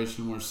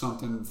situation where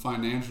something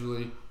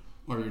financially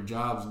or your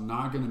job's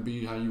not going to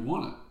be how you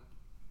want it.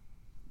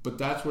 But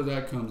that's where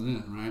that comes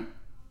in, right?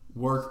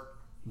 Work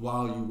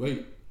while you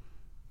wait.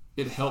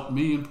 It helped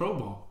me in Pro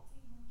Bowl.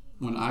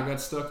 When I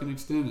got stuck in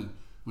extended,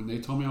 when they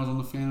told me I was on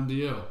the Phantom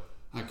DL,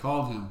 I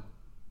called him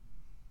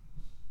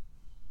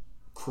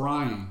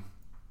crying,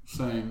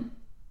 saying,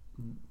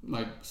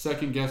 like,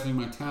 second guessing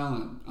my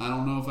talent. I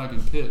don't know if I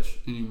can pitch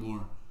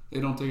anymore. They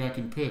don't think I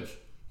can pitch.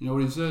 You know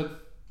what he said?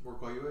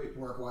 Work while you wait.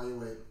 Work while you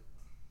wait.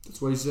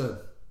 That's what he said.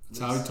 That's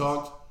how he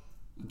talked.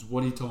 It's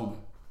what he told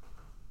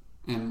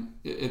me. And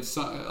it's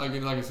like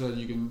I said,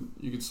 you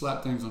can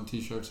slap things on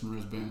T-shirts and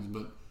wristbands,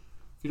 but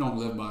if you don't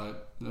live by it,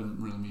 it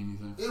doesn't really mean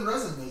anything. It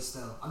resonates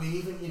though. I mean,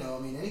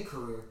 even any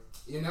career,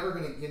 you're never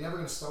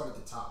gonna start at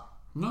the top.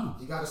 No.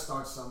 You got to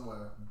start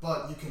somewhere,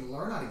 but you can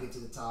learn how to get to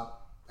the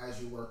top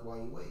as you work while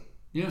you wait.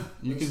 Yeah,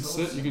 you Makes can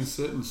total sit. You can sense.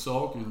 sit and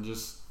sulk and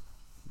just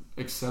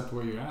accept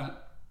where you're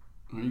at,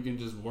 or you can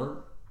just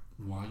work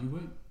while you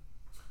wait.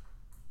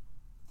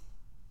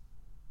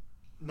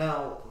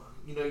 Now,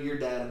 your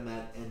dad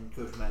and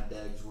Coach Matt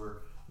Deggs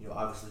were,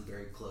 obviously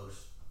very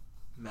close.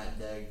 Matt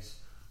Deggs,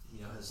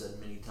 has said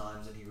many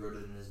times, and he wrote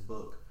it in his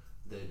book,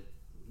 that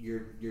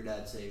your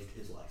dad saved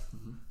his life,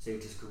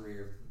 saved his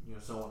career,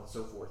 so on and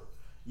so forth.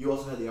 You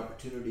also had the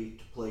opportunity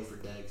to play for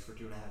Deggs for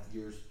 2.5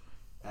 years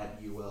at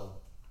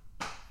UL.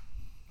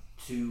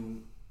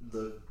 To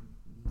the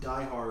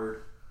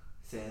diehard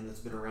fan that's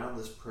been around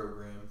this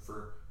program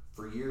for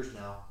years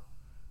now,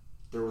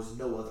 there was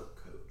no other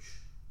coach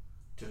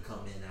to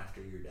come in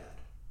after your dad.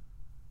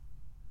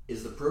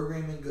 Is the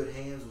program in good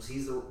hands?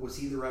 Was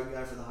he the right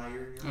guy for the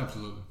hire?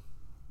 Absolutely,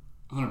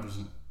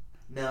 100%.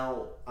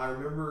 Now, I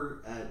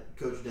remember at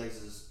Coach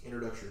Deggs'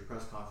 introductory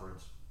press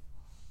conference,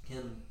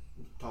 him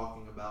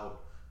talking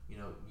about,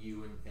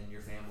 you and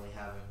your family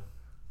having,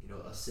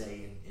 a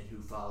say in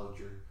who followed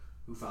your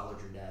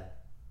dad.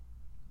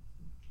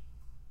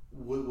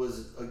 What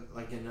was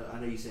I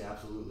know you say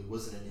absolutely.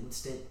 Was it an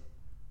instant?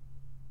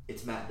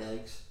 It's Matt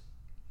Deggs,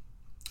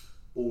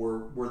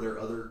 or were there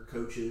other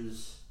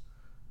coaches?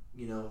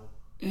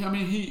 Yeah, I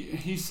mean,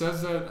 he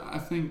says that, I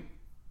think,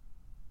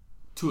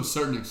 to a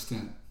certain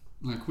extent.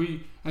 Like,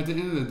 we, at the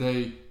end of the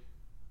day,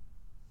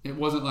 it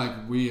wasn't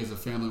like we as a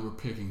family were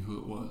picking who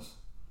it was.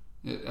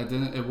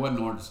 It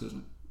wasn't our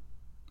decision.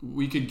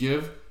 We could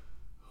give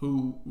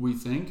who we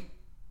think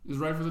is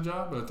right for the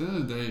job, but at the end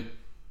of the day,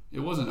 it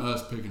wasn't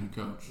us picking a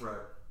coach.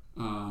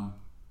 Right.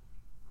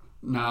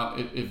 Now,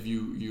 if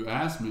you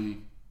ask me,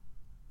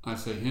 I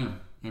say him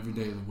every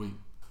day of the week.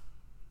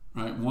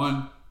 Right?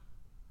 One,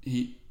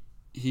 he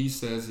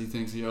says he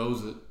thinks he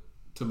owes it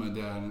to my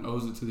dad and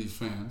owes it to these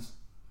fans.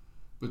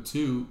 But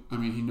two, I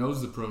mean, he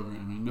knows the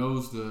program. He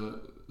knows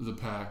the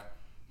pack.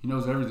 He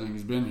knows everything.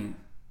 He's been here.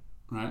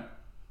 Right?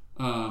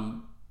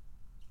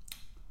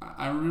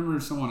 I remember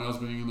someone else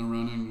being in the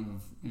running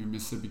of a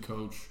Mississippi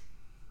coach.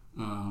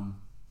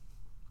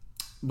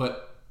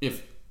 But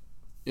if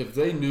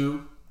they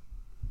knew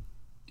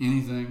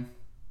anything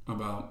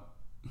about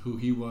who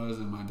he was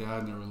and my dad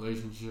and their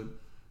relationship,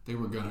 they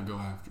were going to go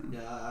after him.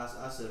 Yeah,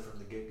 I said from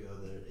the get-go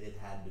that it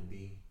had to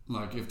be.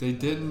 Like, if they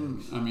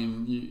didn't, I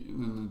mean,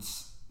 then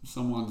it's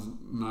someone's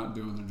not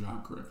doing their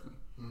job correctly.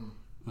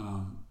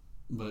 Mm.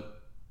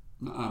 But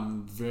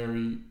I'm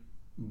very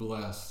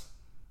blessed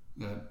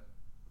that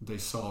they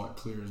saw it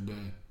clear as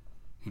day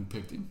and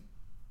picked him.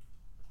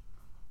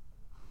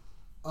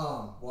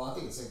 Well, I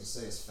think it's safe to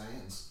say as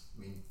fans,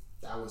 I mean,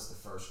 that was the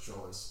first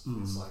choice.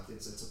 Mm-hmm. It's like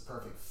it's a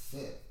perfect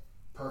fit,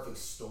 perfect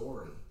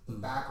story. The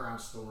background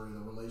story, the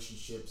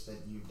relationships that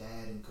your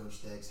dad and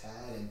Coach Deggs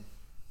had, and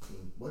I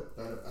mean, what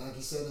better? Like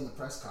he said in the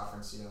press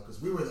conference,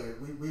 because we were there,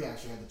 we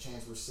actually had the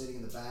chance. We're sitting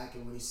in the back,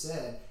 and when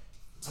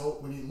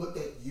when he looked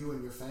at you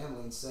and your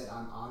family and said,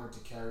 "I'm honored to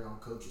carry on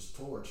Coach's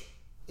torch,"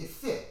 it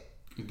fit.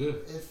 It did.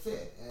 It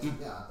fit, and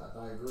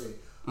I agree.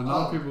 A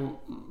lot of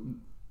people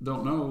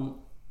don't know.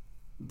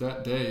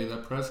 That day,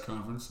 that press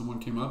conference, someone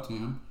came up to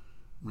him,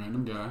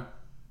 random guy,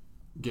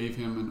 gave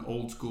him an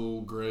old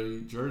school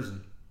gray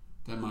jersey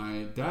that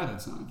my dad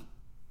had signed.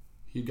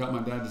 He got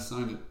my dad to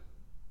sign it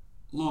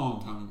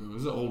long time ago. It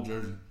was an old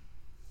jersey.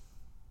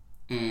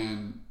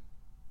 And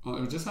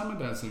it just had my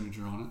dad's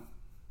signature on it.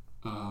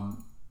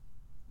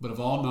 But of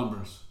all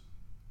numbers,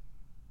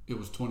 it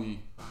was 28.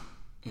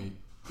 It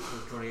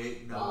was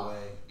 28? No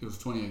way. It was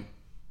 28.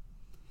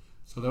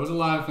 So there was a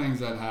lot of things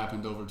that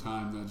happened over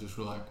time that just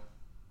were like,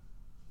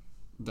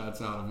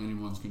 that's out of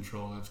anyone's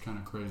control. That's kind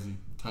of crazy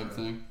type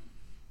thing.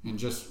 And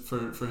just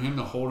for him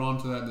to hold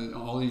on to that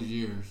all these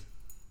years,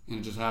 and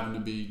it just happened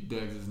to be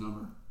Deggs'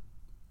 number,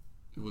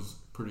 it was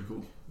pretty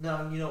cool.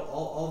 Now,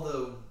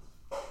 although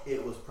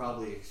it was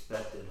probably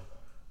expected,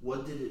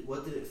 what did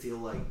it feel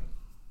like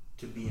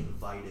to be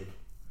invited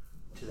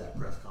to that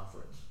press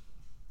conference?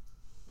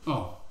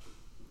 Oh,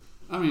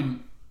 I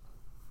mean,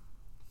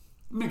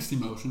 mixed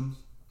emotions.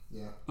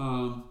 Yeah.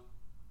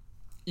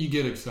 You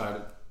get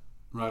excited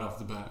right off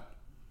the bat.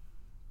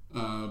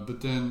 But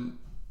then,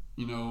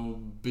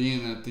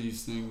 being at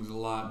these things a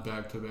lot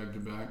back to back to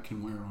back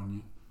can wear on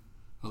you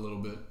a little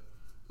bit.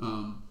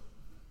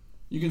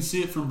 You can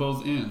see it from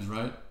both ends,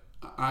 right?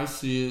 I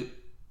see it,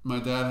 my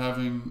dad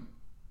having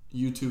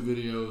YouTube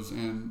videos,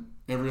 and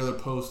every other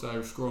post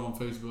I scroll on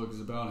Facebook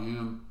is about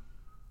him.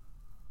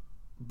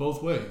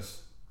 Both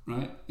ways,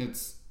 right?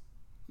 It's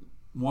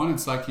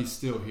like he's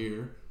still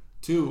here.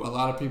 Two, a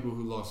lot of people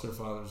who lost their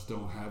fathers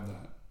don't have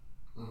that.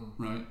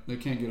 Mm-hmm. Right? They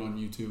can't get on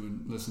YouTube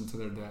and listen to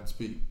their dad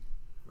speak.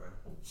 Right.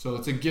 So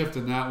it's a gift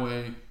in that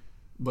way,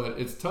 but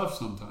it's tough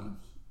sometimes,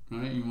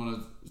 right? You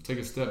want to take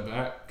a step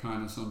back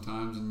kind of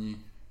sometimes, and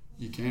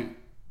you can't,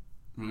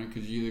 right?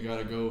 Because you either got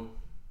to go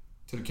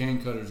to the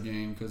Cane Cutters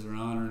game because they're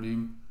honoring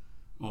him,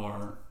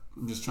 or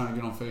I'm just trying to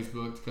get on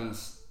Facebook to kind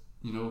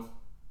of,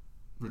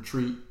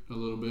 retreat a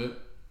little bit,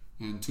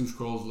 and 2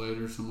 scrolls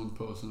later, someone's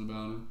posting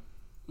about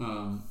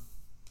him.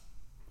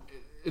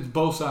 It's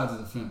both sides of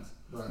the fence.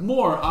 Right.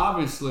 More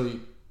obviously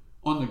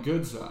on the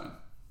good side,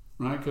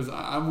 right? Because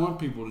I want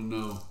people to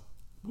know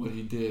what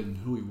he did and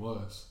who he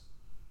was.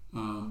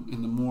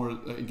 And the more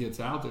that it gets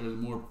out there, the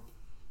more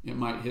it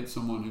might hit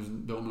someone who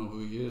don't know who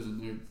he is, and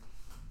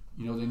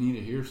they need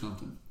to hear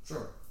something.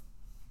 Sure.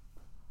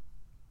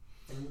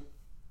 And,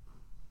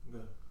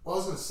 well, I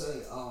was going to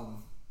say,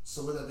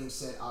 so with that being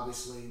said,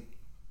 obviously,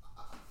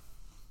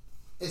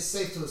 it's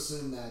safe to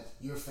assume that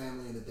your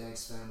family and the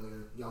Deggs family,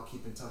 y'all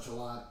keep in touch a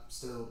lot.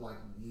 Still, like,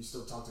 you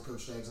still talk to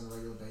Coach Deggs on a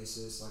regular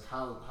basis. Like,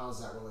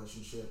 how's that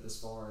relationship as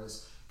far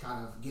as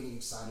kind of getting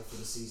excited for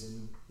the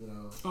season?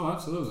 Oh,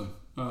 absolutely.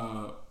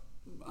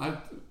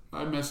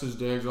 I message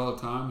Deggs all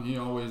the time. He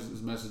always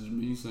is messaging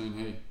me saying,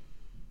 "Hey,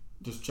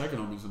 just checking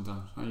on me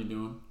sometimes. How you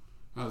doing?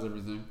 How's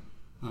everything?"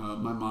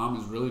 My mom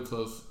is really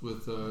close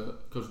with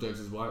Coach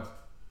Deggs' wife.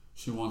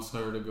 she wants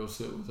her to go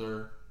sit with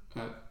her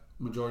at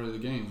majority of the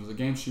games, or the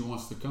games she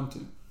wants to come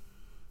to.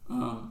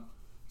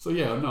 So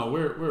yeah, no,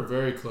 we're a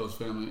very close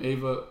family.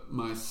 Ava,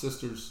 my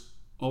sister's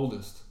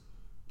oldest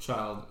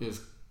child,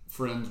 is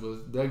friends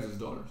with Deggs'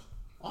 daughters.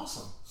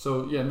 Awesome.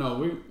 So yeah,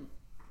 no,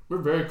 we're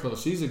very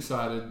close. She's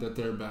excited that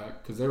they're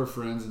back because they were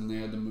friends and they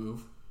had to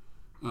move.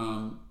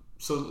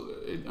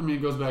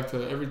 It goes back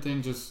to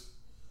everything just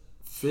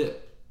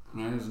fit.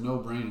 Right? It's a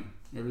no-brainer.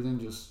 Everything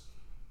just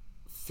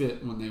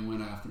fit when they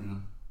went after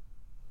him.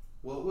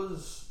 What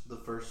was the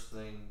first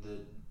thing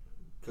that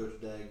Coach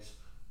Deggs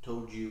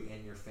told you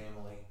and your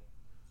family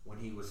when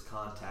he was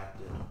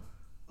contacted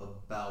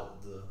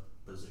about the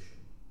position?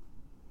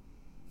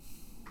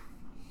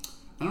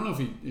 I don't know if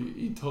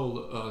he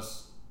told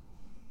us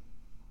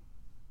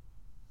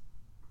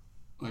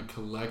like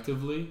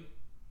collectively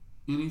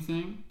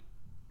anything.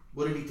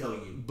 What did he tell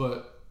you?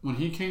 But when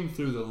he came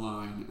through the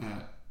line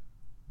at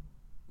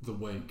the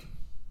wake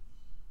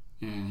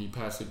and he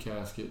passed the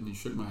casket and he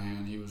shook my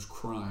hand, he was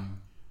crying.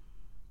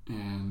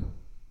 And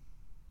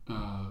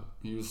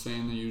he was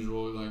saying the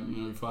usual, like,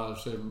 your father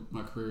saved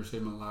my career,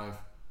 saved my life.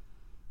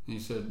 And he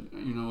said,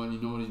 you know what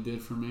he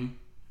did for me? And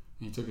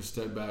he took a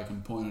step back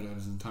and pointed at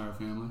his entire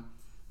family.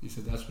 He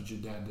said, that's what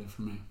your dad did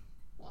for me.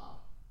 Wow.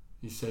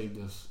 He saved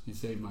us. He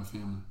saved my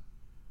family.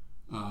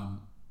 And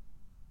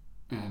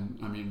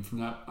from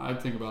that, I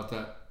think about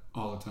that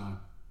all the time.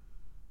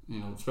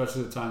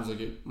 Especially the times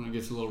when it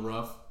gets a little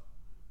rough,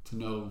 to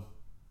know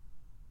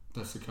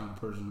that's the kind of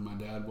person that my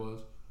dad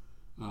was.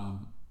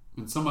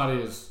 And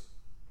somebody as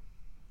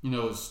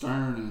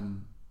stern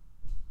and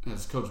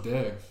as Coach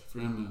Deggs, for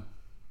him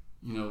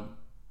to,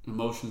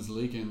 emotions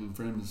leaking, and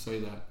for him to say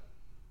that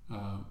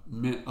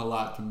meant a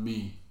lot to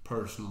me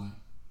personally.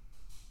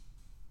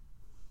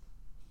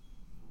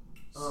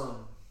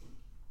 No,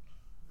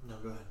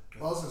 go ahead.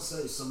 Well, I was going to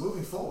say, so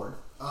moving forward,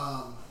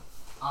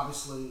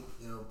 obviously,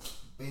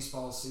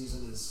 baseball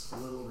season is a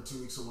little over 2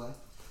 weeks away.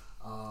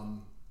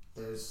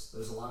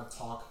 There's a lot of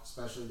talk,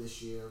 especially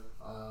this year,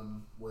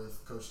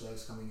 with Coach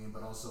Deggs coming in,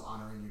 but also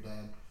honoring your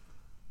dad.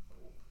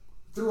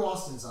 Through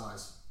Austin's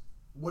eyes,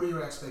 what are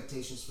your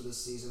expectations for this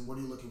season? What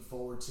are you looking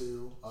forward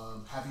to?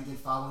 Have you been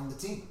following the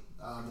team,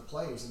 the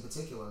players in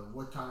particular?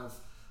 What kind of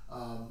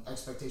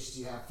expectations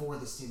do you have for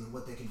this team and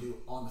what they can do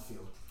on the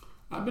field?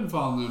 I've been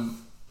following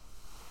them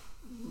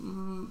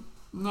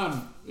not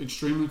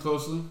extremely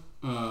closely,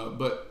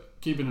 but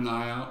keeping an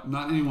eye out.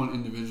 Not anyone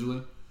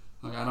individually.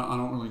 Like I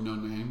don't really know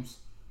names,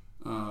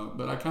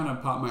 but I kind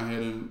of pop my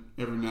head in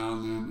every now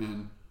and then,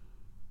 and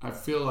I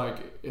feel like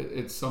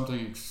it's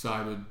something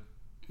exciting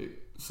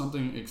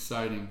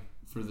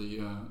for the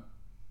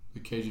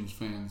Cajuns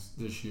fans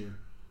this year.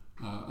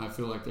 I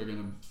feel like they're going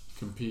to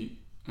compete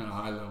at a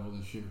high level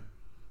this year.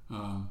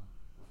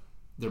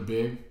 They're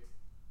big.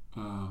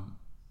 I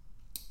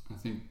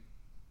think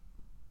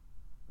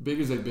big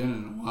as they've been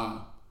in a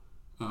while,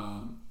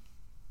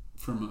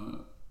 from a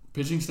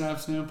pitching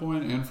staff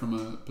standpoint and from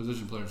a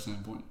position player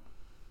standpoint.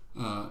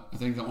 I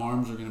think the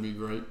arms are going to be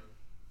great.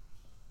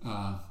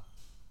 I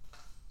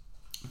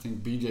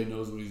think BJ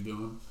knows what he's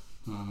doing.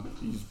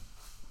 He's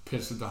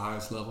pitched at the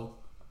highest level.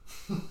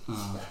 He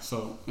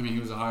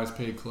was the highest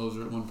paid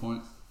closer at one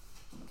point.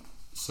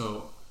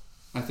 So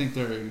I think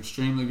they're in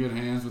extremely good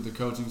hands with the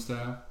coaching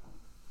staff.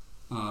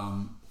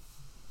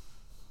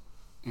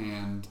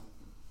 And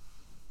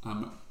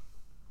I'm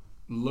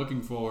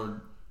looking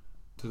forward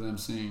to them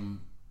seeing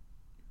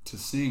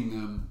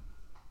them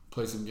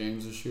play some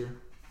games this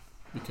year,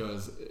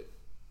 because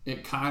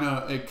it kind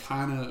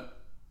of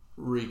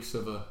reeks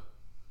of a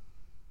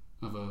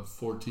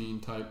 14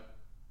 type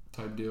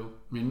deal.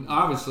 I mean,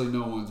 obviously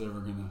no one's ever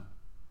gonna,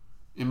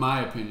 in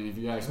my opinion, if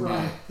you ask me,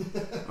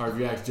 or if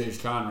you ask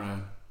Jace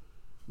Conrad,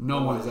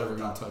 no one's ever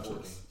gonna touch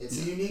us.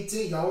 It's a unique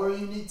team. Y'all are a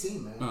unique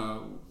team,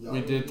 man.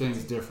 We did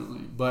things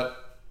differently,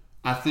 but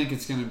I think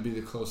it's gonna be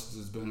the closest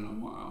it's been in a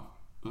while.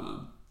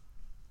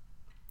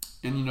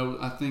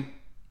 I think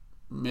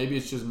maybe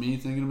it's just me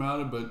thinking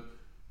about it, but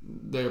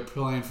they're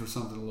playing for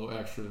something a little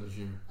extra this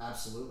year.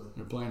 Absolutely.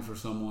 They're playing for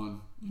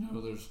someone.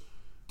 There's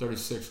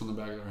 36 on the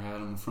back of their hat,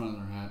 on the front of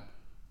their hat,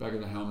 back of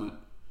the helmet.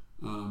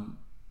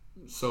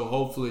 So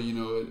hopefully,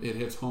 it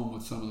hits home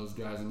with some of those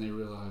guys and they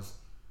realize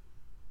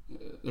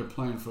they're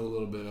playing for a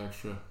little bit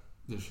extra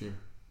this year.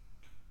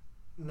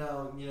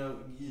 Now,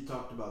 you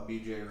talked about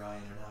BJ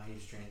Ryan and how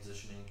he's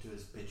transitioning to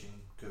his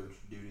pitching coach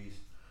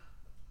duties.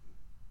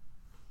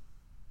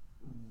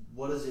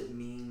 What does it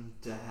mean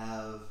to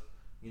have,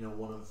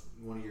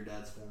 one of your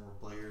dad's former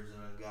players and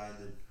a guy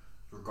that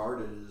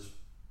regarded as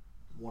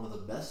one of the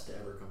best to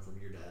ever come from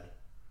your dad?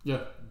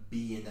 Yeah.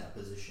 Be in that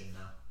position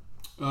now?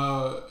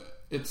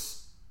 It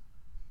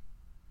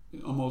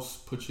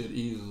almost puts you at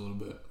ease a little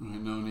bit, right?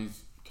 Knowing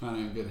he's kind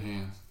of in good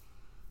hands.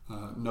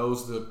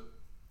 Knows the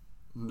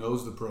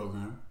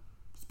program.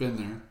 It's been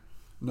there.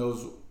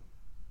 Knows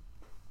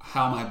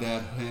how my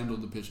dad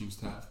handled the pitching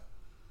staff.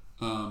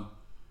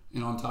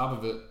 And on top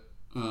of it,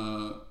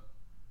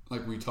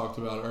 like we talked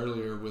about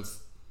earlier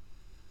with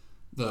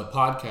the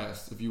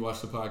podcast, if you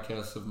watch the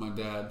podcast of my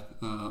dad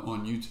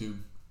on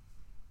YouTube,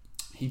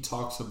 he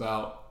talks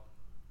about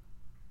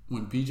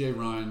when BJ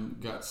Ryan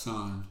got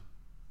signed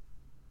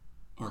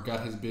or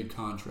got his big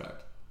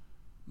contract,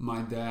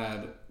 my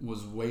dad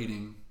was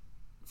waiting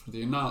for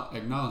the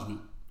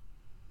acknowledgement.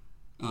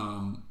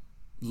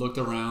 Looked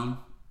around,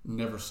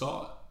 never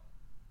saw it.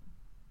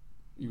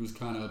 He was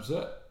kind of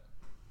upset.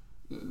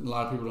 A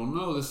lot of people don't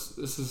know this.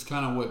 This is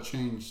kind of what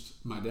changed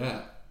my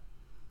dad.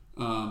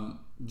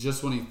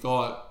 Just when he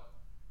got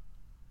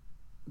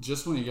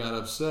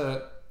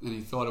upset and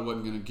he thought it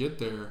wasn't going to get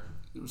there,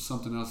 there was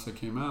something else that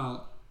came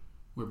out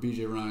where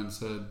BJ Ryan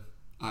said,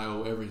 "I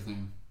owe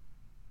everything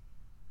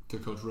to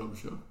Coach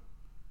Robichaux."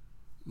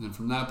 And then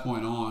from that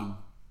point on,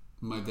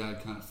 my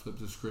dad kind of flipped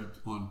the script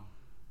on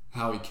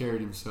how he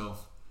carried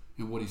himself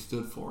and what he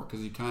stood for,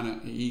 because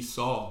he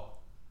saw,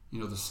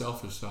 the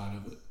selfish side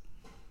of it,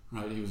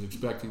 right? He was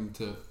expecting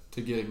to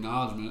get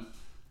acknowledgement,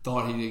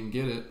 thought he didn't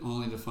get it,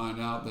 only to find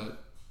out that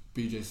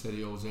BJ said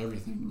he owes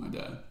everything to my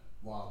dad.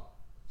 Wow.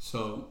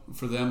 So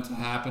for them to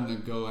happen to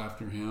go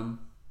after him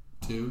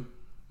too,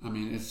 I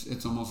mean,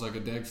 it's almost like a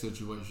Deg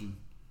situation.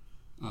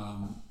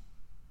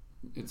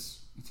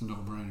 It's a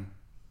no-brainer.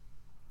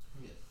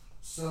 Yeah.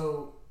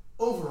 So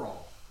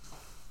overall,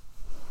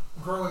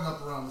 growing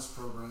up around this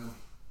program,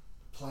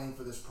 playing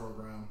for this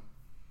program,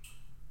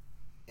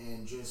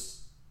 and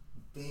just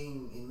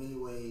being, in many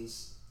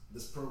ways,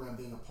 this program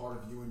being a part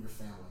of you and your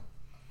family,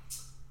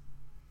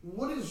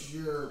 what is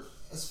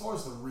as far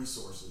as the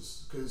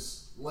resources,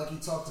 because like you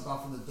talked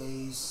about from the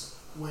days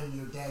when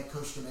your dad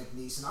coached at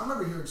McNeese, and I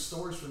remember hearing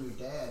stories from your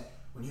dad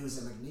when he was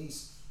at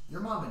McNeese,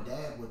 your mom and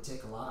dad would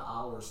take a lot of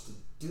hours to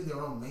do their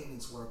own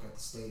maintenance work at the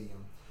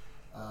stadium.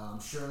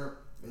 I'm sure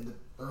in the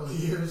early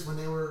years when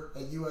they were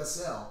at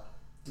USL,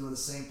 doing the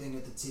same thing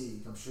at the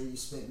Teague. I'm sure you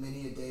spent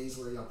many a days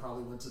where y'all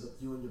probably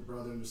you and your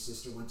brother and your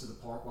sister went to the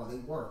park while they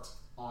worked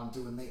on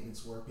doing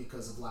maintenance work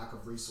because of lack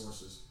of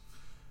resources.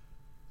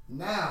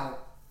 Now,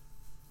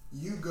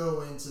 you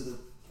go into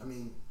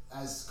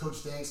as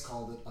Coach Danks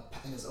called it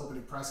in his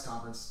opening press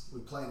conference, we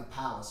play in a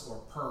palace or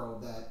a pearl,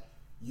 that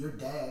your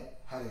dad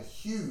had a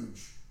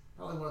huge,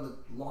 probably one of the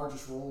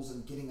largest roles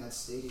in getting that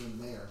stadium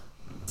there.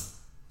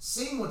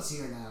 Seeing what's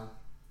here now,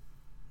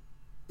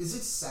 is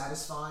it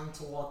satisfying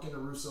to walk into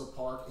Russo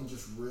Park and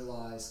just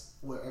realize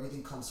where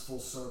everything comes full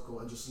circle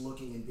and just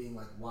looking and being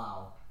like,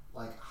 wow,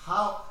 like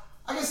how,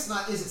 I guess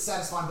not, is it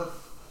satisfying, but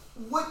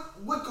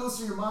what goes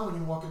through your mind when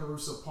you walk into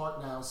Russo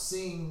Park now,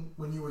 seeing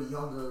when you were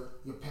younger,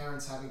 your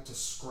parents having to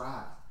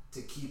scrap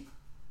to keep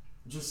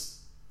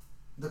just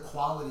the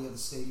quality of the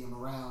stadium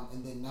around,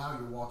 and then now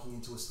you're walking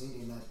into a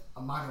stadium that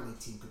a minor league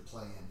team could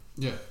play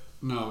in? Yeah,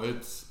 no,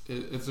 it's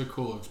a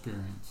cool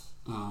experience.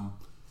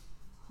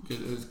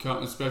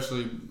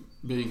 Especially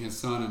being his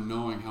son and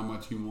knowing how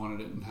much he wanted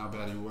it and how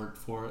bad he worked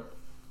for it.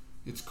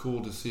 It's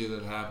cool to see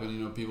that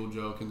happen. People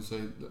joke and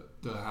say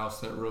the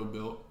house that Roe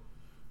built.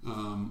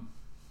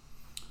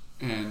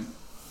 And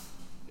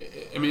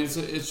I mean, it's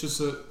just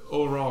an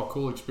overall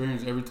cool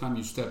experience every time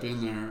you step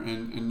in there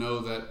and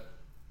know that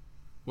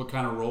what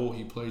kind of role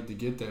he played to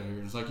get that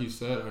here. It's like you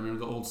said, I remember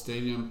the old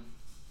stadium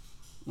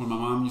when my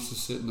mom used to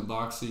sit in the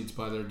box seats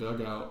by their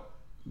dugout.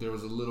 There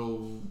was a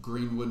little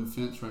green wooden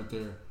fence right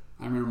there.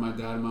 I remember my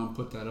dad and mom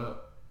put that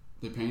up.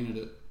 They painted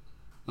it.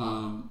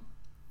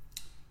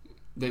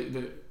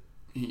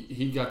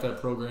 He got that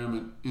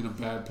program in a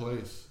bad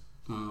place.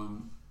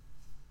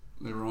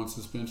 They were on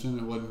suspension.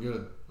 It wasn't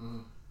good.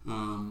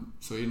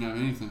 So he didn't have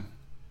anything.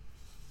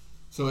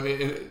 So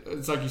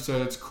it's like you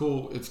said. It's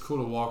cool. It's cool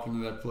to walk into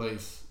that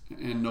place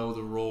and know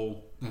the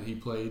role that he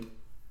played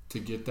to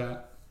get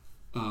that.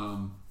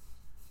 And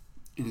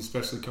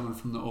especially coming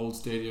from the old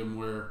stadium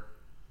where,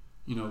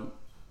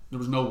 there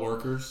was no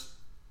workers.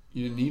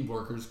 You didn't need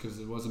workers because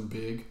it wasn't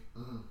big.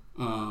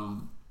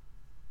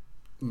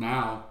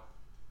 Now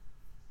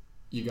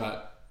you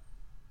got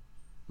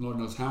Lord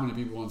knows how many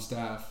people on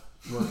staff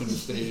working the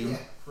stadium, yeah,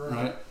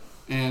 right?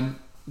 And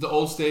the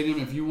old stadium,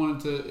 if you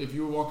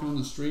were walking on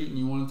the street and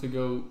you wanted to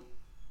go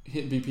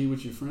hit BP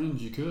with your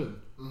friends, you could.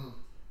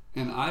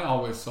 And I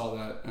always saw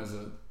that as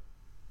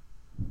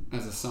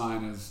a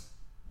sign as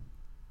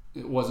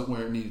it wasn't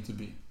where it needed to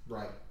be.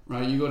 Right.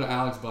 You go to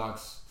Alex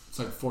Box, it's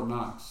like Fort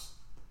Knox.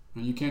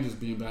 And you can't just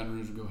be in Baton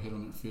Rouge and go hit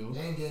on that field.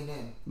 They ain't getting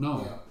in.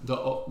 No. Yeah.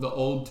 The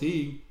old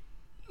Teague,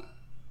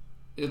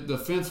 the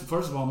fence,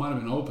 first of all, might have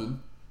been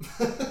open.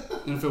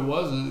 And if it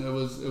wasn't, it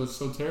was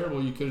so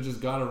terrible you could have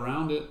just got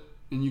around it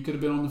and you could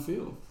have been on the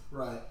field.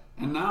 Right.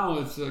 And now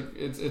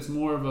it's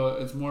more of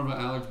an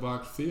Alex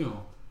Box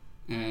feel.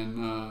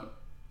 And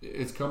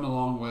it's come a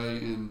long way,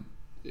 and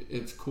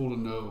it's cool to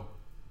know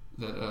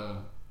that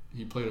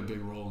he played a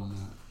big role in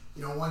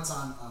that. One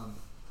time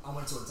I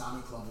went to a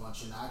Diamond Club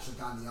lunch, and I actually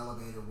got in the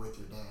elevator with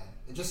your dad.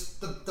 And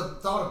just the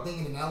thought of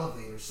being in an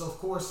elevator. So, of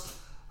course,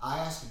 I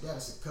asked your dad, I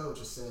said, Coach,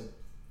 I said,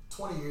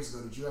 20 years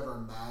ago, did you ever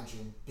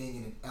imagine being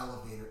in an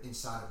elevator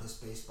inside of this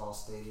baseball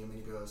stadium?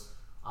 And he goes,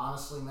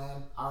 honestly,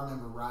 man, I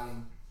remember a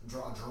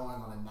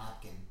drawing on a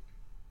napkin.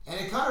 And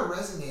it kind of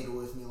resonated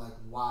with me, like,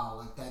 wow,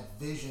 like that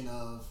vision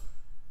of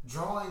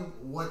drawing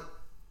what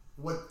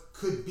what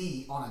could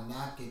be on a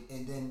napkin,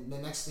 and then the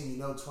next thing you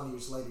know, 20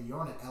 years later, you're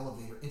on an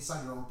elevator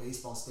inside your own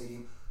baseball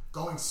stadium,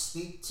 going to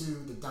speak to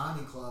the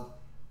Diamond Club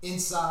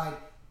inside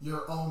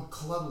your own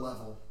club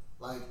level.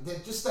 Like,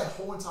 just that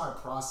whole entire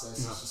process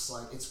is just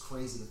like, it's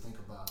crazy to think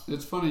about.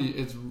 It's funny.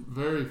 It's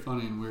very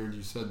funny and weird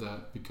you said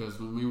that, because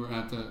when we were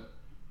at that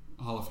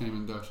Hall of Fame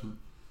induction,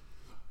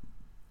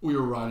 we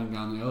were riding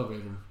down the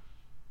elevator,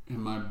 and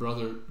my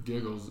brother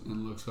giggles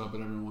and looks up at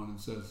everyone and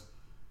says,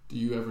 did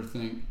you ever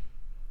think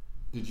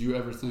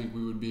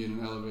we would be in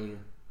an elevator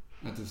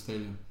at the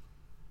stadium?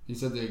 He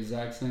said the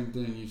exact same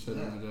thing you said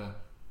to my dad.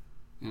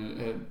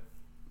 And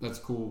that's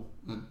cool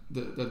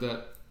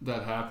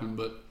that happened,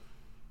 but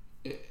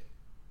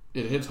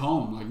it hits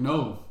home. Like,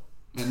 no,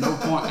 at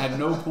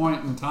no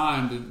point in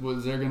time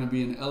was there going to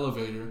be an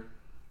elevator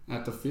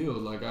at the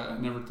field. Like, I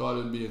never thought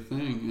it'd be a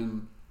thing,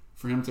 and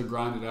for him to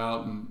grind it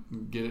out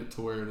and get it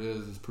to where it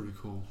is pretty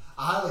cool.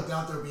 I highly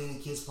doubt there'll be any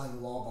kids playing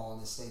wall ball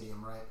in this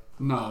stadium, right?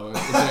 No,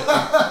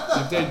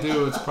 if they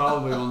do, it's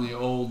probably on the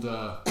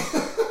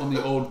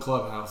old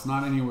clubhouse,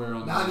 not anywhere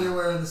on. Not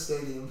anywhere in the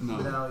stadium. No.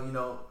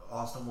 Now,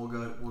 Austin, we'll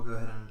go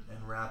ahead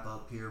and wrap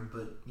up here.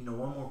 But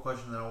one more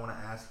question that I want to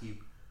ask you: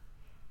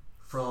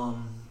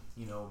 from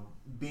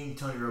being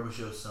Tony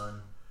Robichaux's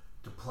son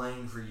to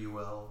playing for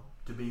UL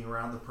to being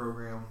around the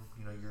program,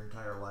 your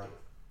entire life,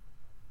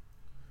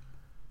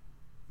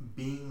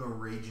 being a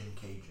Ragin'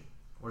 Cajun,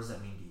 what does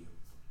that mean to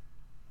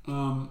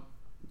you?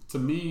 To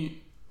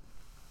me,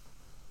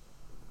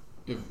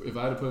 if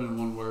I had to put it in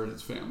one word,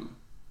 it's family.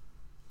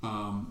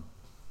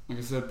 Like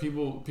I said,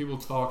 people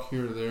talk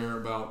here or there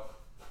about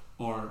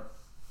our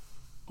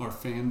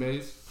fan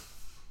base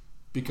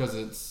because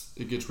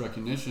it gets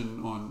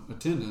recognition on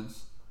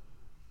attendance,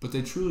 but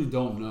they truly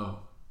don't know,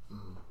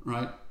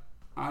 right?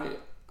 I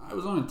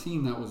was on a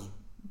team that was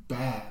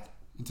bad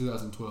in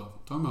 2012. I'm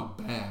talking about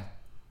bad.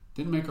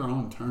 Didn't make our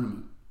own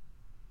tournament,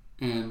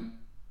 and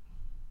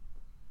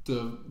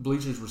the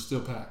bleachers were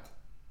still packed,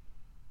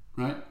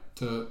 right?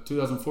 To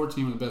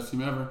 2014, with the best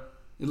team ever,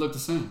 it looked the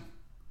same.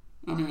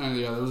 I mean,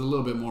 there was a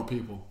little bit more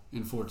people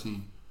in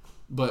 14,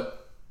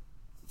 but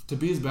to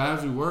be as bad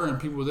as we were, and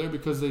people were there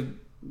because they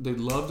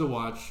loved to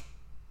watch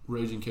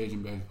Ragin'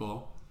 Cajun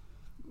baseball.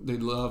 They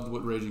loved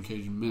what Ragin'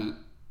 Cajun meant,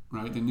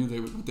 right? They knew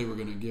what they were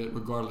going to get,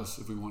 regardless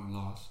if we won or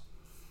lost.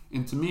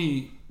 And to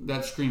me,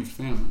 that screams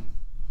family,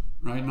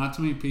 right? Not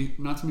too many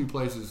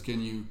places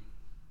can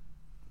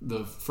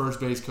the first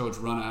base coach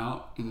run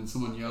out and then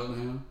someone yell at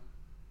him,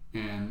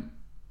 and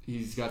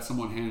he's got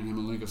someone handing him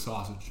a link of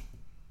sausage,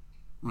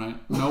 right?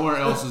 Nowhere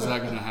else is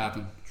that going to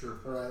happen. Sure.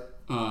 Right.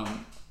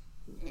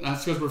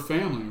 That's because we're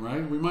family,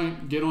 right? We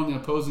might get on the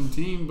opposing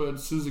team, but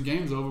as soon as the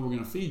game's over, we're going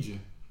to feed you.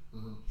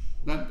 Mm-hmm.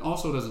 That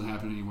also doesn't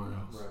happen anywhere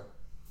else.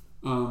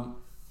 Right.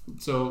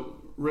 So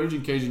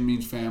Ragin' Cajun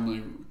means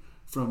family.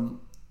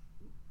 From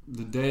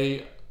the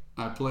day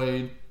I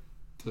played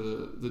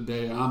to the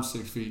day I'm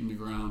 6 feet in the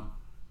ground,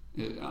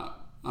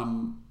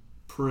 I'm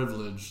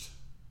privileged.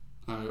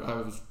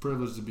 I was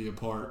privileged to be a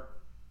part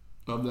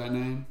of that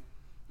name,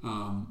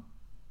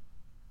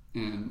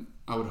 and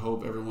I would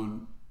hope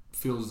everyone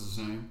feels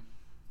the same.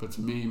 But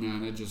to me,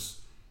 man,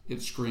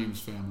 it screams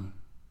family.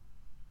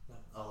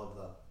 I love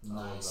that.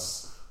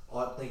 Nice.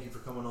 Thank you for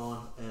coming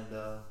on, and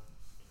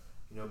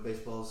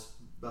baseball's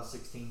about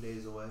 16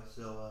 days away,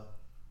 so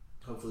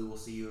hopefully we'll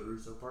see you at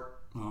Russo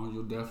Park. Oh,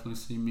 you'll definitely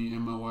see me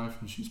and my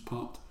wife, and she's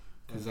pumped.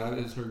 Because that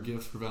is her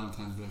gift for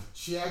Valentine's Day.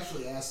 She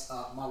actually asked,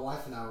 my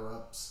wife and I were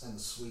up in the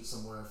suite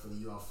somewhere for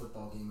the UL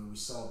football game, and we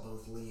saw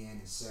both Leanne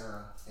and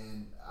Sarah.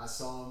 And I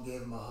saw them,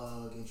 gave them a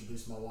hug,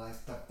 introduced my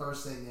wife. The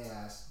first thing they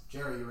asked,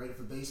 Jerry, you ready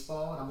for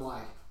baseball? And I'm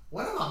like,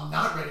 when am I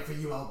not ready for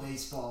UL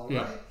baseball, right?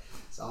 Yeah.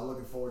 So I'm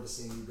looking forward to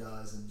seeing you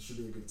guys, and it should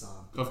be a good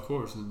time. Of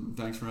course, and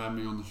thanks for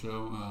having me on the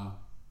show.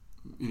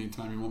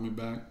 Anytime you want me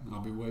back,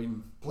 I'll be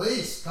waiting.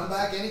 Please, come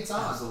back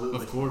anytime.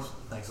 Absolutely. Of course.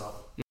 Thanks a lot.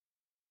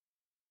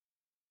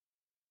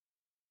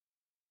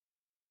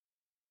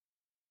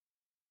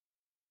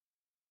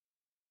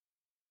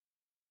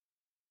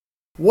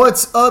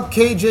 What's up,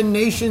 Cajun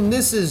Nation?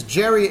 This is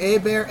Jerry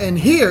Hebert, and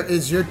here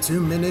is your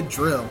 2-minute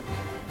drill.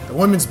 The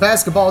women's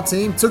basketball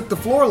team took the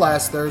floor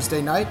last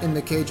Thursday night in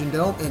the Cajun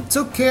Dome and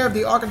took care of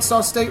the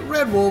Arkansas State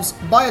Red Wolves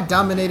by a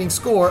dominating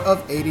score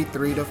of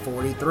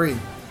 83-43.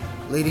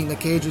 Leading the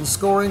Cajun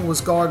scoring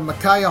was guard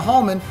Micaiah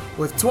Hallman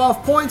with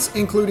 12 points,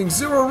 including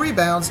 0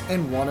 rebounds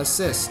and 1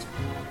 assist.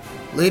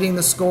 Leading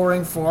the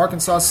scoring for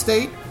Arkansas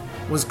State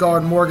was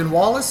guard Morgan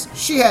Wallace.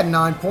 She had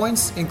 9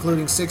 points,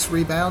 including 6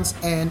 rebounds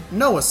and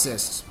no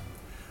assists.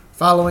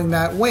 Following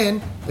that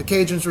win, the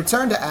Cajuns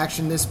returned to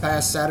action this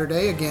past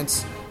Saturday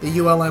against the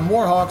ULM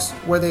Warhawks,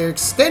 where they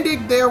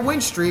extended their win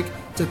streak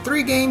to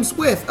 3 games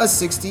with a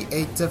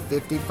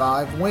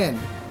 68-55 win.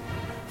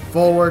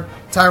 Forward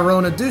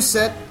Tyrona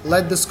Doucette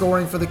led the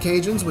scoring for the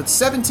Cajuns with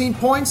 17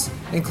 points,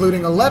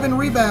 including 11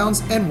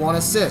 rebounds and 1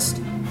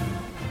 assist.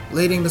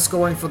 Leading the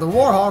scoring for the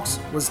Warhawks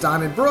was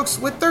Diamond Brooks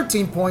with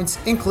 13 points,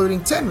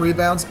 including 10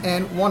 rebounds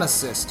and 1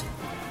 assist.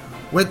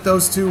 With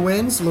those 2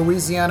 wins,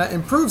 Louisiana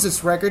improves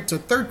its record to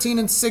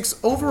 13-6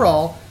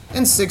 overall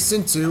and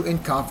 6-2 in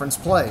conference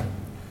play.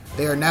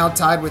 They are now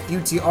tied with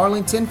UT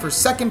Arlington for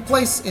second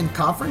place in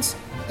conference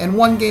and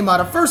one game out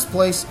of first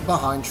place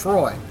behind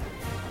Troy.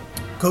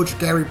 Coach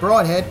Gary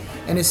Broadhead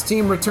and his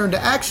team return to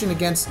action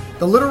against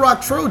the Little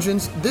Rock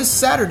Trojans this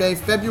Saturday,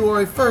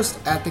 February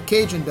 1st at the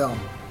Cajun Dome.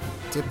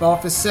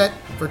 Tip-off is set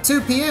for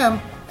 2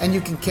 p.m., and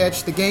you can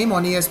catch the game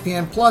on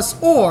ESPN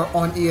Plus or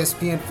on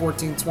ESPN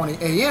 1420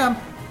 AM,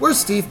 where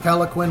Steve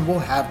Peliquin will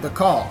have the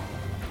call.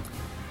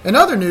 In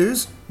other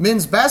news,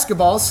 men's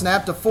basketball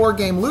snapped a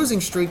 4-game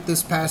losing streak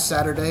this past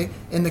Saturday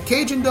in the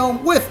Cajun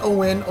Dome with a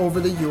win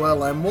over the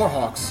ULM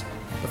Warhawks.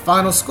 The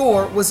final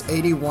score was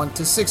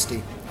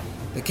 81-60.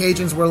 The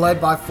Cajuns were led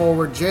by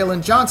forward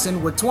Jalen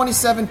Johnson with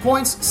 27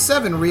 points,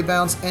 7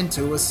 rebounds, and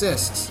 2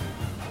 assists.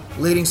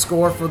 Leading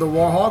scorer for the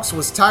Warhawks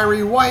was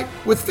Tyree White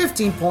with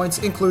 15 points,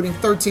 including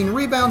 13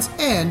 rebounds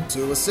and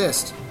 2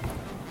 assists.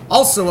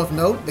 Also of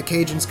note, the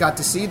Cajuns got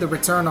to see the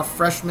return of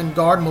freshman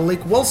guard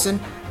Malik Wilson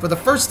for the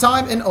first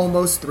time in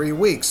almost 3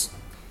 weeks.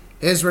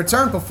 His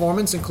return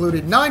performance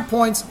included 9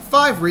 points,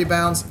 5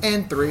 rebounds,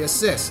 and 3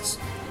 assists.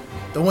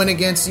 The win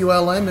against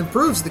ULM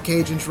improves the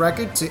Cajuns'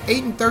 record to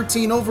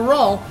 8-13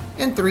 overall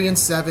and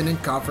 3-7 in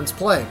conference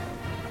play.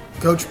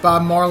 Coach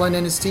Bob Marlin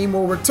and his team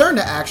will return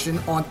to action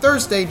on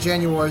Thursday,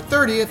 January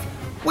 30th,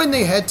 when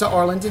they head to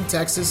Arlington,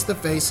 Texas to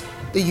face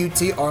the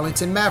UT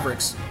Arlington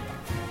Mavericks.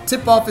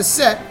 Tip-off is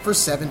set for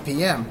 7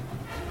 p.m.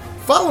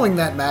 Following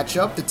that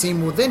matchup, the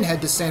team will then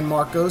head to San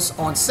Marcos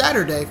on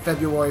Saturday,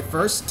 February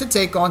 1st to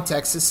take on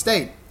Texas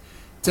State.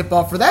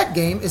 Tip-off for that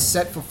game is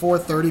set for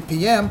 4:30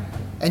 p.m.,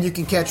 and you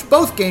can catch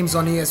both games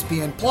on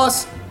ESPN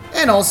Plus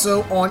and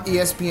also on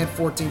ESPN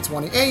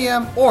 1420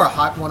 AM or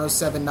Hot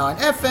 107.9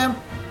 FM,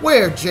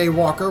 where Jay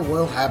Walker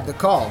will have the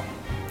call.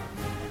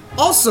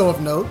 Also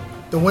of note,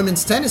 the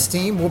women's tennis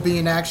team will be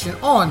in action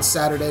on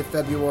Saturday,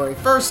 February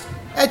 1st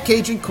at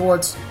Cajun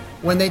Courts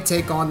when they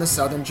take on the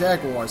Southern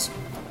Jaguars.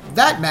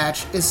 That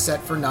match is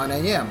set for 9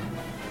 a.m.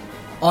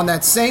 On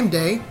that same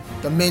day,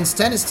 the men's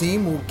tennis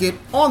team will get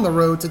on the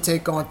road to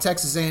take on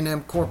Texas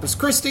A&M Corpus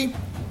Christi.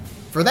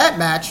 For that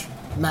match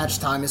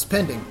time is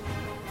pending.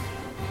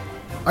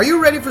 Are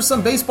you ready for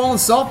some baseball and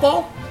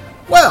softball?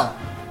 Well,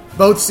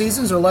 both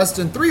seasons are less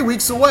than 3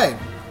 weeks away.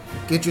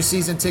 Get your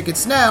season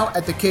tickets now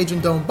at the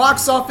Cajun Dome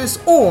box office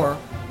or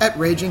at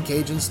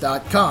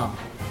RagingCajuns.com.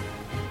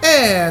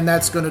 And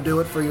that's going to do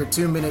it for your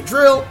 2-minute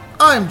drill.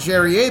 I'm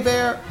Jerry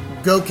Hebert.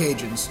 Go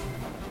Cajuns.